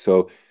products.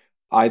 So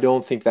I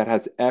don't think that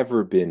has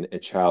ever been a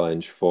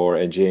challenge for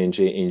a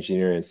J&J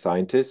engineer and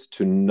scientist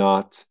to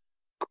not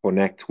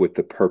connect with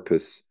the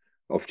purpose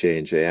of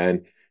J&J.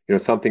 And,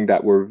 something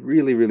that we're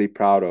really, really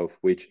proud of,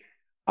 which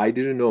I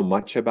didn't know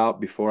much about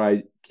before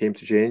I came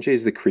to J&J,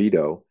 is the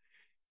Credo.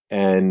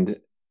 And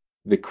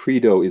the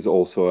Credo is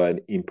also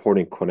an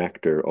important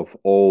connector of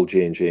all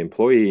J&J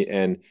employee.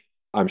 And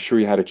I'm sure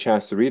you had a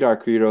chance to read our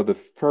Credo. The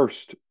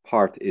first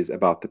part is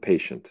about the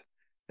patient.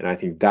 And I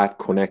think that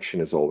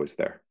connection is always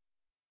there.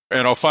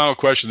 And our final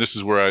question, this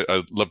is where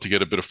I'd love to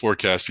get a bit of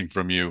forecasting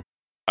from you.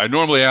 I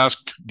normally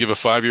give a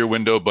 5-year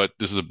window, but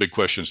this is a big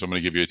question, so I'm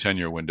going to give you a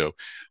 10-year window.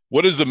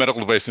 What does the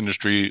medical device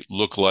industry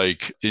look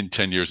like in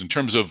 10 years in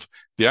terms of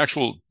the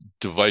actual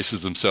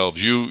devices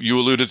themselves? You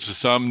alluded to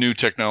some new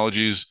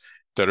technologies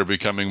that are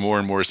becoming more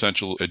and more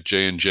essential at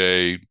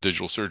J&J,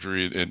 digital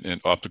surgery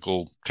and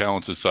optical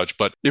talents as such.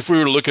 But if we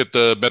were to look at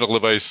the medical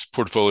device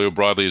portfolio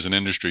broadly as an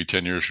industry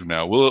 10 years from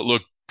now, will it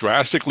look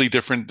drastically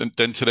different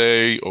than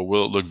today, or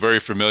will it look very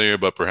familiar,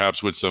 but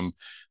perhaps with some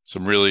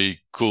really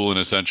cool and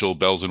essential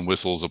bells and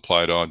whistles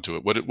applied onto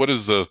it? What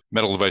does the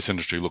medical device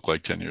industry look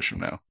like 10 years from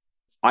now?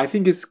 I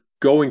think it's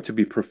going to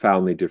be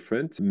profoundly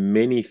different.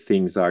 Many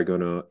things are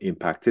going to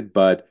impact it,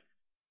 but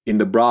in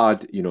the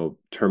broad,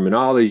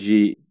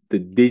 terminology, the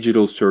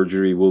digital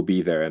surgery will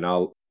be there. And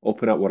I'll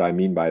open up what I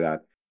mean by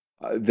that.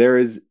 There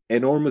is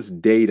enormous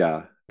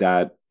data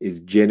that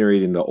is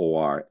generated in the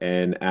OR.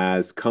 And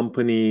as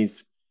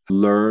companies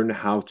learn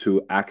how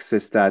to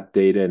access that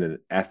data in an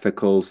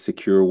ethical,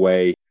 secure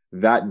way,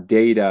 that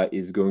data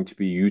is going to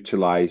be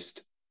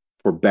utilized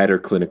for better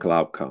clinical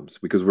outcomes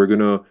because we're going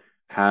to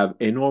have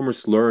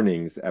enormous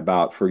learnings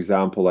about, for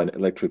example, an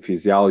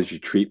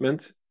electrophysiology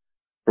treatment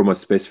from a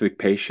specific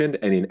patient.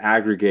 And in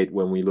aggregate,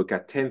 when we look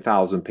at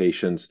 10,000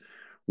 patients,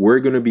 we're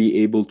going to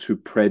be able to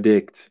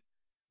predict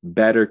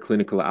better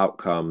clinical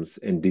outcomes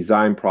and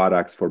design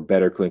products for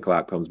better clinical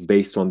outcomes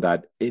based on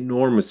that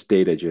enormous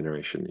data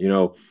generation.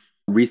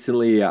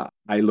 Recently I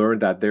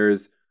learned that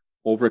there's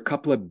over a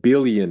couple of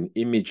billion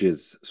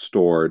images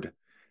stored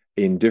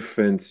in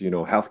different,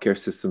 healthcare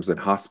systems and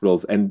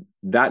hospitals, and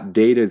that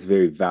data is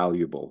very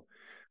valuable.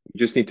 We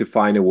just need to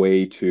find a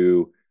way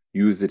to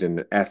use it in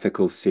an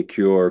ethical,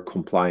 secure,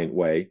 compliant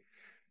way.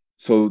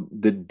 So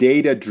the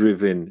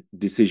data-driven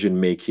decision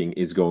making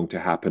is going to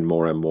happen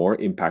more and more,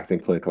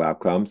 impacting clinical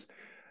outcomes.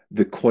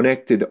 The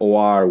connected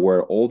OR,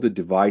 where all the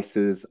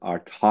devices are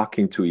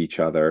talking to each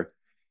other,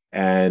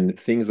 and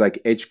things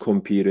like edge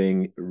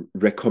computing,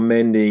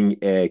 recommending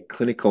a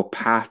clinical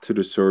path to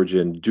the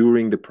surgeon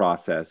during the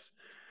process,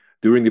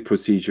 during the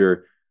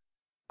procedure,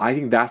 I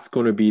think that's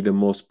going to be the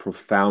most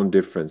profound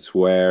difference,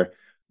 where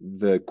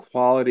the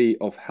quality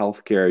of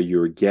healthcare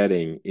you're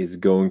getting is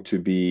going to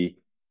be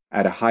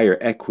at a higher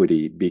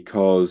equity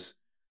because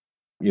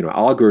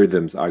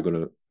algorithms are going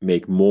to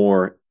make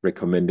more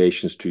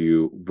recommendations to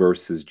you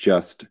versus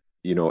just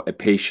a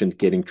patient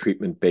getting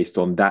treatment based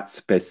on that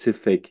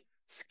specific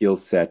skill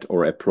set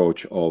or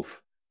approach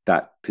of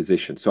that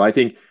physician. So I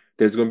think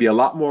there's going to be a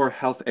lot more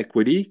health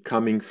equity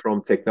coming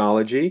from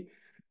technology.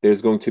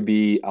 There's going to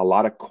be a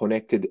lot of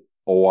connected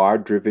OR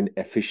driven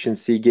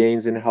efficiency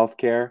gains in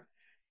healthcare,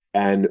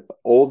 and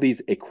all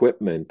these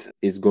equipment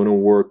is going to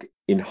work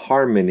in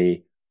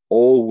harmony,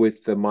 all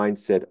with the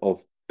mindset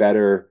of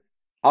better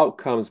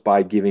outcomes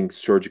by giving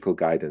surgical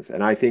guidance.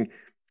 And I think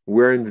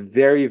we're in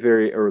very,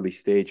 very early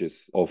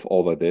stages of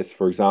all of this.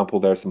 For example,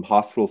 there are some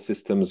hospital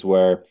systems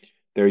where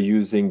they're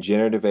using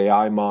generative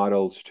AI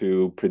models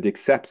to predict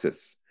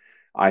sepsis.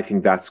 I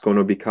think that's going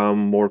to become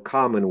more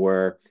common,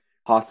 where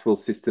hospital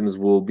systems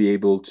will be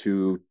able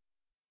to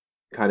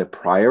kind of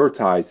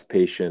prioritize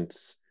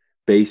patients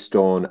based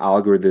on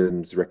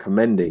algorithms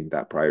recommending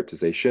that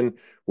prioritization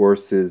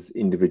versus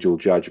individual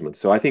judgment.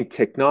 So I think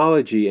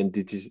technology and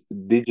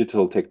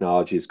digital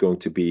technology is going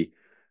to be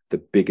the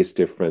biggest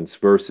difference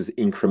versus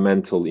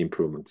incremental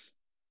improvements.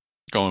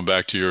 Going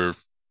back to your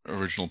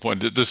original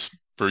point, this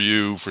for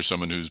you, for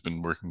someone who's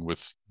been working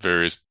with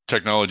various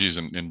technologies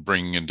and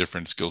bringing in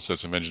different skill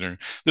sets of engineering,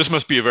 this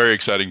must be a very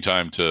exciting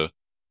time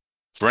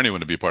for anyone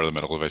to be part of the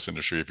medical device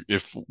industry.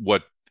 If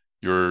what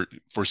you're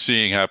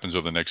foreseeing happens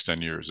over the next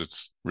 10 years,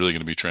 it's really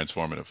going to be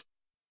transformative.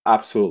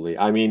 Absolutely.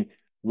 I mean,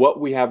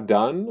 what we have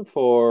done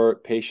for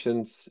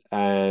patients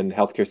and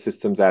healthcare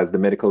systems as the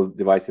medical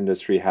device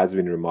industry has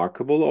been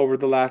remarkable over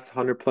the last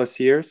 100 plus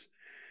years.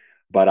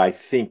 But I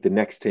think the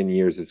next 10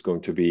 years is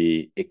going to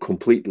be a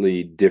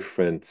completely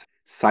different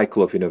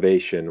cycle of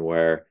innovation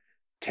where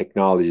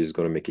technology is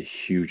going to make a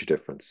huge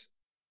difference.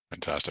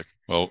 Fantastic.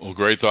 Well,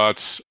 great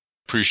thoughts.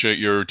 Appreciate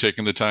your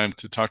taking the time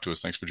to talk to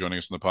us. Thanks for joining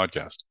us on the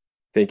podcast.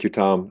 Thank you,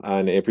 Tom,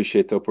 and I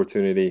appreciate the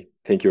opportunity.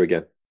 Thank you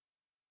again.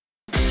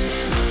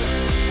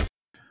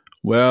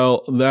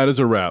 Well, that is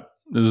a wrap.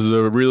 This is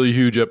a really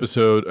huge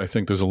episode. I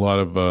think there's a lot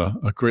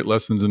of great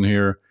lessons in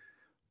here,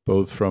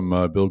 both from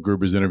Bill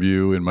Gruber's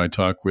interview and my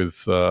talk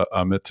with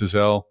Amit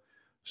Tezel.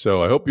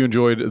 So I hope you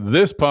enjoyed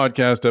this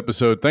podcast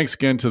episode. Thanks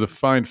again to the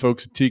fine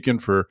folks at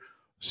Tecan for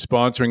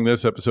sponsoring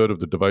this episode of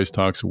the Device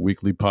Talks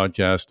Weekly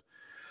Podcast.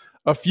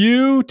 A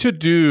few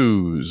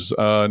to-dos.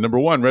 Number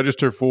one,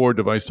 register for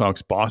Device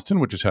Talks Boston,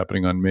 which is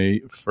happening on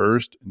May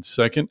 1st and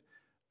 2nd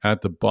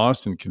at the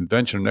Boston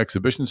Convention and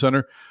Exhibition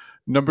Center.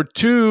 Number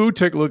two,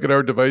 take a look at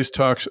our Device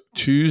Talks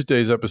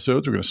Tuesdays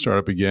episodes. We're going to start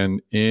up again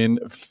in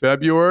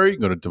February.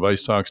 Go to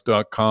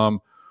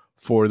devicetalks.com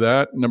for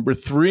that. Number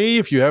three,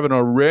 if you haven't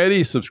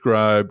already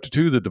subscribed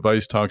to the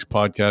Device Talks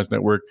Podcast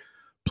Network,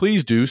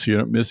 please do so you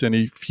don't miss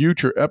any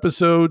future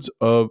episodes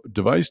of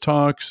Device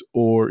Talks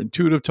or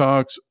Intuitive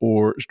Talks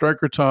or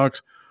Stryker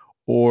Talks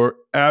or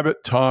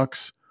Abbott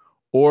Talks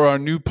or our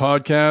new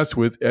podcast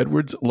with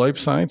Edwards Life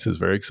Sciences.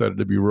 Very excited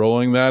to be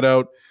rolling that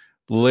out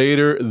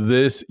later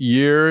this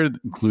year.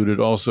 Included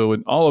also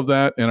in all of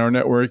that in our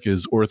network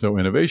is Ortho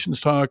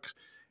Innovations Talks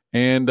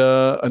and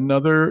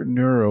another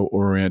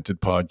neuro-oriented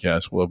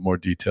podcast. We'll have more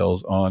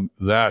details on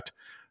that.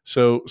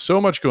 So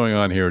much going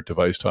on here at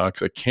Device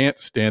Talks. I can't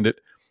stand it.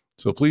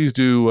 So please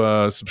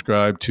do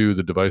subscribe to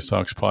the Device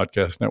Talks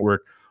Podcast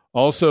Network.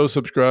 Also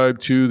subscribe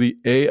to the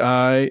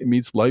AI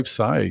Meets Life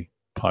Sci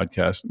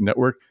Podcast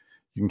Network.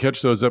 You can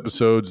catch those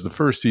episodes, the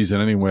first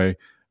season anyway,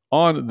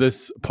 on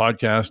this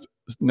podcast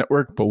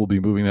network, but we'll be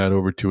moving that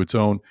over to its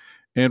own.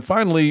 And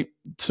finally,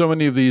 so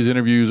many of these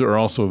interviews are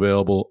also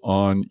available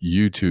on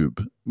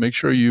YouTube. Make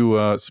sure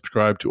you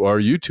subscribe to our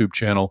YouTube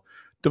channel,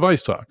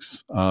 Device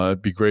Talks.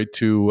 It'd be great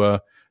to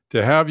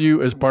have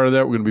you as part of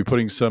that. We're going to be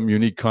putting some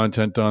unique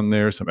content on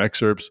there, some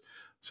excerpts,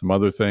 some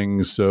other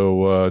things.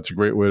 So it's a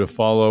great way to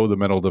follow the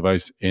medical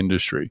device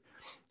industry.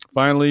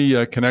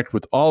 Finally, connect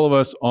with all of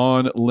us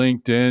on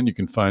LinkedIn. You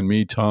can find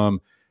me,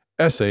 Tom,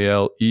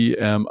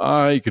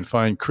 Salemi. You can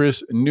find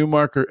Chris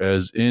Newmarker,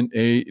 as in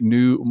a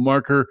new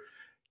marker.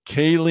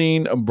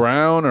 Kayleen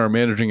Brown, our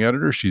managing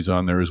editor, she's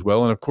on there as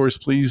well. And of course,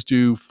 please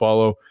do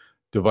follow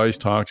Device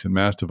Talks and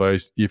Mass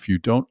Device if you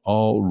don't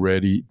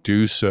already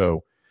do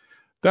so.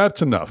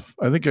 That's enough.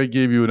 I think I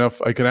gave you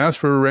enough. I can ask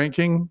for a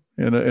ranking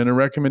and a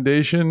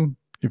recommendation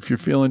if you're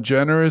feeling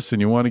generous and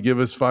you want to give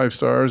us 5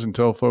 stars and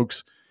tell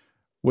folks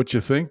what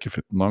you think, as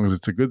long as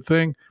it's a good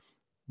thing.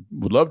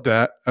 Would love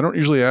that. I don't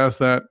usually ask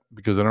that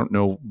because I don't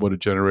know what it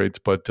generates,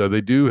 but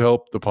they do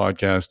help the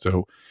podcast.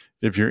 So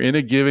if you're in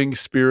a giving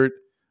spirit,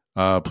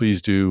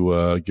 please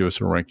do give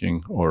us a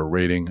ranking or a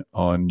rating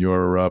on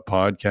your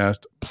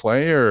podcast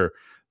player.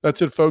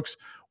 That's it, folks.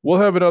 We'll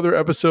have another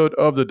episode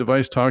of the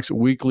Device Talks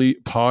Weekly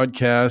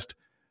podcast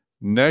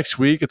next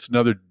week. It's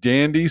another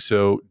dandy,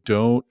 so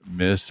don't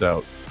miss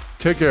out.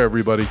 Take care,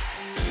 everybody.